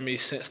bothering me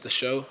since the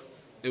show.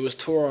 It was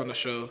tore on the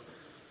show,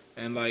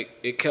 and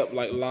it kept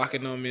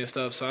locking on me and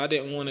stuff, so I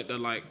didn't want it to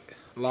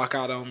lock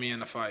out on me in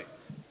the fight.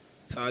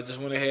 So I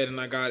just went ahead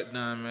and I got it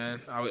done,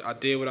 man. I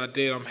did what I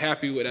did. I'm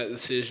happy with that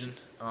decision.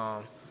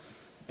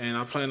 And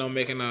I plan on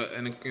making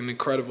an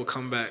incredible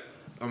comeback,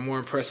 a more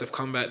impressive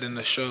comeback than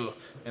the show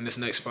in this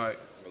next fight.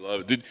 I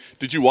love it.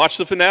 Did you watch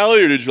the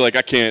finale, or did you I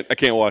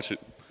can't watch it?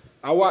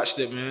 I watched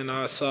it, man.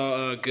 I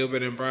saw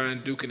Gilbert and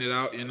Brian duking it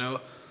out,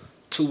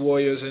 Two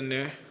warriors in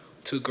there,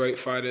 two great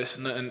fighters.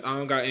 I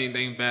don't got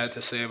anything bad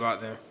to say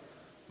about them.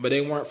 But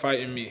they weren't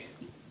fighting me.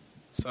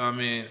 So, I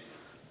mean,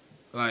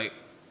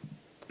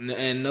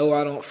 and no,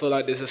 I don't feel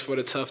like this is for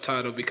the tough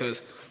title,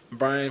 because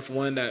Brian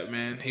won that,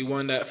 man. He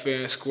won that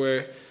fair and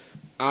square.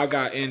 I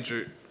got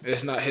injured.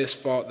 It's not his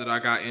fault that I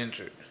got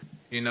injured.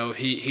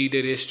 He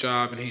did his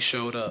job and he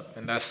showed up,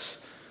 and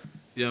that's,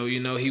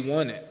 he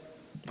won it.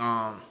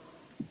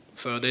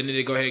 So they need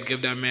to go ahead and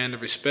give that man the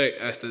respect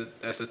as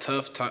the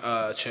tough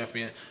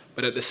champion.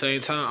 But at the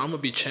same time, I'm gonna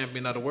be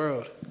champion of the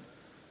world.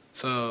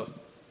 So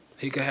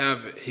he could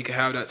have it. He could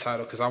have that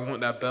title, because I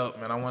want that belt,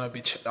 man. I want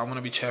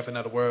to be champion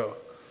of the world.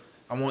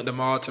 I want them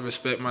all to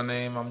respect my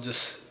name.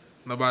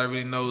 Nobody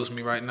really knows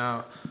me right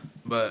now,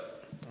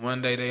 but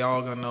one day they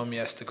all gonna know me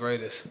as the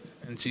greatest,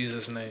 in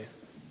Jesus' name.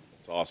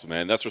 That's awesome,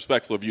 man. That's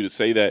respectful of you to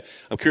say that.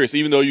 I'm curious,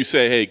 even though you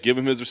say, hey, give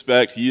him his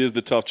respect, he is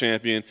the tough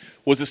champion,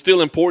 was it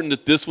still important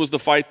that this was the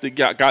fight that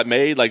got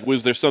made?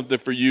 Was there something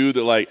for you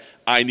that,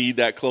 I need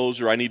that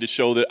closure, I need to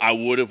show that I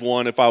would have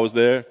won if I was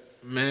there?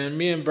 Man,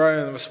 me and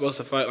Brian were supposed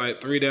to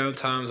fight 3 down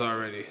times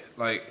already,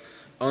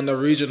 on the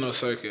regional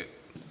circuit.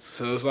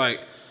 So it's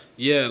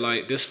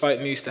this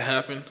fight needs to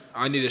happen.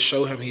 I need to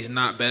show him he's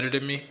not better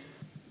than me,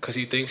 because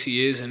he thinks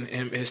he is, and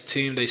his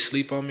team, they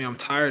sleep on me. I'm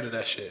tired of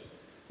that shit.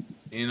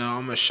 I'm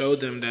going to show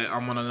them that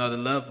I'm on another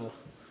level.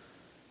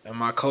 And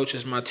my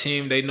coaches, my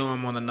team, they know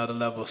I'm on another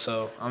level.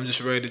 So I'm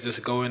just ready to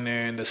just go in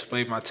there and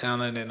display my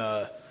talent. And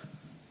I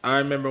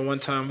remember one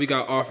time we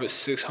got offered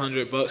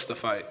 $600 to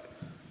fight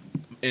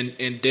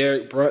in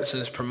Derek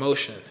Brunson's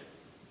promotion.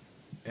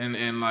 And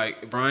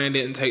Brian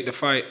didn't take the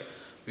fight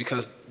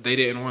because they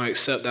didn't want to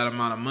accept that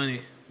amount of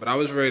money. But I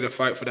was ready to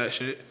fight for that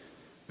shit,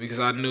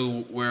 because I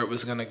knew where it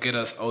was going to get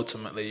us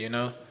ultimately,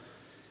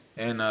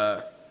 And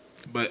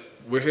but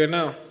we're here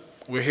now.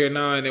 We're here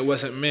now, and it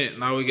wasn't meant.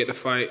 Now we get to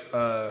fight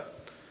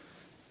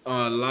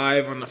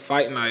live on the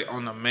Fight Night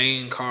on the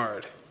main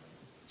card.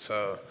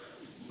 So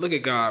look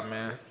at God,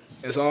 man.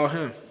 It's all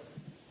him.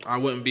 I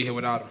wouldn't be here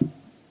without him.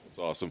 That's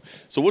awesome.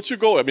 So what's your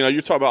goal? I mean,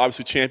 you're talking about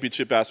obviously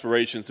championship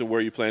aspirations and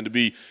where you plan to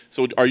be.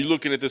 So are you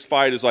looking at this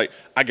fight as I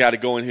got to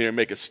go in here and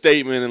make a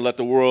statement and let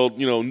the world,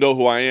 know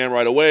who I am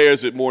right away? Or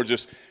is it more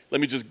just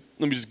let me just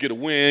let me just get a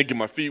win, get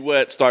my feet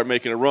wet, start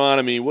making a run?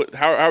 I mean,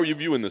 how are you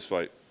viewing this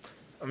fight?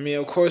 I mean,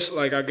 of course,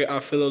 like I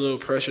feel a little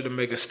pressure to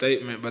make a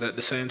statement, but at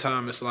the same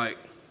time, it's like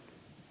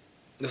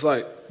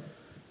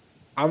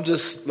I'm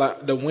just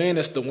like, the win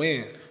is the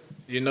win.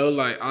 You know,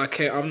 like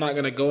I'm not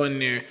gonna go in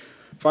there.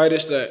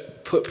 Fighters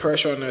that put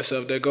pressure on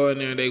themselves, they go in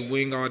there and they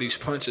wing all these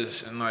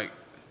punches and like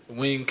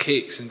wing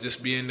kicks and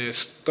just be in there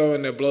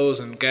throwing their blows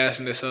and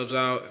gassing themselves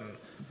out. And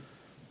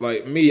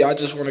like me, I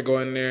just want to go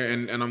in there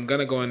and I'm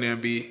gonna go in there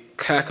and be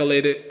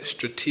calculated,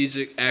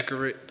 strategic,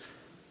 accurate,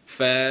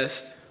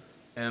 fast.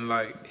 And,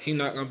 like, he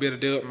not going to be able to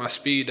deal with my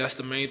speed. That's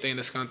the main thing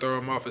that's going to throw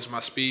him off is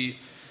my speed.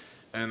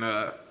 And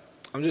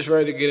I'm just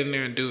ready to get in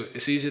there and do it.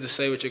 It's easy to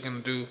say what you're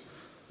going to do.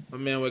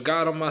 But, man, with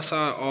God on my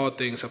side, all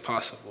things are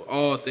possible.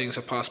 All things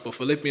are possible.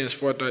 Philippians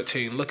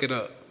 4:13, look it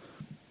up.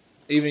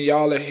 Even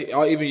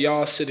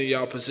y'all sit in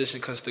y'all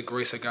position because of the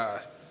grace of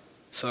God.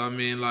 So, I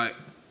mean, like,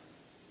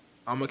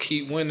 I'm going to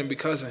keep winning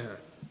because of him.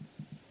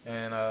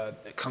 And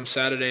come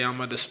Saturday, I'm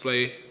going to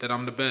display that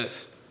I'm the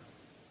best.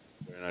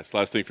 Very nice.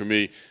 Last thing for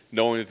me,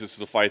 knowing that this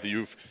is a fight that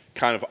you've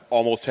kind of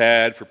almost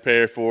had,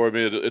 prepared for. I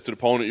mean, it's an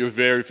opponent you're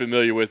very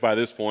familiar with by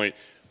this point.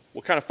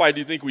 What kind of fight do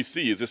you think we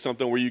see? Is this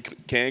something where you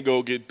can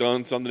go get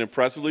done something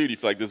impressively? Or do you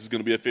feel like this is going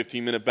to be a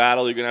 15-minute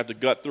battle you're going to have to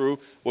gut through?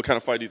 What kind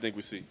of fight do you think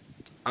we see?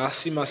 I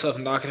see myself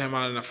knocking him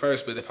out in the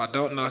first, but if I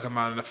don't knock him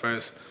out in the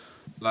first,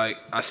 like,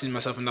 I see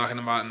myself knocking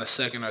him out in the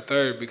second or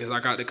third because I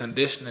got the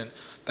conditioning.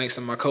 Thanks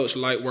to my coach,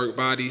 Light Work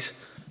Bodies.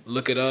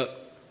 Look it up.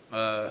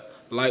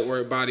 Light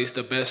Work Bodies,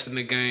 the best in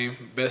the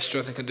game, best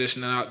strength and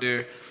conditioning out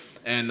there.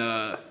 And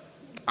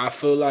I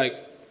feel like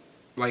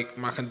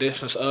my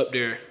conditioning's up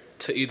there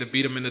to either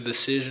beat him in a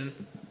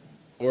decision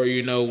or,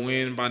 you know,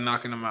 win by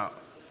knocking him out.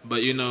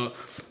 But, you know,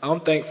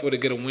 I'm thankful to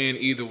get a win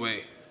either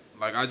way.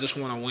 Like, I just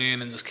want to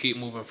win and just keep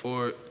moving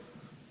forward.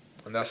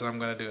 And that's what I'm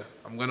going to do.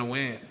 I'm going to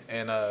win.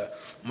 And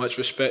much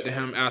respect to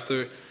him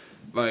after,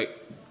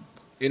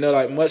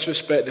 much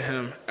respect to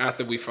him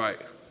after we fight.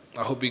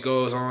 I hope he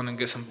goes on and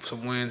gets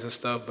some wins and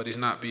stuff, but he's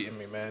not beating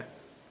me, man.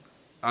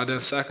 I done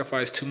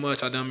sacrificed too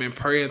much. I done been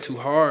praying too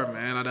hard,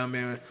 man. I done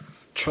been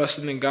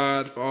trusting in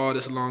God for all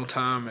this long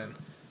time, and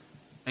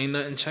ain't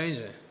nothing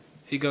changing.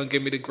 He gonna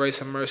give me the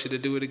grace and mercy to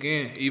do it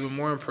again, even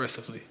more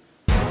impressively.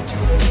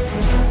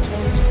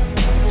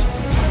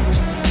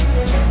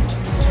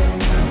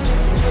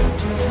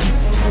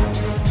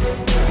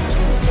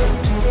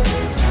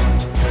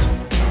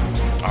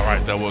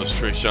 That was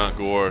Tresean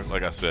Gore.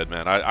 Like I said,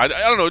 man, I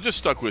don't know. It just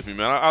stuck with me,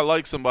 man. I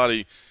like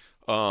somebody.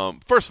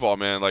 First of all,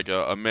 man, like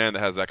a man that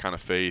has that kind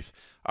of faith.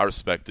 I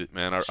respect it,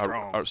 man.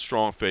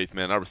 Strong faith,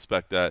 man. I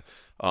respect that.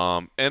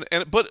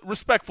 But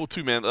respectful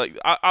too, man. Like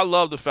I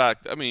love the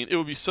fact. I mean, it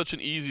would be such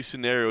an easy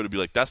scenario to be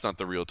like, that's not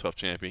the real tough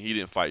champion. He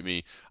didn't fight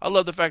me. I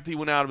love the fact that he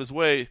went out of his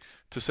way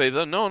to say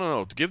that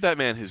no. Give that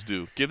man his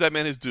due. Give that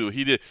man his due.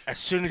 He did. As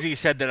soon as he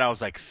said that, I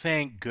was like,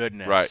 thank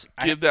goodness. Right.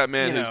 Give that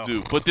man his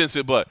due. But then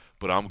say, but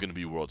I'm going to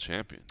be world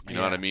champion. You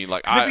know what I mean?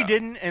 Like, if he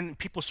didn't, and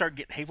people start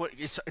getting, hey, what?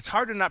 It's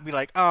hard to not be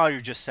like, oh,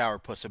 you're just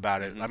sourpuss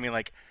about it. Mm-hmm. I mean,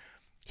 like,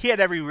 he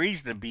had every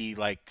reason to be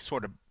like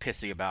sort of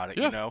pissy about it,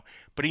 you know.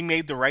 But he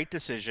made the right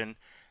decision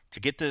to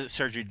get the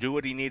surgery, do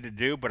what he needed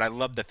to do. But I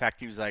love the fact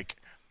he's like,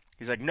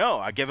 no,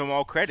 I give him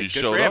all credit. He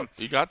Good showed for him. Up.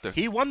 He got there.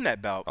 He won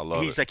that belt. I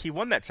love it. He's like, he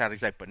won that title.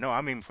 He's like, but no,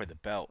 I'm aiming for the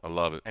belt. I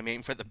love it. I'm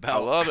aiming for the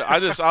belt. I love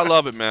it. I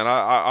love it, man.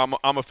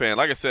 I'm a fan.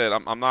 Like I said,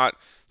 I'm not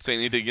saying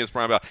anything against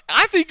Brian Battle.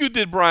 I think you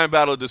did Brian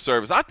Battle a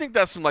disservice. I think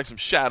that's some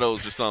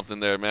shadows or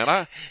something there,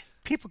 man.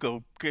 People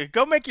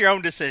go make your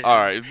own decisions. All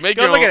right,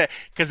 go look at it,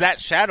 because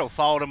that shadow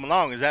followed him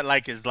along. Is that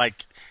like his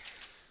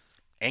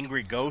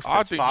angry ghost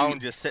that's following,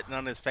 just sitting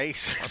on his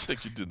face? I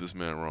think you did this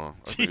man wrong.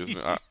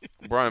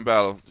 Brian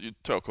Battle, you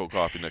tell Cole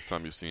Coffey next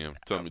time you see him.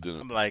 Tell him you didn't.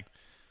 I'm like,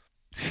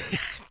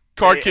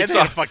 card kicks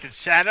off. Fucking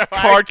shadow.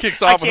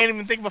 Kicks off. I can't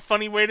even think of a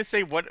funny way to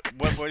say what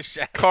was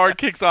shadow. Card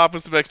kicks off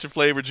with some extra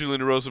flavor.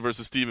 Julian DeRosa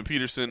versus Steven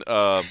Peterson.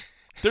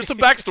 There's some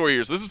backstory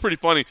here, so this is pretty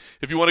funny.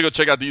 If you want to go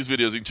check out these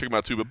videos, you can check them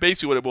out too. But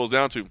basically, what it boils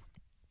down to,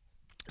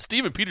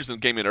 Steven Peterson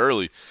came in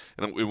early,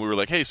 and we were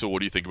like, hey, so what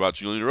do you think about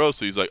Julian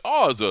DeRosa? He's like,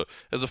 oh, as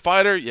a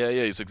fighter? Yeah.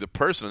 He's like, as a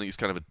person, I think he's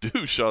kind of a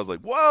douche. I was like,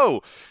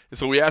 whoa. And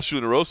so we asked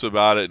Julian DeRosa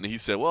about it, and he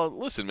said, well,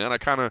 listen, man, I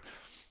kind of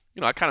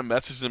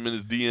messaged him in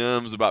his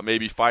DMs about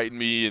maybe fighting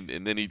me,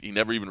 and then he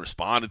never even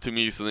responded to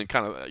me. So then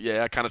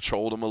I kind of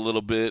trolled him a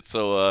little bit.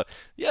 So,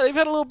 they've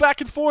had a little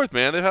back and forth,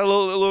 man. They've had a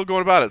little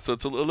going about it. So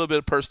it's a little bit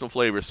of personal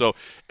flavor. So,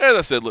 as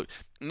I said, look,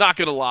 not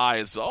going to lie.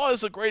 It's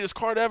the greatest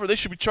card ever. They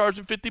should be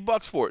charging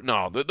 $50 for it.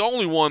 No, the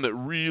only one that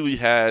really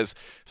has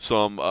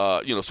some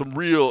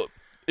real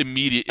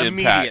immediate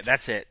impact.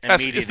 That's it.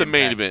 It's the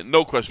main event.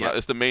 No question about it.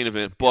 It's the main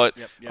event. But,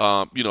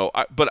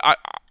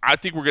 I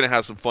think we're going to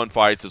have some fun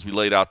fights as we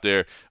laid out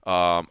there.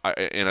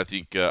 I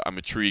think I'm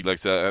intrigued. Like I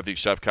said, I think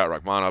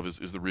Shavkat Rakhmonov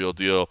is the real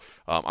deal.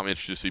 I'm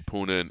interested to see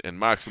Puna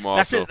and Maximov.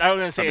 That's it. I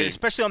was going to say,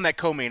 especially on that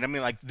co-main. I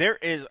mean, like,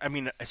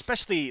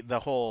 especially the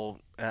whole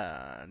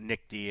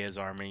Nick Diaz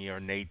army or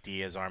Nate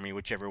Diaz army,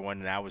 whichever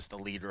one now was the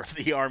leader of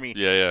the army.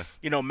 Yeah.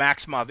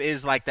 Maximov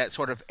is like that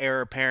sort of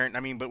heir apparent. I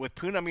mean, but with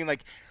Puna, I mean,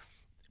 like,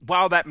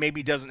 while that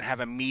maybe doesn't have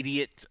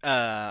immediate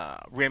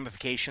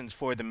ramifications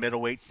for the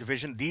middleweight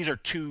division, these are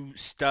two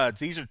studs.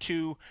 These are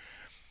two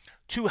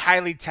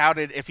highly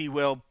touted, if you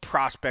will,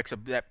 prospects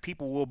that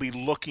people will be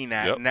looking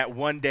at, and that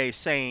one day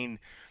saying,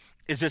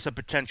 is this a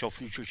potential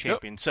future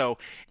champion? So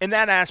in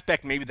that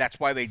aspect, maybe that's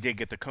why they did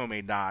get the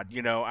co-main nod.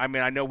 I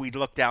mean, I know we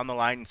looked down the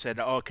line and said,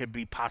 oh, it could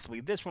be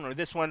possibly this one or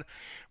this one.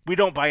 We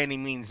don't by any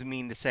means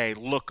mean to say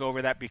look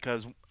over that,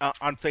 because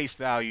on face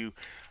value,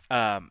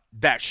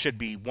 that should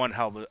be one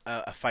hell of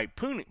a fight.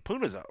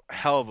 Puna's a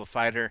hell of a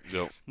fighter.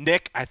 Yep.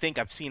 Nick, I think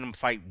I've seen him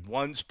fight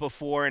once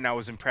before, and I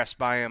was impressed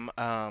by him.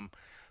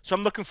 So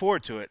I'm looking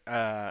forward to it.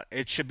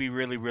 It should be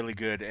really, really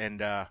good. And,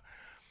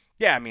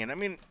 yeah, I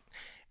mean,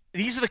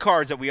 these are the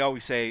cards that we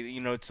always say,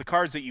 it's the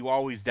cards that you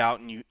always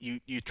doubt, and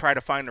you try to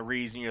find a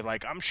reason. You're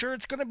like, I'm sure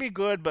it's going to be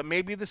good, but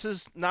maybe this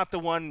is not the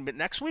one, but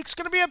next week's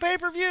going to be a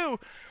pay-per-view.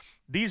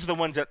 These are the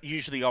ones that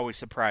usually always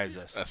surprise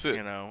us. That's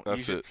it.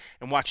 That's it.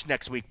 And watch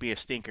next week be a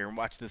stinker, and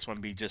watch this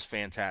one be just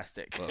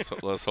fantastic.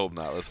 Let's hope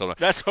not. Let's hope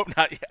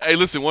not. Yeah. Hey,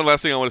 listen, one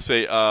last thing I want to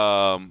say.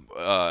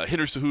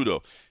 Henry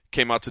Cejudo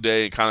came out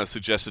today and kind of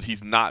suggested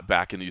he's not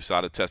back in the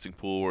USADA testing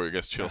pool, or I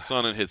guess Chael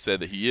Sonnen had said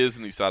that he is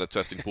in the USADA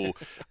testing pool.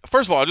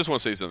 First of all, I just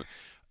want to say something.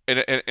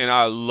 And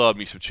I love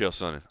me some Chael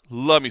Sonnen.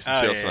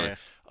 Sonnen.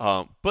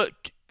 But,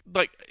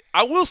 like,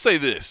 I will say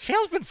this.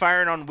 Chael's been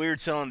firing on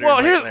weird cylinders.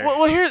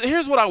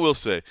 Here's what I will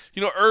say.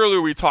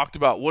 Earlier we talked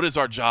about what is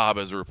our job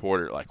as a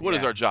reporter. Like, what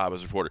is our job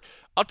as a reporter?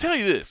 I'll tell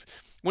you this.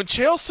 When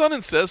Chael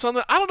Sonnen says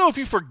something, I don't know if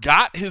you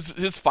forgot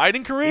his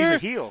fighting career. He's a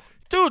heel.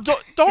 Dude,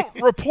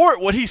 don't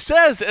report what he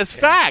says as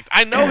fact.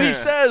 I know he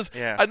says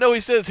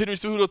Henry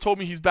Cejudo told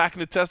me he's back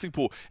in the testing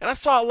pool. And I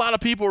saw a lot of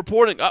people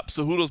reporting,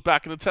 Cejudo's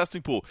back in the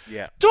testing pool.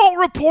 Yeah. Don't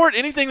report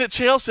anything that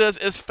Chael says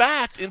as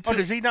fact.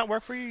 Does he not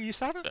work for you? You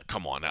saw it?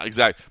 Come on now.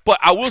 Exactly. But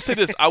I will say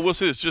this,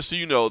 just so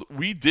you know,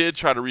 we did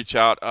try to reach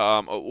out,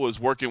 was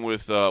working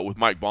with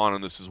Mike Bond on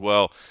this as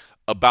well,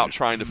 about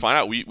trying to find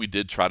out. We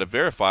did try to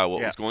verify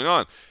what was going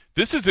on.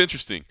 This is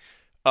interesting.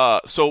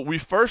 So we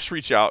first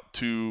reached out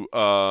to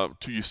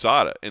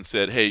USADA and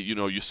said, hey,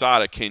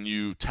 USADA, can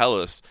you tell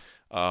us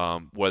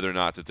whether or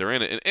not that they're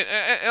in it? And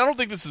I don't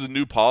think this is a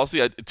new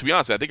policy. To be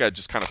honest, I think I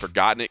just kind of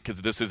forgotten it,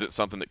 because this isn't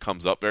something that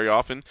comes up very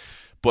often.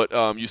 But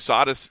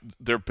USADA,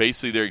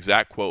 their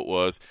exact quote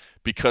was,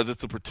 because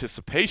it's a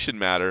participation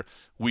matter,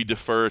 we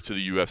defer to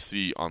the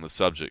UFC on the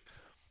subject.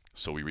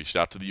 So we reached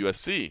out to the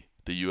UFC.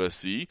 The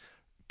UFC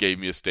gave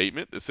me a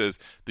statement that says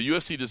the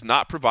UFC does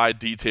not provide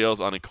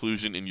details on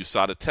inclusion in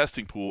USADA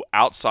testing pool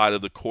outside of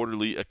the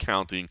quarterly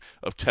accounting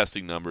of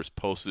testing numbers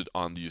posted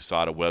on the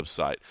USADA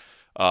website.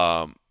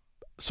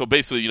 So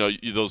basically,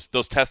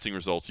 those testing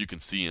results, you can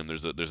see them.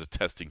 There's a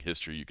testing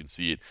history, you can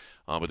see it.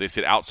 But they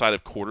said outside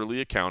of quarterly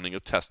accounting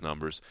of test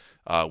numbers,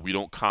 we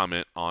don't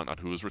comment on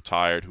who is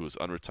retired, who is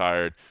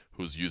unretired,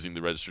 who's using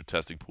the registered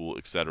testing pool,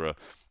 etc.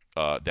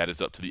 That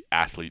is up to the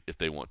athlete if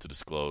they want to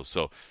disclose.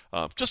 So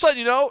just letting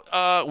you know,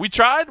 we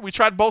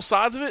tried both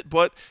sides of it,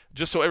 but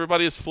just so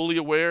everybody is fully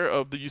aware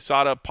of the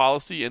USADA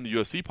policy and the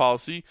UFC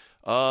policy,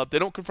 they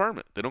don't confirm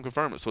it.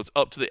 So it's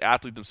up to the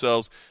athlete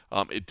themselves.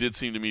 It did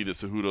seem to me that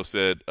Cejudo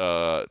said,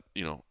 I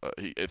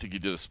think he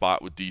did a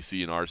spot with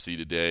DC and RC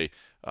today,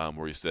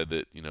 where he said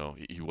that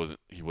he wasn't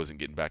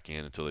getting back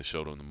in until they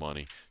showed him the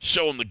money,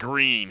 show him the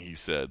green. He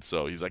said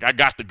so. He's like, I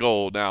got the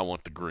gold, now I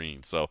want the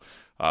green. So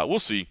we'll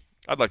see.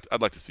 I'd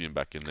like to see him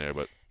back in there,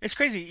 but it's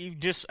crazy.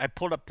 I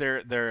pulled up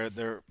their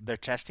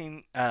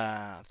testing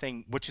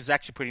thing, which is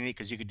actually pretty neat,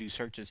 because you could do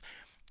searches.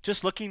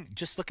 Just looking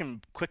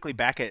quickly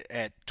back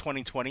at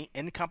 2020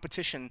 in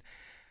competition,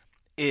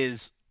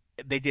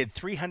 they did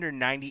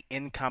 390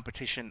 in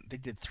competition. They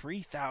did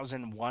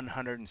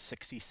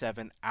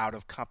 3,167 out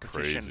of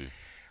competition.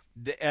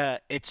 Crazy.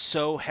 It's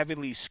so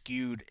heavily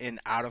skewed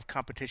in out of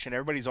competition.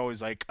 Everybody's always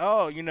like,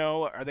 oh,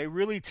 are they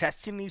really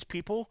testing these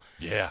people?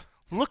 Yeah.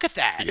 Look at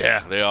that.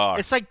 Yeah, they are.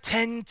 It's like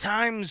 10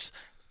 times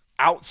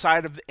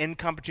outside of the in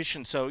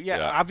competition. So,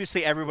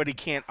 obviously everybody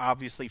can't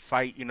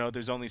fight.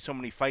 There's only so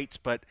many fights,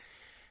 but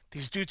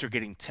these dudes are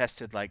getting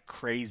tested like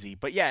crazy.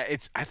 But,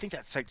 I think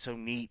that site's so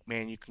neat,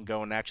 man. You can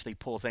go and actually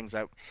pull things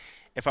out.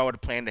 If I would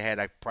have planned ahead,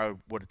 I probably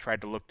would have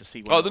tried to look to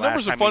see. The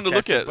numbers are fun to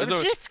look at. But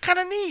it's kind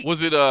of neat.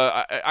 Was it?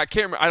 I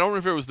can't remember. I don't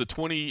remember if it was the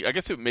 20. I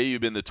guess it may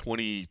have been the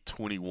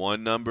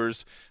 2021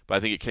 numbers, but I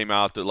think it came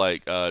out that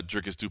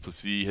Dricus du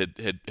Plessis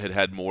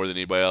had more than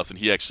anybody else, and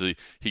he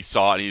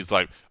saw it and he's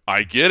like,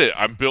 I get it.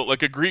 I'm built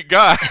like a Greek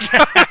guy.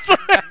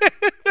 The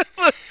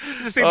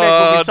same thing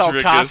when we saw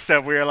Dricus.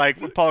 Costa. We were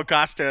like, with Paul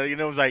Costa, it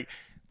was like,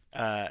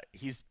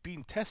 he's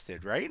being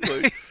tested, right?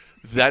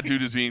 That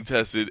dude is being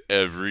tested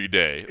every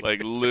day.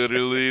 Like,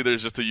 literally,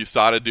 there's just a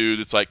USADA dude.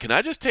 It's like, can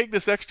I just take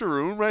this extra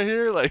room right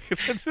here? Like,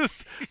 I'm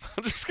just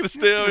going to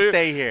stay over here.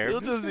 Stay here.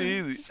 It'll just be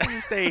easy. Just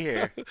gonna stay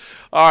here.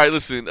 All right,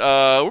 listen.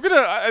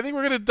 I think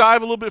we're gonna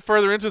dive a little bit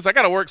further into this. I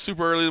got to work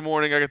super early in the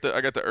morning. I got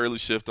the early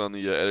shift on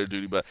the editor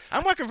duty, but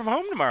I'm working from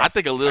home tomorrow. I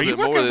think a little bit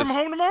more of this. Are you working from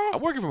home tomorrow?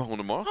 I'm working from home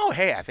tomorrow. Oh,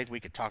 hey, I think we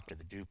could talk to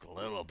the Duke a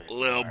little bit.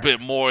 Bit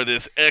more of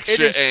this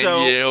extra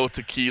Añejo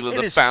tequila,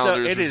 the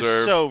Founders Reserve. It is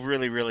so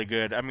really, really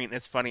good. I mean,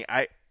 it's funny.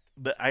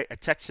 I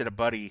texted a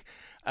buddy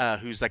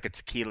who's like a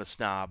tequila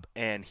snob,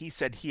 and he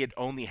said he had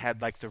only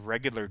had like the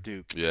regular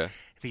Duke. Yeah.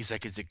 And he's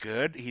like, "Is it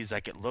good?" He's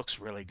like, "It looks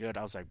really good."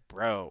 I was like,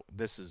 "Bro,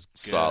 this is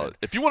good." Solid.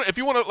 If you want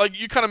to, like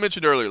you kind of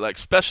mentioned earlier, like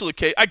special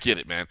occasion, I get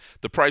it, man.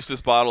 The price of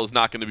this bottle is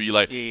not going to be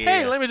like,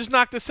 hey, let me just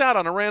knock this out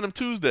on a random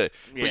Tuesday.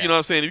 Yeah. But you know what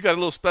I'm saying? If you got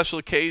a little special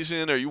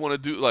occasion, or you want to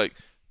do like,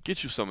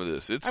 get you some of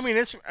this. It's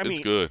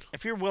good.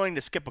 If you're willing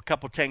to skip a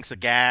couple tanks of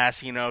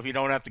gas, you know, if you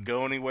don't have to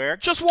go anywhere,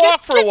 just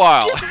walk for a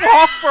while. Just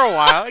walk for a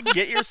while and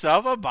get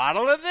yourself a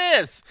bottle of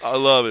this. I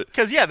love it.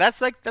 Because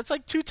that's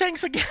like 2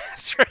 tanks of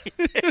gas right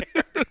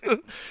there.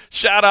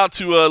 Shout out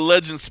to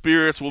Legend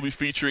Spirits. We'll be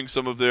featuring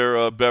some of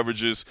their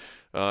beverages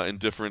in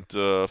different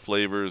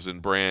flavors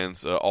and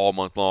brands all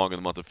month long in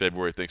the month of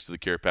February, thanks to the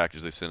care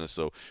package they sent us.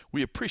 So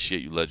we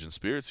appreciate you, Legend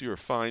Spirits. You're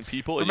fine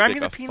people. Remind and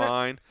you me make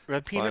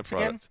the peanuts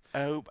again.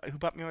 Who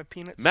bought me my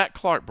peanuts? Matt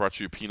Clark brought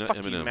you peanut Fuck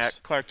M&Ms. you, Matt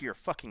Clark. You're a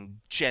fucking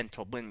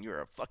gentleman.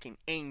 You're a fucking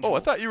angel. Oh, I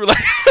thought you were like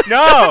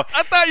no.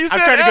 I thought you said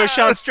I'm trying to go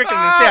Sean Strickland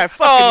and say I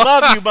fucking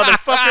love you,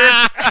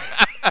 motherfucker.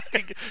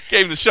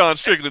 Gave him the Sean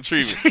Strickland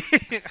treatment.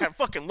 I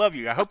fucking love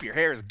you. I hope your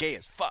hair is gay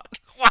as fuck.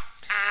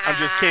 I'm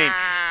just kidding.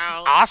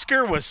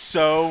 Oscar was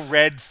so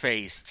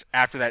red-faced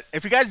after that.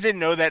 If you guys didn't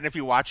know that, and if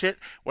you watch it,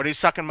 when he's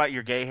talking about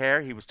your gay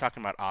hair, he was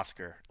talking about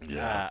Oscar.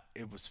 Yeah.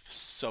 It was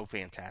so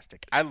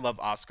fantastic. I love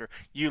Oscar.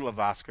 You love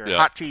Oscar. Yeah.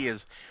 Hot T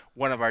is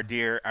one of our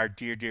dear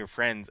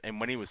friends, and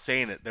when he was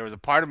saying it, there was a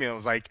part of me that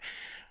was like,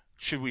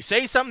 should we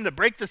say something to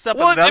break this up?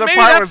 Well, and another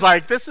part was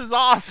like, this is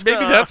awesome.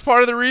 Maybe that's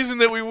part of the reason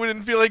that we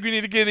wouldn't feel like we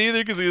need to get either,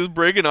 because he was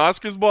breaking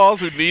Oscar's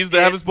balls, who needs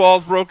to have his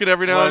balls broken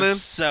every now and then. It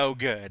was so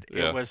good.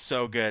 Yeah. It was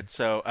so good.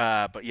 So,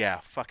 but yeah,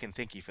 fucking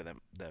thank you for the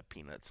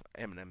peanuts,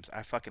 M&Ms.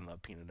 I fucking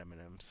love peanut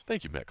M&Ms.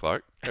 Thank you, Matt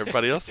Clark.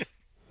 Everybody else,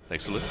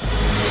 thanks for listening.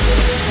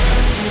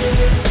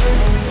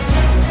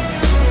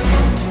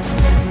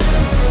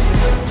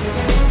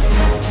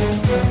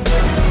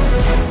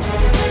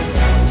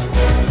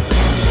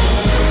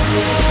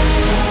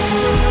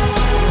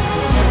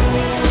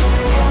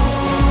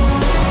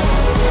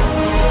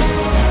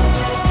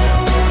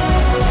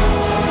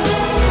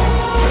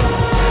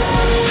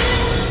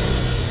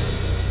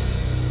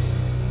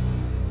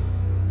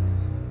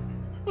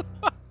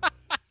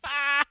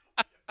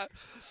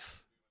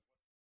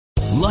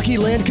 Lucky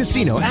Land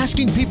Casino,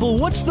 asking people,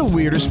 what's the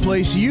weirdest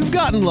place you've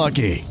gotten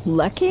lucky?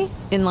 Lucky?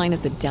 In line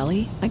at the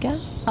deli, I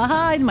guess?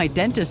 Aha, in my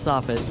dentist's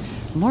office.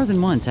 More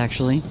than once,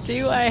 actually.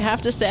 Do I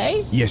have to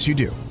say? Yes, you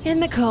do. In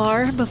the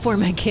car before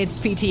my kids'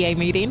 PTA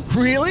meeting.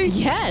 Really?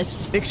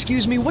 Yes.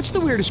 Excuse me, what's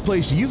the weirdest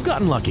place you've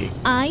gotten lucky?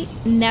 I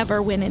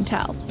never win and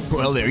tell.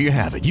 Well, there you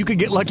have it. You can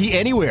get lucky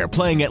anywhere,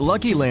 playing at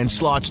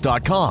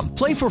LuckyLandSlots.com.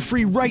 Play for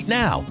free right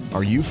now.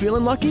 Are you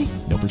feeling lucky?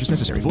 No purchase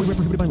necessary. Void where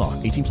prohibited by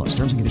law. 18+.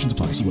 Terms and conditions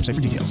apply. See website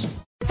for details.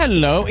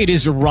 Hello, it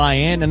is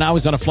Ryan, and I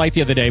was on a flight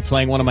the other day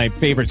playing one of my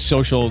favorite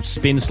social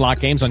spin slot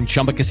games on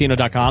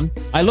ChumbaCasino.com.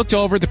 I looked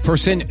over at the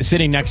person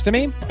sitting next to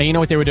me, and you know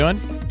what they were doing?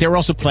 They were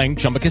also playing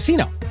Chumba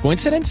Casino.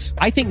 Coincidence?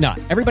 I think not.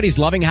 Everybody's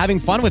loving having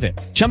fun with it.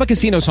 Chumba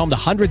Casino is home to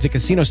hundreds of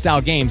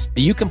casino-style games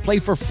that you can play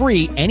for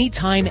free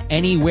anytime,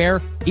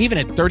 anywhere, even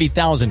at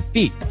 30,000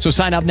 feet. So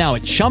sign up now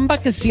at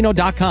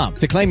ChumbaCasino.com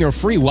to claim your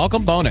free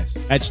welcome bonus.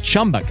 That's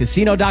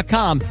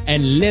ChumbaCasino.com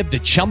and live the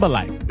Chumba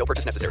life. No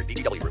purchase necessary.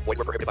 VGW. Void where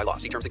prohibited by law.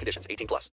 See terms and conditions. 18+.